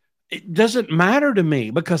 It doesn't matter to me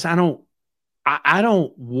because I don't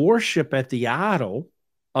worship at the idol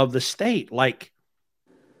of the state like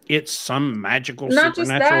it's some magical Not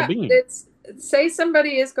supernatural being. It's say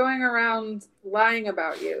somebody is going around lying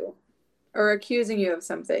about you or accusing you of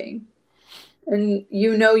something, and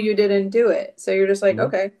you know you didn't do it. So you're just like,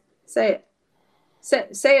 okay, say it.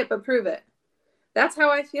 Say it, but prove it. That's how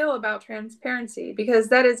I feel about transparency, because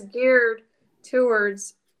that is geared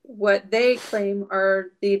towards what they claim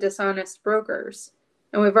are the dishonest brokers.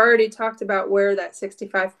 And we've already talked about where that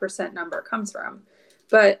 65% number comes from.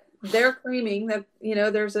 But they're claiming that,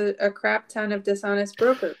 there's a crap ton of dishonest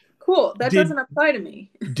brokers. Cool. That doesn't apply to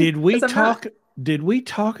me. Did we talk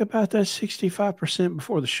about that 65%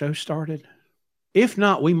 before the show started? If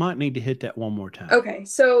not, we might need to hit that one more time. Okay.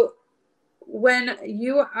 So when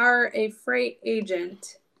you are a freight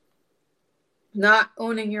agent, not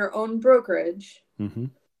owning your own brokerage,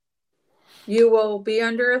 you will be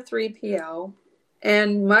under a 3PL.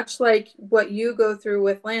 And much like what you go through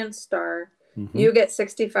with Landstar, you get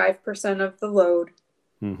 65% of the load.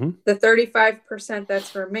 The 35%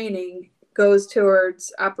 that's remaining goes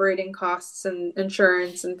towards operating costs and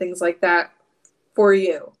insurance and things like that for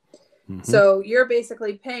you. So you're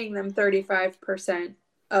basically paying them 35%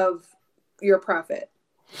 of your profit.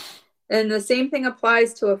 And the same thing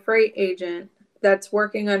applies to a freight agent that's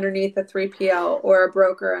working underneath a 3PL or a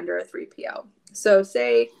broker under a 3PL. So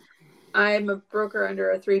say I'm a broker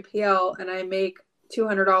under a 3PL and I make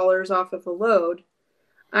 $200 off of a load,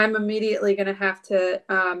 I'm immediately going to have to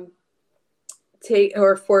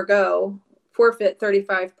forfeit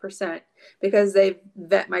 35% because they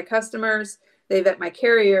vet my customers, they vet my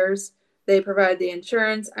carriers, they provide the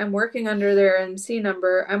insurance. I'm working under their MC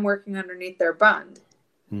number. I'm working underneath their bond.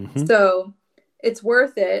 So it's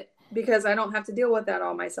worth it because I don't have to deal with that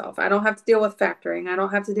all myself. I don't have to deal with factoring. I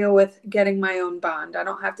don't have to deal with getting my own bond. I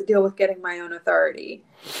don't have to deal with getting my own authority.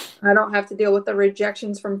 I don't have to deal with the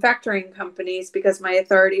rejections from factoring companies because my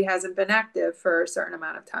authority hasn't been active for a certain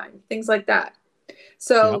amount of time. Things like that.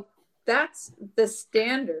 So that's the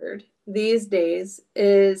standard these days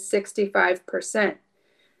is 65%.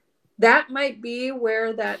 That might be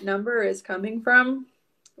where that number is coming from.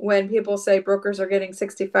 When people say brokers are getting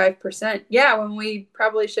 65%, when we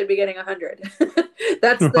probably should be getting 100.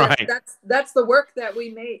 That's the work that we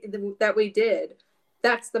made, that we did.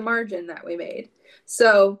 That's the margin that we made.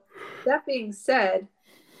 So that being said,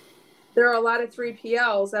 there are a lot of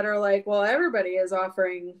 3PLs that are like, well, everybody is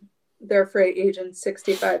offering their freight agents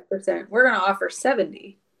 65%. We're going to offer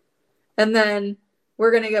 70. And then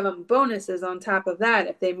we're going to give them bonuses on top of that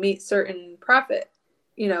if they meet certain profit,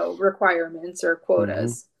 requirements or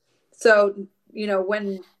quotas. So,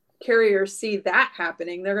 when carriers see that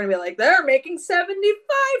happening, they're going to be like, they're making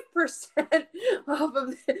 75% off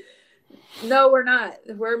of it. No, we're not.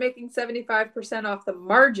 We're making 75% off the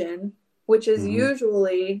margin, which is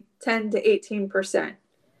usually 10 to 18%.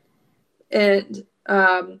 And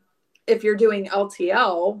if you're doing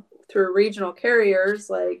LTL through regional carriers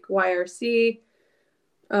like YRC,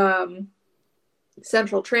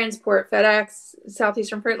 Central Transport, FedEx,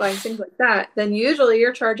 Southeastern Freight Lines, things like that, then usually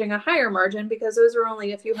you're charging a higher margin because those are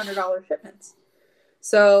only a few $100 shipments.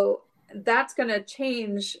 So that's going to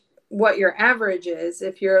change what your average is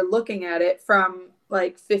if you're looking at it from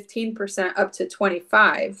like 15% up to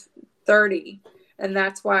 25, 30. And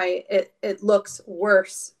that's why it looks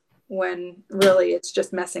worse when really it's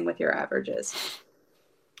just messing with your averages.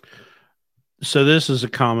 So this is a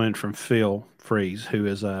comment from Phil Freeze, who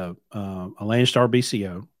is a Landstar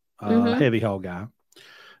BCO, heavy haul guy.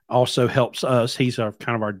 Also helps us. He's kind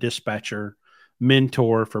of our dispatcher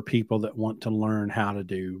mentor for people that want to learn how to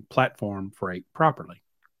do platform freight properly.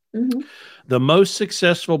 The most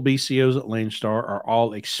successful BCOs at Landstar are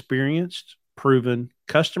all experienced, proven,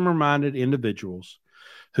 customer-minded individuals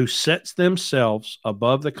who sets themselves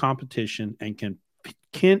above the competition and can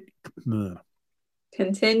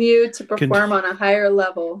continue to perform on a higher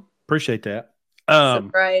level. Appreciate that.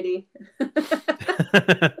 Sobriety.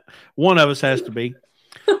 One of us has to be.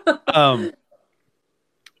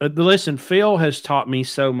 Listen, Phil has taught me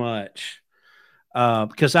so much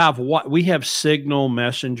because we have Signal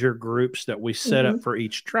Messenger groups that we set up for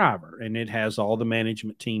each driver, and it has all the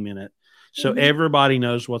management team in it. So everybody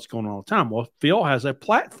knows what's going on all the time. Well, Phil has a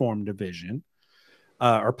platform division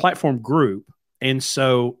or platform group. And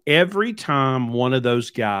so every time one of those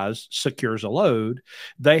guys secures a load,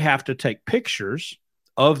 they have to take pictures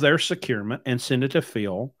of their securement and send it to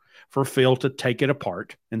Phil for Phil to take it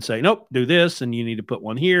apart and say, nope, do this. And you need to put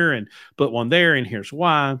one here and put one there. And here's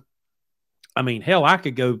why. I mean, hell, I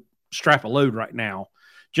could go strap a load right now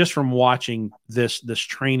just from watching this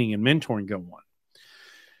training and mentoring go on.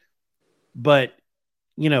 But,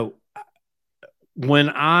 when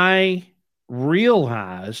I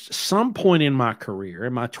realized some point in my career,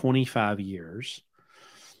 in my 25 years,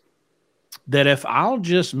 that if I'll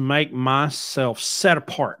just make myself set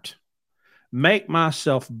apart, make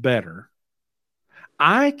myself better,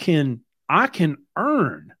 I can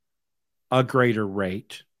earn a greater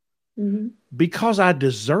rate because I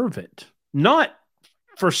deserve it, not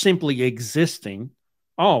for simply existing.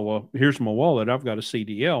 Oh, well, here's my wallet. I've got a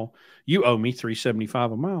CDL. You owe me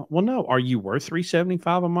 $3.75 a mile. Well, no. Are you worth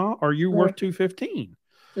 $3.75 a mile? Or are you worth $2.15?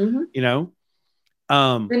 And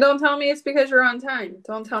don't tell me it's because you're on time.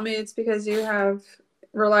 Don't tell me it's because you have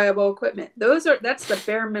reliable equipment. That's the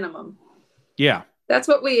bare minimum. Yeah. That's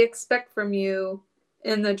what we expect from you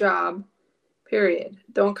in the job, period.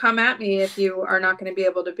 Don't come at me if you are not going to be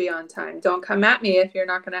able to be on time. Don't come at me if you're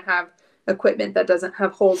not going to have equipment that doesn't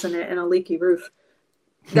have holes in it and a leaky roof.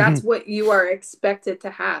 That's what you are expected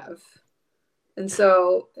to have. And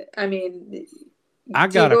so, I mean, do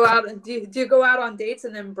you go out on dates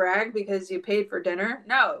and then brag because you paid for dinner?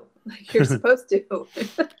 No, like you're supposed to.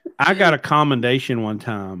 I got a commendation one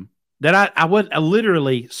time that I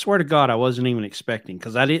literally swear to God, I wasn't even expecting,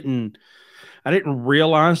 because I didn't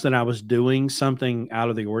realize that I was doing something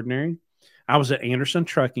out of the ordinary. I was at Anderson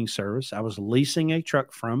Trucking Service. I was leasing a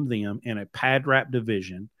truck from them in a pad wrap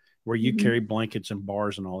division where you carry blankets and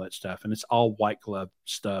bars and all that stuff. And it's all white glove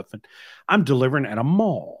stuff. And I'm delivering at a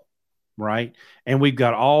mall, right? And we've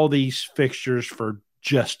got all these fixtures for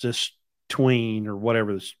Justice Tween or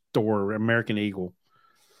whatever the store, American Eagle.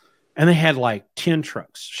 And they had like 10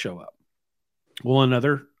 trucks show up. Well,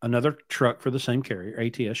 another truck for the same carrier,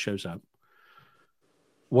 ATS, shows up.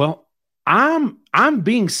 Well, I'm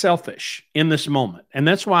being selfish in this moment. And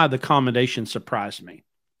that's why the commendation surprised me.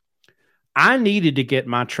 I needed to get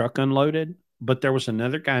my truck unloaded, but there was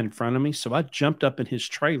another guy in front of me. So I jumped up in his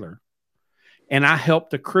trailer and I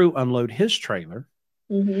helped the crew unload his trailer.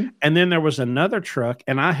 And then there was another truck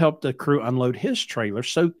and I helped the crew unload his trailer.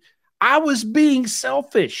 So I was being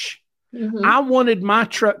selfish. I wanted my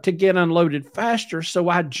truck to get unloaded faster. So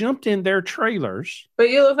I jumped in their trailers. But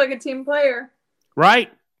you look like a team player. Right.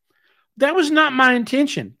 That was not my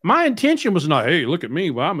intention. My intention was not, hey, look at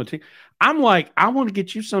me. Well, I'm a team. I'm like, I want to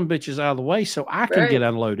get you some bitches out of the way so I can get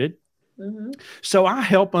unloaded. So I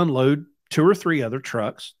help unload 2 or 3 other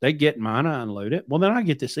trucks. They get mine, I unload it. Well, then I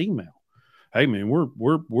get this email. hey man,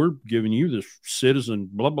 we're giving you this citizen,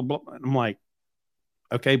 blah, blah, blah. And I'm like,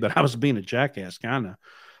 okay, but I was being a jackass, kind of.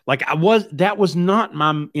 Like that was not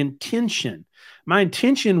my intention. My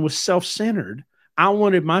intention was self-centered. I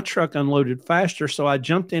wanted my truck unloaded faster, so I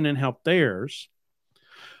jumped in and helped theirs.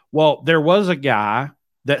 Well, there was a guy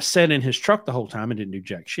that sat in his truck the whole time and didn't do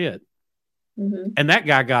jack shit. Mm-hmm. And that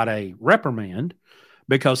guy got a reprimand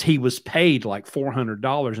because he was paid like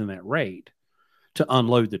 $400 in that rate to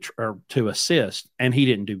unload or to assist, and he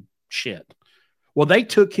didn't do shit. Well, they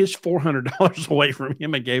took his $400 away from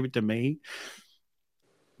him and gave it to me.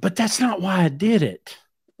 But that's not why I did it.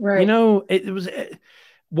 Right. It was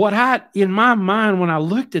in my mind when I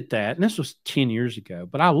looked at that, and this was 10 years ago,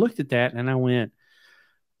 but I looked at that and I went,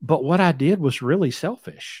 but what I did was really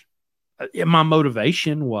selfish. My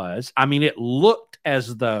motivation was, it looked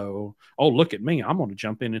as though, oh, look at me, I'm going to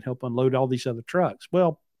jump in and help unload all these other trucks.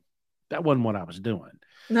 Well, that wasn't what I was doing.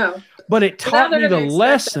 No. But it taught me the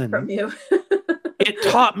lesson from you.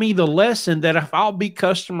 It taught me the lesson that if I'll be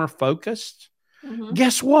customer focused, mm-hmm.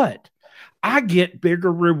 guess what? I get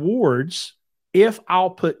bigger rewards if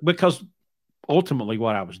because ultimately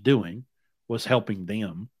what I was doing was helping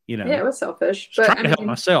them, Yeah, it was selfish. But trying to help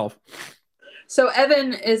myself. So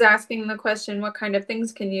Evan is asking the question, what kind of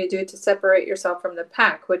things can you do to separate yourself from the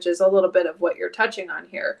pack, which is a little bit of what you're touching on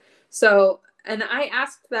here. So, and I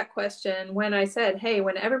asked that question when I said, hey,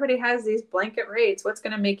 when everybody has these blanket rates, what's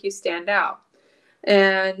going to make you stand out?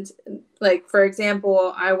 And like, for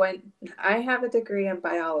example, I have a degree in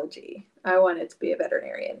biology. I wanted to be a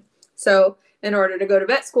veterinarian. So in order to go to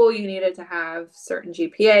vet school, you needed to have certain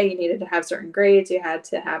GPA, you needed to have certain grades, you had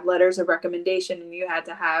to have letters of recommendation, and you had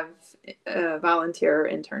to have volunteer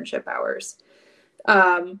internship hours.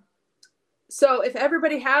 So if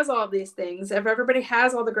everybody has all these things, if everybody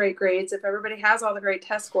has all the great grades, if everybody has all the great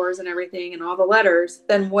test scores and everything and all the letters,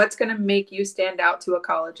 then what's going to make you stand out to a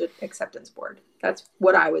college acceptance board? That's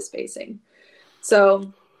what I was facing.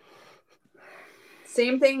 So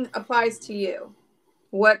same thing applies to you.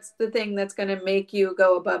 What's the thing that's going to make you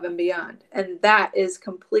go above and beyond? And that is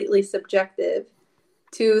completely subjective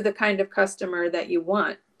to the kind of customer that you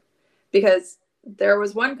want. Because there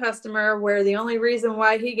was one customer where the only reason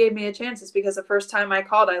why he gave me a chance is because the first time I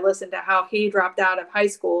called, I listened to how he dropped out of high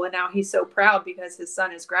school. And now he's so proud because his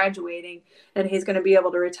son is graduating and he's going to be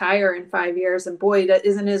able to retire in 5 years. And boy,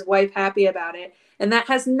 isn't his wife happy about it? And that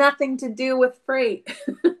has nothing to do with freight.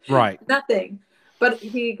 Right. Nothing. But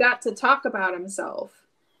he got to talk about himself.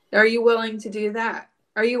 Are you willing to do that?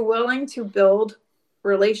 Are you willing to build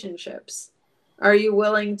relationships? Are you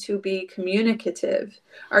willing to be communicative?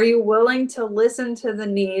 Are you willing to listen to the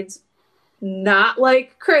needs, not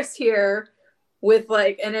like Chris here, with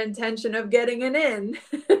like an intention of getting an in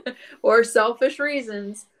or selfish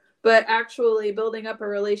reasons, but actually building up a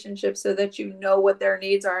relationship so that you know what their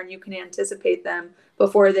needs are and you can anticipate them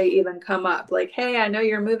before they even come up. Like, hey, I know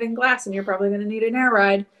you're moving glass and you're probably going to need an air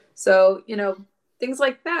ride. So, things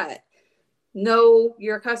like that. Know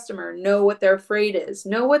your customer, know what their freight is,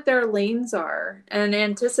 know what their lanes are, and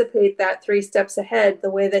anticipate that 3 steps ahead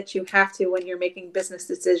the way that you have to when you're making business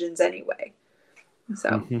decisions anyway.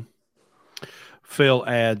 So Phil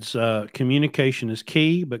adds, communication is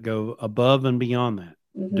key, but go above and beyond that.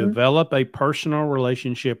 Mm-hmm. Develop a personal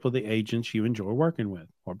relationship with the agents you enjoy working with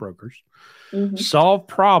or brokers. Mm-hmm. Solve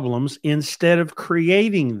problems instead of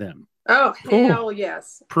creating them. Oh, hell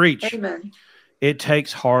yes. Preach. Amen. It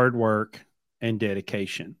takes hard work and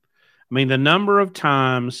dedication. I mean, the number of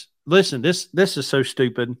times, listen, this is so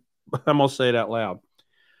stupid, but I'm going to say it out loud.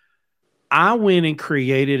 I went and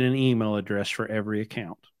created an email address for every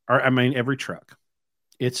account, every truck.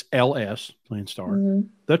 It's LS, Landstar,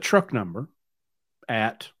 the truck number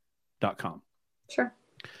 @.com. Sure.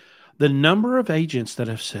 The number of agents that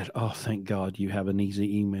have said, oh, thank God you have an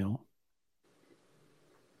easy email.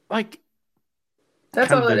 Like,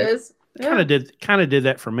 that's all it is. Kind of did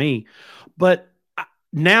that for me. But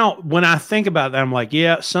now when I think about that, I'm like,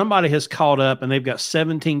 yeah, somebody has called up and they've got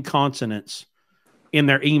 17 consonants in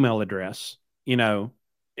their email address. I love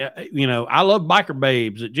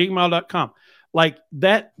bikerbabes @gmail.com. Like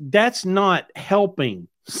that's not helping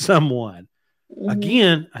someone. Mm-hmm.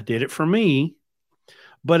 Again, I did it for me,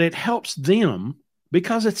 but it helps them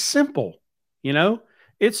because it's simple.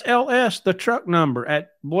 It's LS, the truck number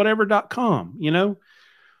 @whatever.com,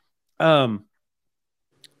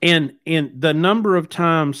 And the number of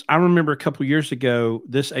times I remember a couple of years ago,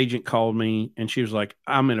 this agent called me and she was like,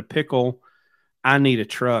 I'm in a pickle. I need a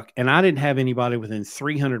truck. And I didn't have anybody within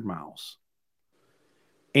 300 miles.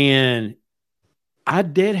 And I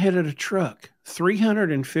deadheaded a truck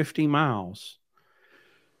 350 miles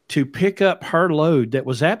to pick up her load that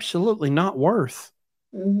was absolutely not worth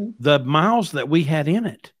the miles that we had in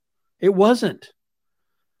it. It wasn't.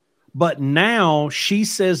 But now she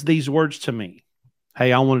says these words to me.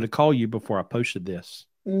 Hey, I wanted to call you before I posted this.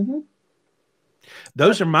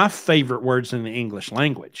 Those are my favorite words in the English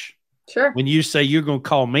language. Sure. When you say you're going to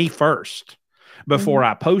call me first before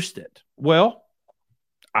I post it. Well,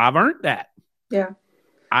 I've earned that. Yeah.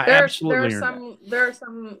 There are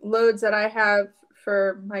some loads that I have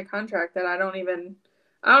for my contract that I don't even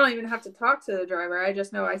have to talk to the driver. I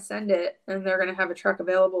just know I send it and they're going to have a truck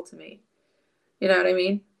available to me. You know what I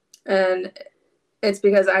mean? And it's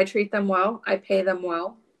because I treat them well. I pay them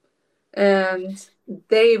well. And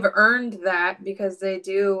they've earned that because they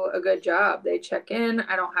do a good job. They check in.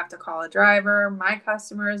 I don't have to call a driver. My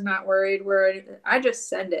customer is not worried. I just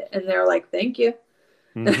send it and they're like, thank you.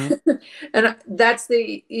 And that's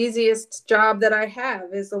the easiest job that I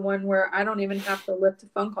have, is the one where I don't even have to lift a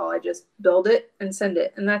phone call. I just build it and send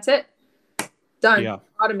it, and that's it. Done. Yeah.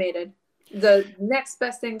 Automated. The next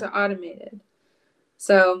best thing to automated.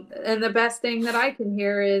 So, and the best thing that I can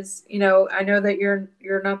hear is, I know that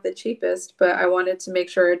you're not the cheapest, but I wanted to make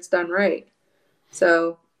sure it's done right.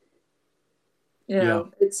 So,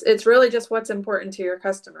 it's really just what's important to your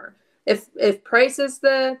customer. If price is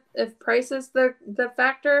the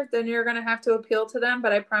factor, then you're going to have to appeal to them,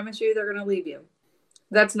 but I promise you they're going to leave you.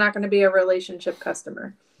 That's not going to be a relationship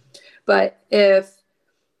customer. But if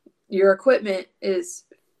your equipment is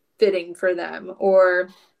fitting for them, or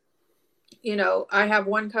I have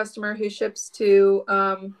one customer who ships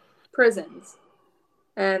to prisons,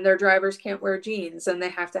 and their drivers can't wear jeans and they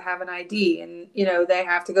have to have an ID, and they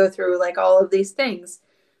have to go through like all of these things.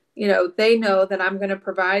 They know that I'm going to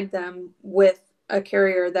provide them with a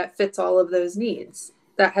carrier that fits all of those needs.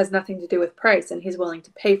 That has nothing to do with price, and he's willing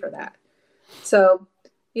to pay for that. So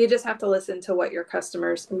you just have to listen to what your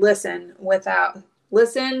customers listen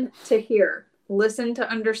to hear, listen to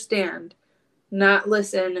understand, not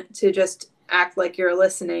listen to just act like you're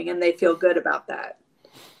listening and they feel good about that.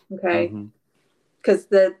 Okay. Because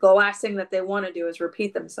the last thing that they want to do is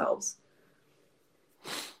repeat themselves.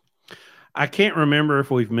 I can't remember if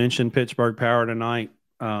we've mentioned Pittsburgh Power tonight.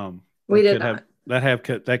 We did not.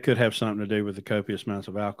 That could have something to do with the copious amounts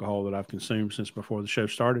of alcohol that I've consumed since before the show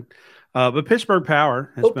started. But Pittsburgh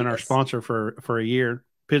Power has been our sponsor for a year.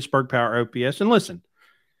 Pittsburgh Power OPS. And listen,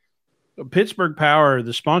 Pittsburgh Power,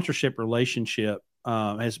 the sponsorship relationship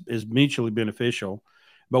is mutually beneficial,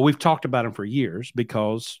 but we've talked about them for years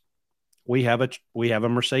because we have a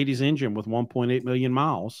Mercedes engine with 1.8 million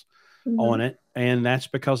miles on it, and that's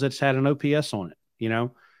because it's had an OPS on it.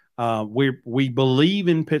 We believe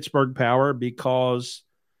in Pittsburgh Power because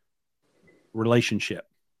relationship.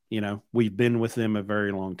 We've been with them a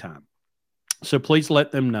very long time, so please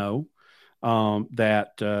let them know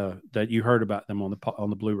that you heard about them on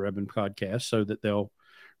the Blue Ribbon podcast, so that they'll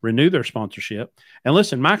renew their sponsorship. And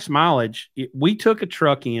listen, max mileage. We took a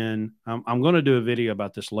truck in. I'm going to do a video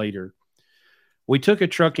about this later. We took a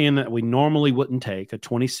truck in that we normally wouldn't take, a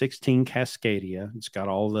 2016 Cascadia. It's got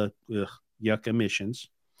all the yuck emissions.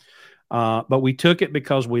 But we took it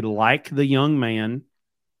because we like the young man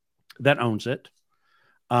that owns it.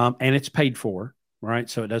 And it's paid for, right?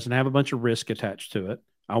 So it doesn't have a bunch of risk attached to it.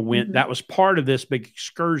 That was part of this big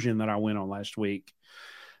excursion that I went on last week.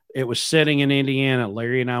 It was sitting in Indiana.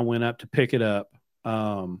 Larry and I went up to pick it up.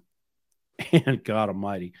 And God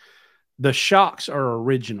almighty, the shocks are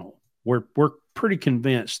original. We're pretty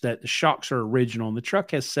convinced that the shocks are original, and the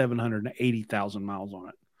truck has 780,000 miles on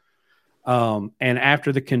it. And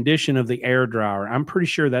after the condition of the air dryer, I'm pretty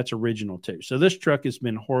sure that's original too. So this truck has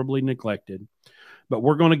been horribly neglected, but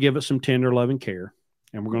we're going to give it some tender love and care,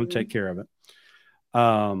 and we're going to take care of it.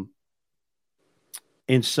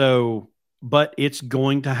 But it's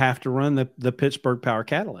going to have to run the Pittsburgh Power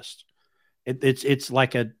Catalyst. It's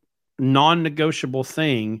like a non-negotiable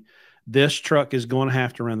thing. This truck is going to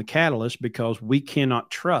have to run the catalyst because we cannot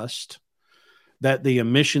trust that the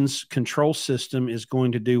emissions control system is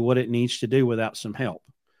going to do what it needs to do without some help.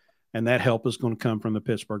 And that help is going to come from the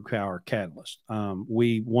Pittsburgh Power Catalyst.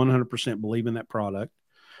 We 100% believe in that product.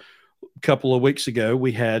 A couple of weeks ago,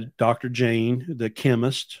 we had Dr. Jane, the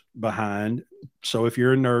chemist, behind. So if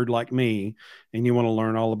you're a nerd like me and you want to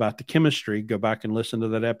learn all about the chemistry, go back and listen to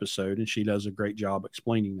that episode, and she does a great job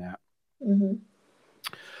explaining that.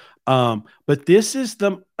 But this is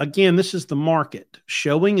the market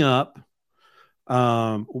showing up.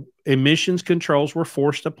 Emissions controls were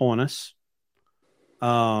forced upon us.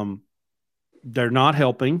 They're not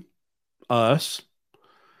helping us.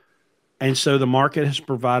 And so the market has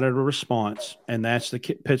provided a response, and that's the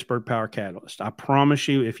Pittsburgh Power Catalyst. I promise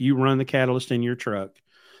you, if you run the catalyst in your truck,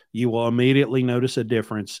 you will immediately notice a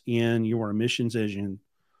difference in your emissions engine,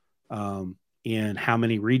 in how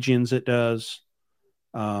many regions it does.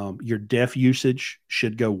 Your DEF usage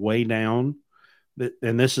should go way down.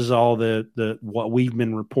 And this is all the what we've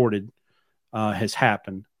been reported has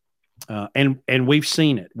happened. And we've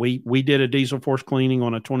seen it. We did a diesel force cleaning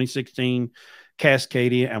on a 2016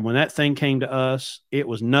 Cascadia, and when that thing came to us, it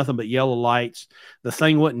was nothing but yellow lights. The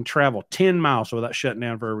thing wouldn't travel 10 miles without shutting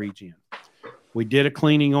down for a regen. We did a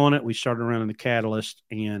cleaning on it. We started running the catalyst,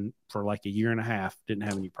 and for like a year and a half, didn't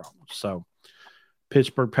have any problems. So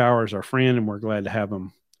Pittsburgh Power is our friend, and we're glad to have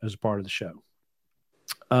them as a part of the show.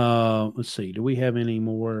 Let's see. Do we have any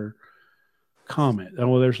more comment? Oh,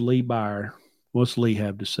 well, there's Lee Byer. What's Lee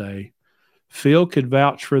have to say? Phil could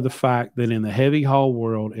vouch for the fact that in the heavy haul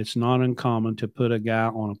world, it's not uncommon to put a guy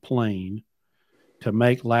on a plane to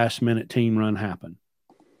make last minute team run happen.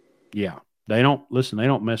 Yeah. They don't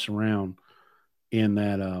mess around in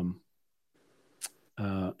that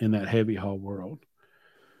heavy haul world.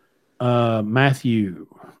 Matthew,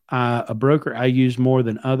 a broker I use more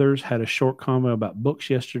than others, had a short comment about books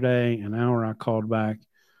yesterday. An hour I called back.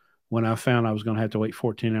 When I found I was going to have to wait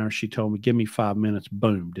 14 hours, she told me, give me 5 minutes.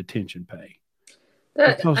 Boom, detention pay.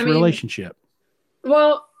 Relationship.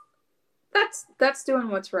 Well, that's doing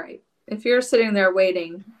what's right. If you're sitting there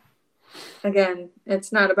waiting, again,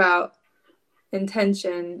 it's not about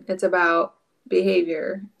intention. It's about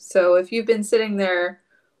behavior. So if you've been sitting there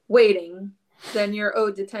waiting, then you're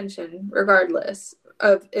owed detention regardless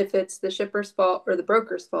of if it's the shipper's fault or the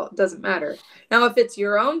broker's fault. It doesn't matter. Now, if it's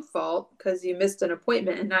your own fault because you missed an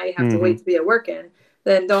appointment and now you have to wait to be at work in,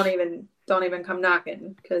 then don't even come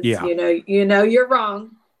knocking because you know you're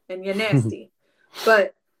wrong and you're nasty.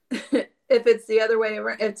 But if it's the other way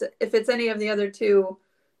around, if it's any of the other two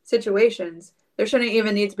situations, there shouldn't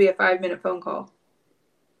even need to be a 5-minute phone call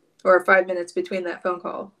or 5 minutes between that phone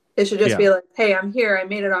call. It should just be like, hey, I'm here. I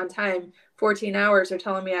made it on time. 14 hours are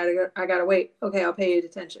telling me I got to wait. Okay, I'll pay you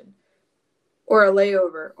detention. Or a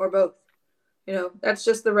layover, or both. You know, that's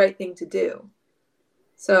just the right thing to do.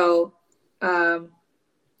 So tell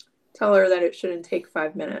her that it shouldn't take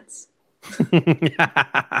 5 minutes.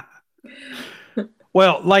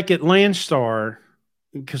 Well, like at Landstar,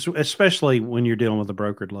 because especially when you're dealing with a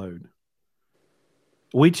brokered load,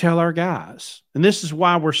 we tell our guys, and this is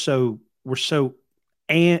why we're so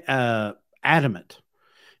adamant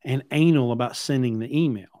and anal about sending the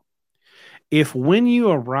email. If when you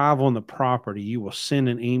arrive on the property, you will send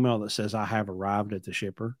an email that says, I have arrived at the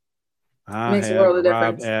shipper. I have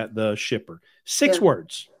arrived at the shipper. 6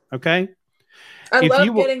 words. Okay. I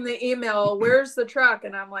love getting the email. Where's the truck?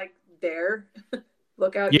 And I'm like, there.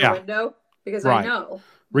 Look out your window because I know.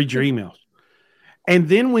 Read your emails. And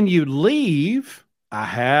then when you leave, I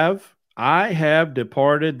have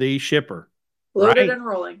departed the shipper. Loaded and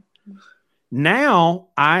rolling. Now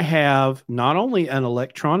I have not only an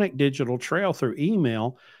electronic digital trail through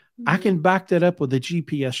email, I can back that up with a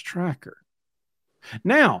GPS tracker.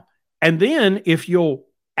 Now, and then if you'll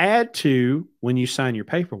add to when you sign your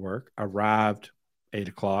paperwork, arrived 8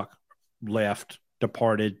 o'clock, left,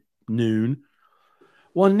 departed noon.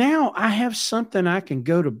 Well, now I have something I can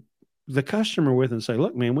go to the customer with and say,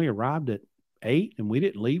 look, man, we arrived at 8 and we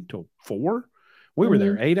didn't leave till 4. We were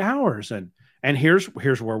there 8 hours and here's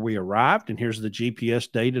where we arrived, and here's the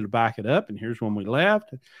GPS data to back it up, and here's when we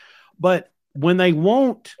left. But when they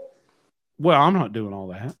won't, well, I'm not doing all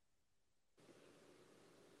that.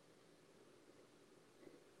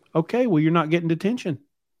 Okay, well, you're not getting detention.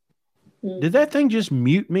 Did that thing just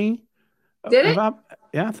mute me? Did it?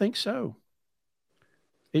 Yeah, I think so.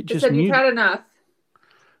 It just said you've had enough.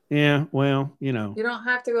 Yeah, well, you know. You don't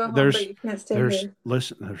have to go home, but you can't stay here.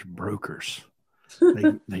 Listen, there's brokers.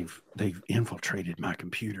 They've infiltrated my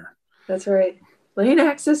computer. That's right. Lane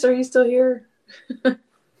access, are you still here?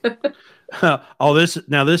 This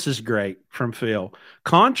is great from Phil.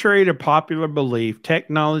 Contrary to popular belief,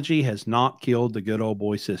 technology has not killed the good old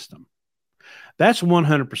boy system. That's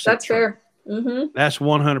 100%. That's true. fair. Mm-hmm. That's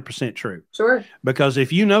 100% true. Sure. Because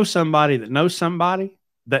if you know somebody that knows somebody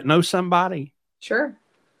that knows somebody, sure.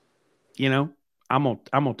 You know, I'm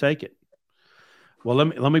gonna take it. Well,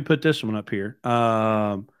 let me put this one up here.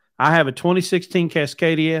 I have a 2016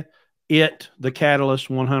 Cascadia. The catalyst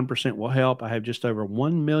 100% will help. I have just over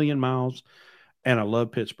 1 million miles, and I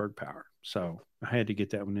love Pittsburgh Power. So I had to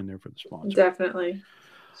get that one in there for the sponsor. Definitely.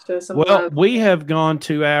 Show some love. We have gone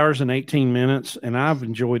 2 hours and 18 minutes, and I've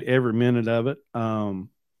enjoyed every minute of it.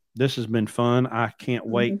 This has been fun. I can't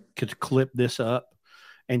wait to clip this up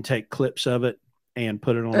and take clips of it and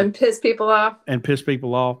put it on. And piss people off.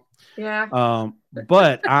 Yeah. Yeah.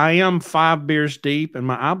 But I am 5 beers deep and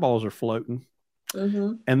my eyeballs are floating.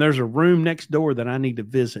 Mm-hmm. And there's a room next door that I need to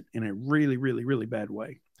visit in a really, really, really bad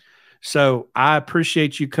way. So I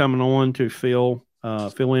appreciate you coming on to fill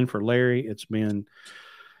in for Larry. It's been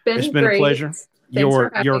a Great. pleasure. Thanks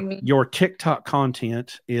for having me. Your TikTok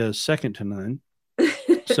content is second to none.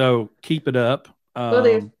 So keep it up. Will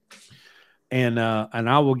do. And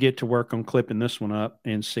I will get to work on clipping this one up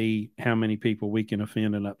and see how many people we can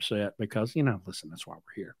offend and upset because, listen, that's why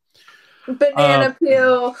we're here. Banana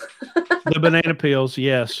peel. The banana peels,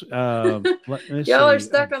 yes. Y'all are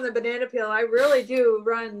stuck on the banana peel. I really do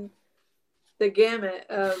run the gamut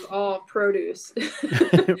of all produce.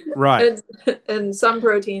 Right. and some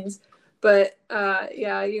proteins. But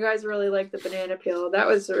yeah, you guys really like the banana peel. That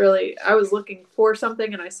was really, I was looking for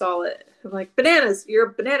something and I saw it. I'm like, bananas, you're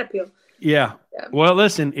a banana peel. Yeah. Well,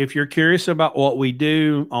 listen, if you're curious about what we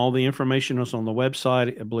do, all the information is on the website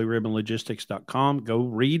at blueribbonlogistics.com. Go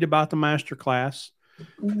read about the masterclass.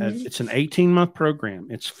 Mm-hmm. It's an 18-month program.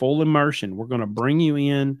 It's full immersion. We're going to bring you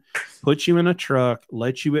in, put you in a truck,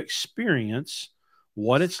 let you experience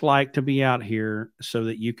what it's like to be out here so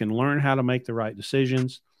that you can learn how to make the right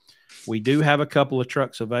decisions. We do have a couple of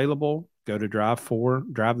trucks available. Go to drive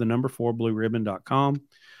the number 4 blueribbon.com.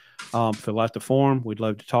 Fill out the form. We'd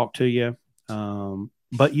love to talk to you.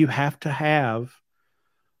 But you have to have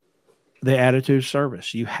the attitude of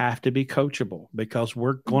service. You have to be coachable because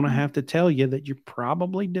we're going to have to tell you that you're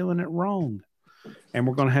probably doing it wrong. And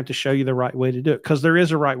we're going to have to show you the right way to do it because there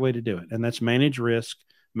is a right way to do it. And that's manage risk,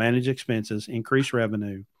 manage expenses, increase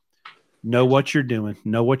revenue, know what you're doing,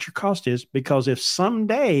 know what your cost is. Because if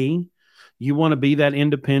someday you want to be that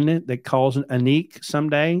independent that calls Annique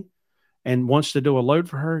someday and wants to do a load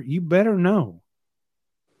for her, you better know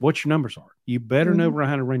what your numbers are. You better know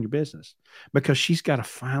how to run your business because she's got a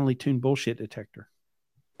finely tuned bullshit detector.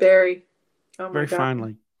 Very. Oh my Very God.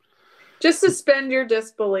 finely. Just suspend your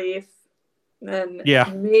disbelief and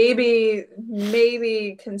maybe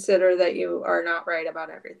consider that you are not right about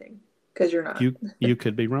everything because you're not. You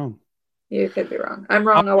could be wrong. You could be wrong. I'm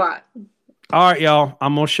wrong a lot. All right, y'all.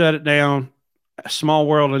 I'm going to shut it down. Small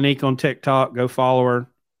World Annique on TikTok. Go follow her.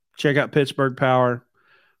 Check out Pittsburgh Power.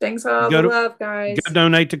 Thanks for all the love, guys. Go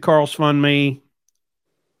donate to Carl's Fund Me.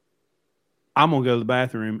 I'm going to go to the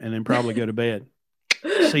bathroom and then probably go to bed.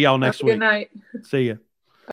 See y'all next week. Good night. See ya.